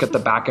look at the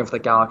back of the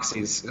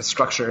Galaxy's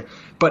structure.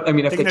 But if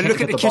they can't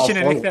look at the kitchen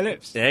and lick their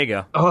lips. There you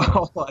go.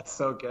 Oh, that's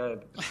so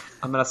good.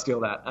 I'm going to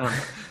steal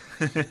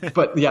that.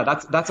 But yeah,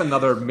 that's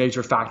another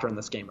major factor in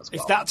this game as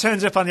well. If that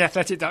turns up on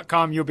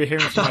theathletic.com, you'll be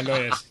hearing from my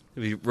lawyers.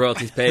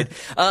 Royalties paid.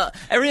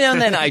 Every now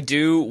and then I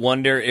do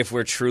wonder if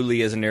we're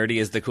truly as nerdy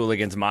as the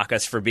Cooligans mock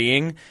us for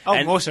being.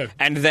 More so.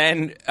 And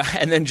then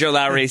Joe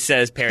Lowry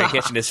says Perry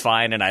Kitchen is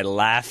fine, and I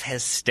laugh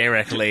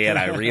hysterically, and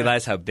I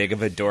realize how big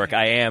of a dork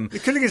I am. The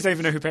Cooligans don't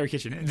even know who Perry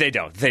Kitchen is. They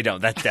don't.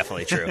 That's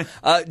definitely true.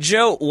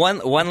 Joe,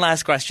 one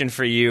last question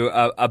for you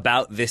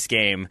about this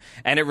game,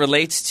 and it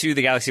relates to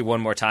the Galaxy one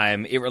more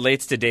time. It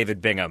relates to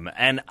David Bingham.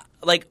 And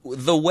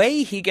the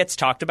way he gets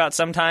talked about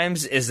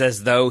sometimes is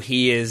as though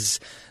he is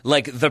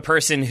the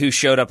person who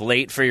showed up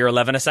late for your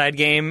 11-a-side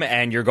game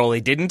and your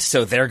goalie didn't,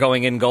 so they're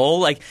going in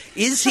goal.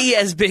 Is he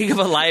as big of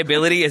a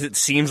liability as it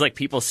seems like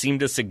people seem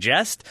to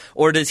suggest,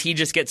 or does he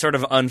just get sort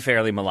of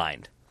unfairly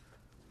maligned?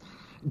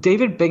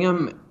 David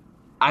Bingham,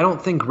 I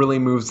don't think really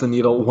moves the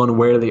needle one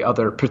way or the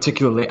other,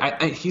 particularly.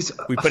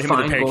 We put him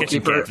in the Perry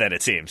Kitchen camp then,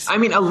 it seems. A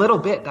little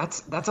bit.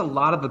 That's a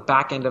lot of the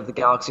back end of the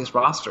Galaxy's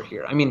roster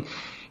here.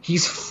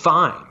 he's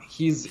fine.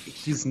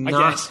 He's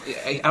not.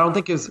 I don't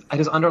think his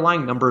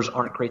underlying numbers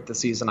aren't great this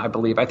season. I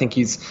believe. I think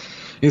his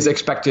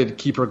expected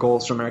keeper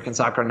goals from American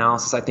Soccer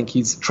Analysis. I think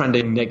he's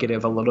trending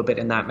negative a little bit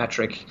in that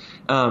metric.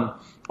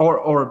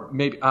 Or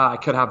maybe I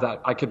could have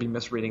that. I could be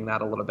misreading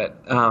that a little bit.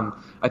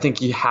 I think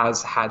he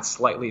has had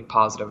slightly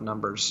positive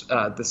numbers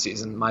this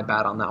season. My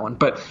bad on that one.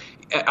 But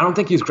I don't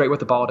think he's great with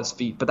the ball at his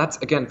feet. But that's,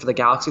 again, for the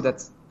Galaxy,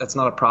 that's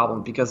not a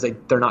problem because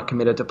they're not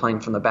committed to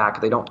playing from the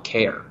back. They don't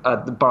care.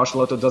 The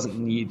Barcelona doesn't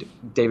need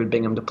David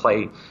Bingham to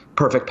play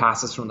perfect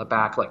passes from the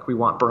back like we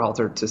want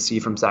Berhalter to see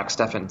from Zach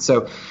Steffen.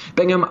 So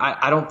Bingham,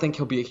 I don't think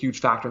he'll be a huge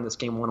factor in this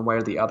game one way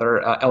or the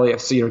other.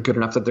 LAFC are good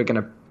enough that they're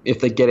going to, if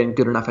they get in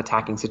good enough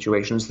attacking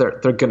situations, they're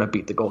going to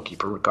beat the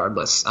goalkeeper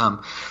regardless.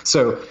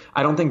 So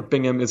I don't think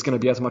Bingham is going to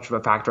be as much of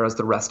a factor as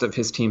the rest of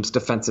his team's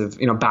defensive,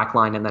 back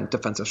line and then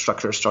defensive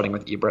structure, starting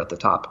with Ibra at the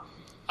top.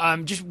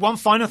 Just one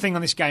final thing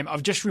on this game.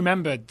 I've just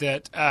remembered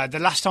that the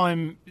last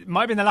time, it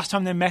might have been the last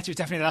time they met, it was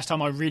definitely the last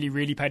time I really,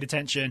 really paid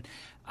attention,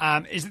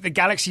 is that the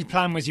Galaxy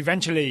plan was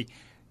eventually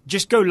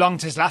just go long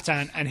to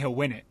Zlatan and he'll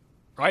win it,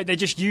 right? They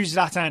just use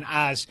Zlatan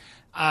as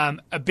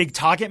a big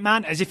target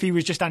man, as if he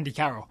was just Andy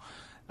Carroll.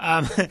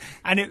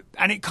 And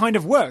it kind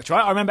of worked,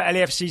 right? I remember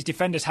LAFC's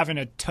defenders having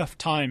a tough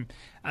time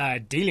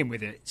dealing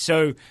with it.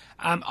 So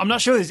I'm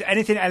not sure there's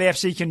anything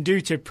LAFC can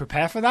do to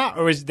prepare for that,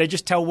 or is they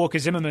just tell Walker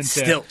Zimmerman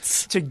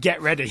to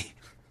get ready?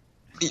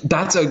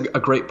 That's a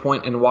great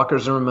point, and Walker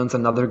Zimmerman's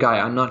another guy.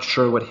 I'm not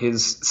sure what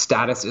his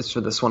status is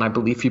for this one. I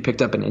believe he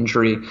picked up an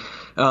injury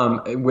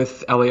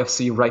with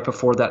LAFC right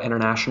before that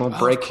international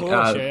break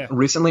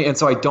recently, and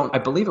so I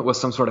believe it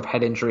was some sort of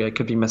head injury. I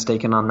could be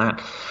mistaken on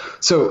that.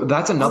 So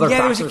that's another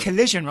factor. There was a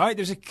collision, right?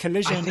 There was a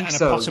collision and a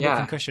possible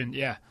concussion,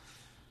 yeah.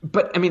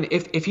 But I mean,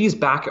 if he's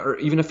back, or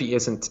even if he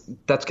isn't,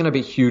 that's going to be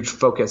a huge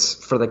focus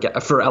for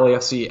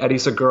LAFC. Eddie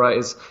Segura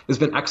has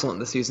been excellent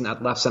this season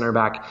at left center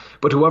back,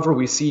 but whoever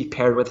we see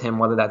paired with him,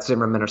 whether that's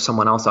Zimmerman or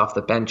someone else off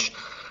the bench,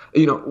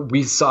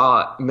 we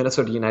saw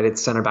Minnesota United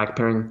center back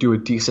pairing do a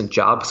decent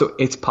job, so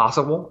it's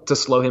possible to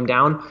slow him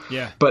down.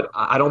 Yeah. But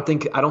I don't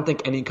think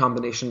any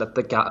combination that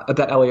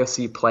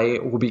LAFC play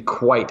will be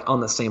quite on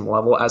the same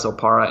level as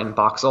Opara and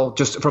Boxall,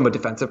 just from a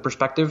defensive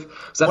perspective.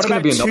 So that's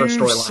going to be another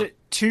storyline.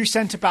 Two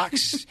centre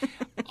backs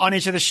on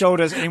each of the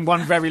shoulders in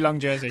one very long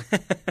jersey.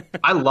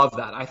 I love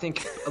that. I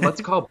think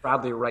let's call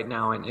Bradley right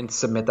now and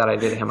submit that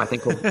idea to him. I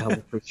think he'll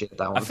appreciate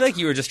that one. I feel like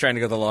you were just trying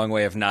to go the long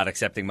way of not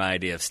accepting my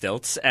idea of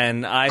stilts,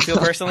 and I feel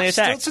personally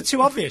attacked. Stilts are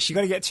too obvious. You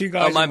got to get two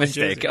guys. Oh, my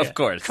mistake. Of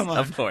course. Come on.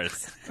 Of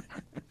course.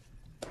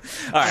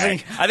 All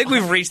right. I think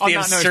we've reached the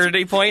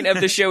absurdity point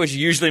of the show, which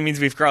usually means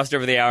we've crossed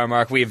over the hour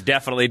mark. We have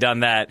definitely done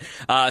that.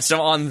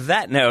 So on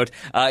that note,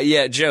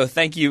 Joe,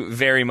 thank you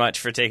very much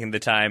for taking the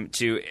time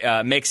to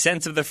make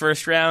sense of the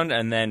first round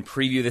and then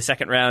preview the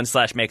second round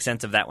 / make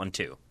sense of that one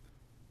too.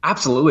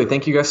 Absolutely.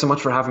 Thank you guys so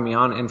much for having me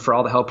on and for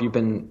all the help you've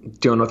been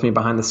doing with me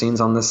behind the scenes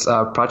on this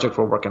project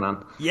we're working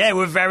on. Yeah,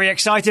 we're very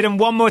excited. And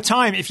one more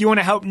time, if you want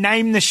to help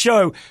name the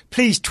show,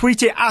 please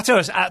tweet it at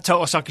us at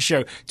Total Soccer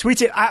Show.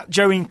 Tweet it at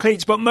Joe in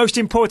Cleats. But most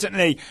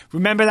importantly,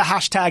 remember the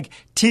hashtag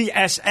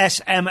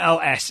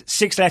TSSMLS.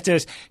 6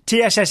 letters,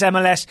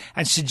 TSSMLS,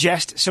 and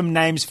suggest some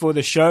names for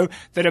the show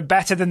that are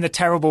better than the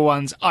terrible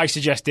ones I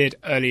suggested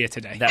earlier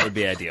today. That would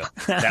be ideal.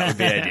 That would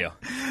be ideal.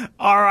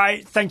 All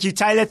right. Thank you,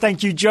 Taylor.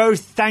 Thank you, Joe.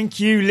 Thank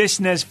you,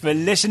 listeners, for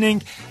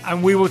listening,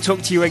 and we will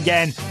talk to you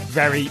again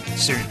very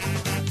soon.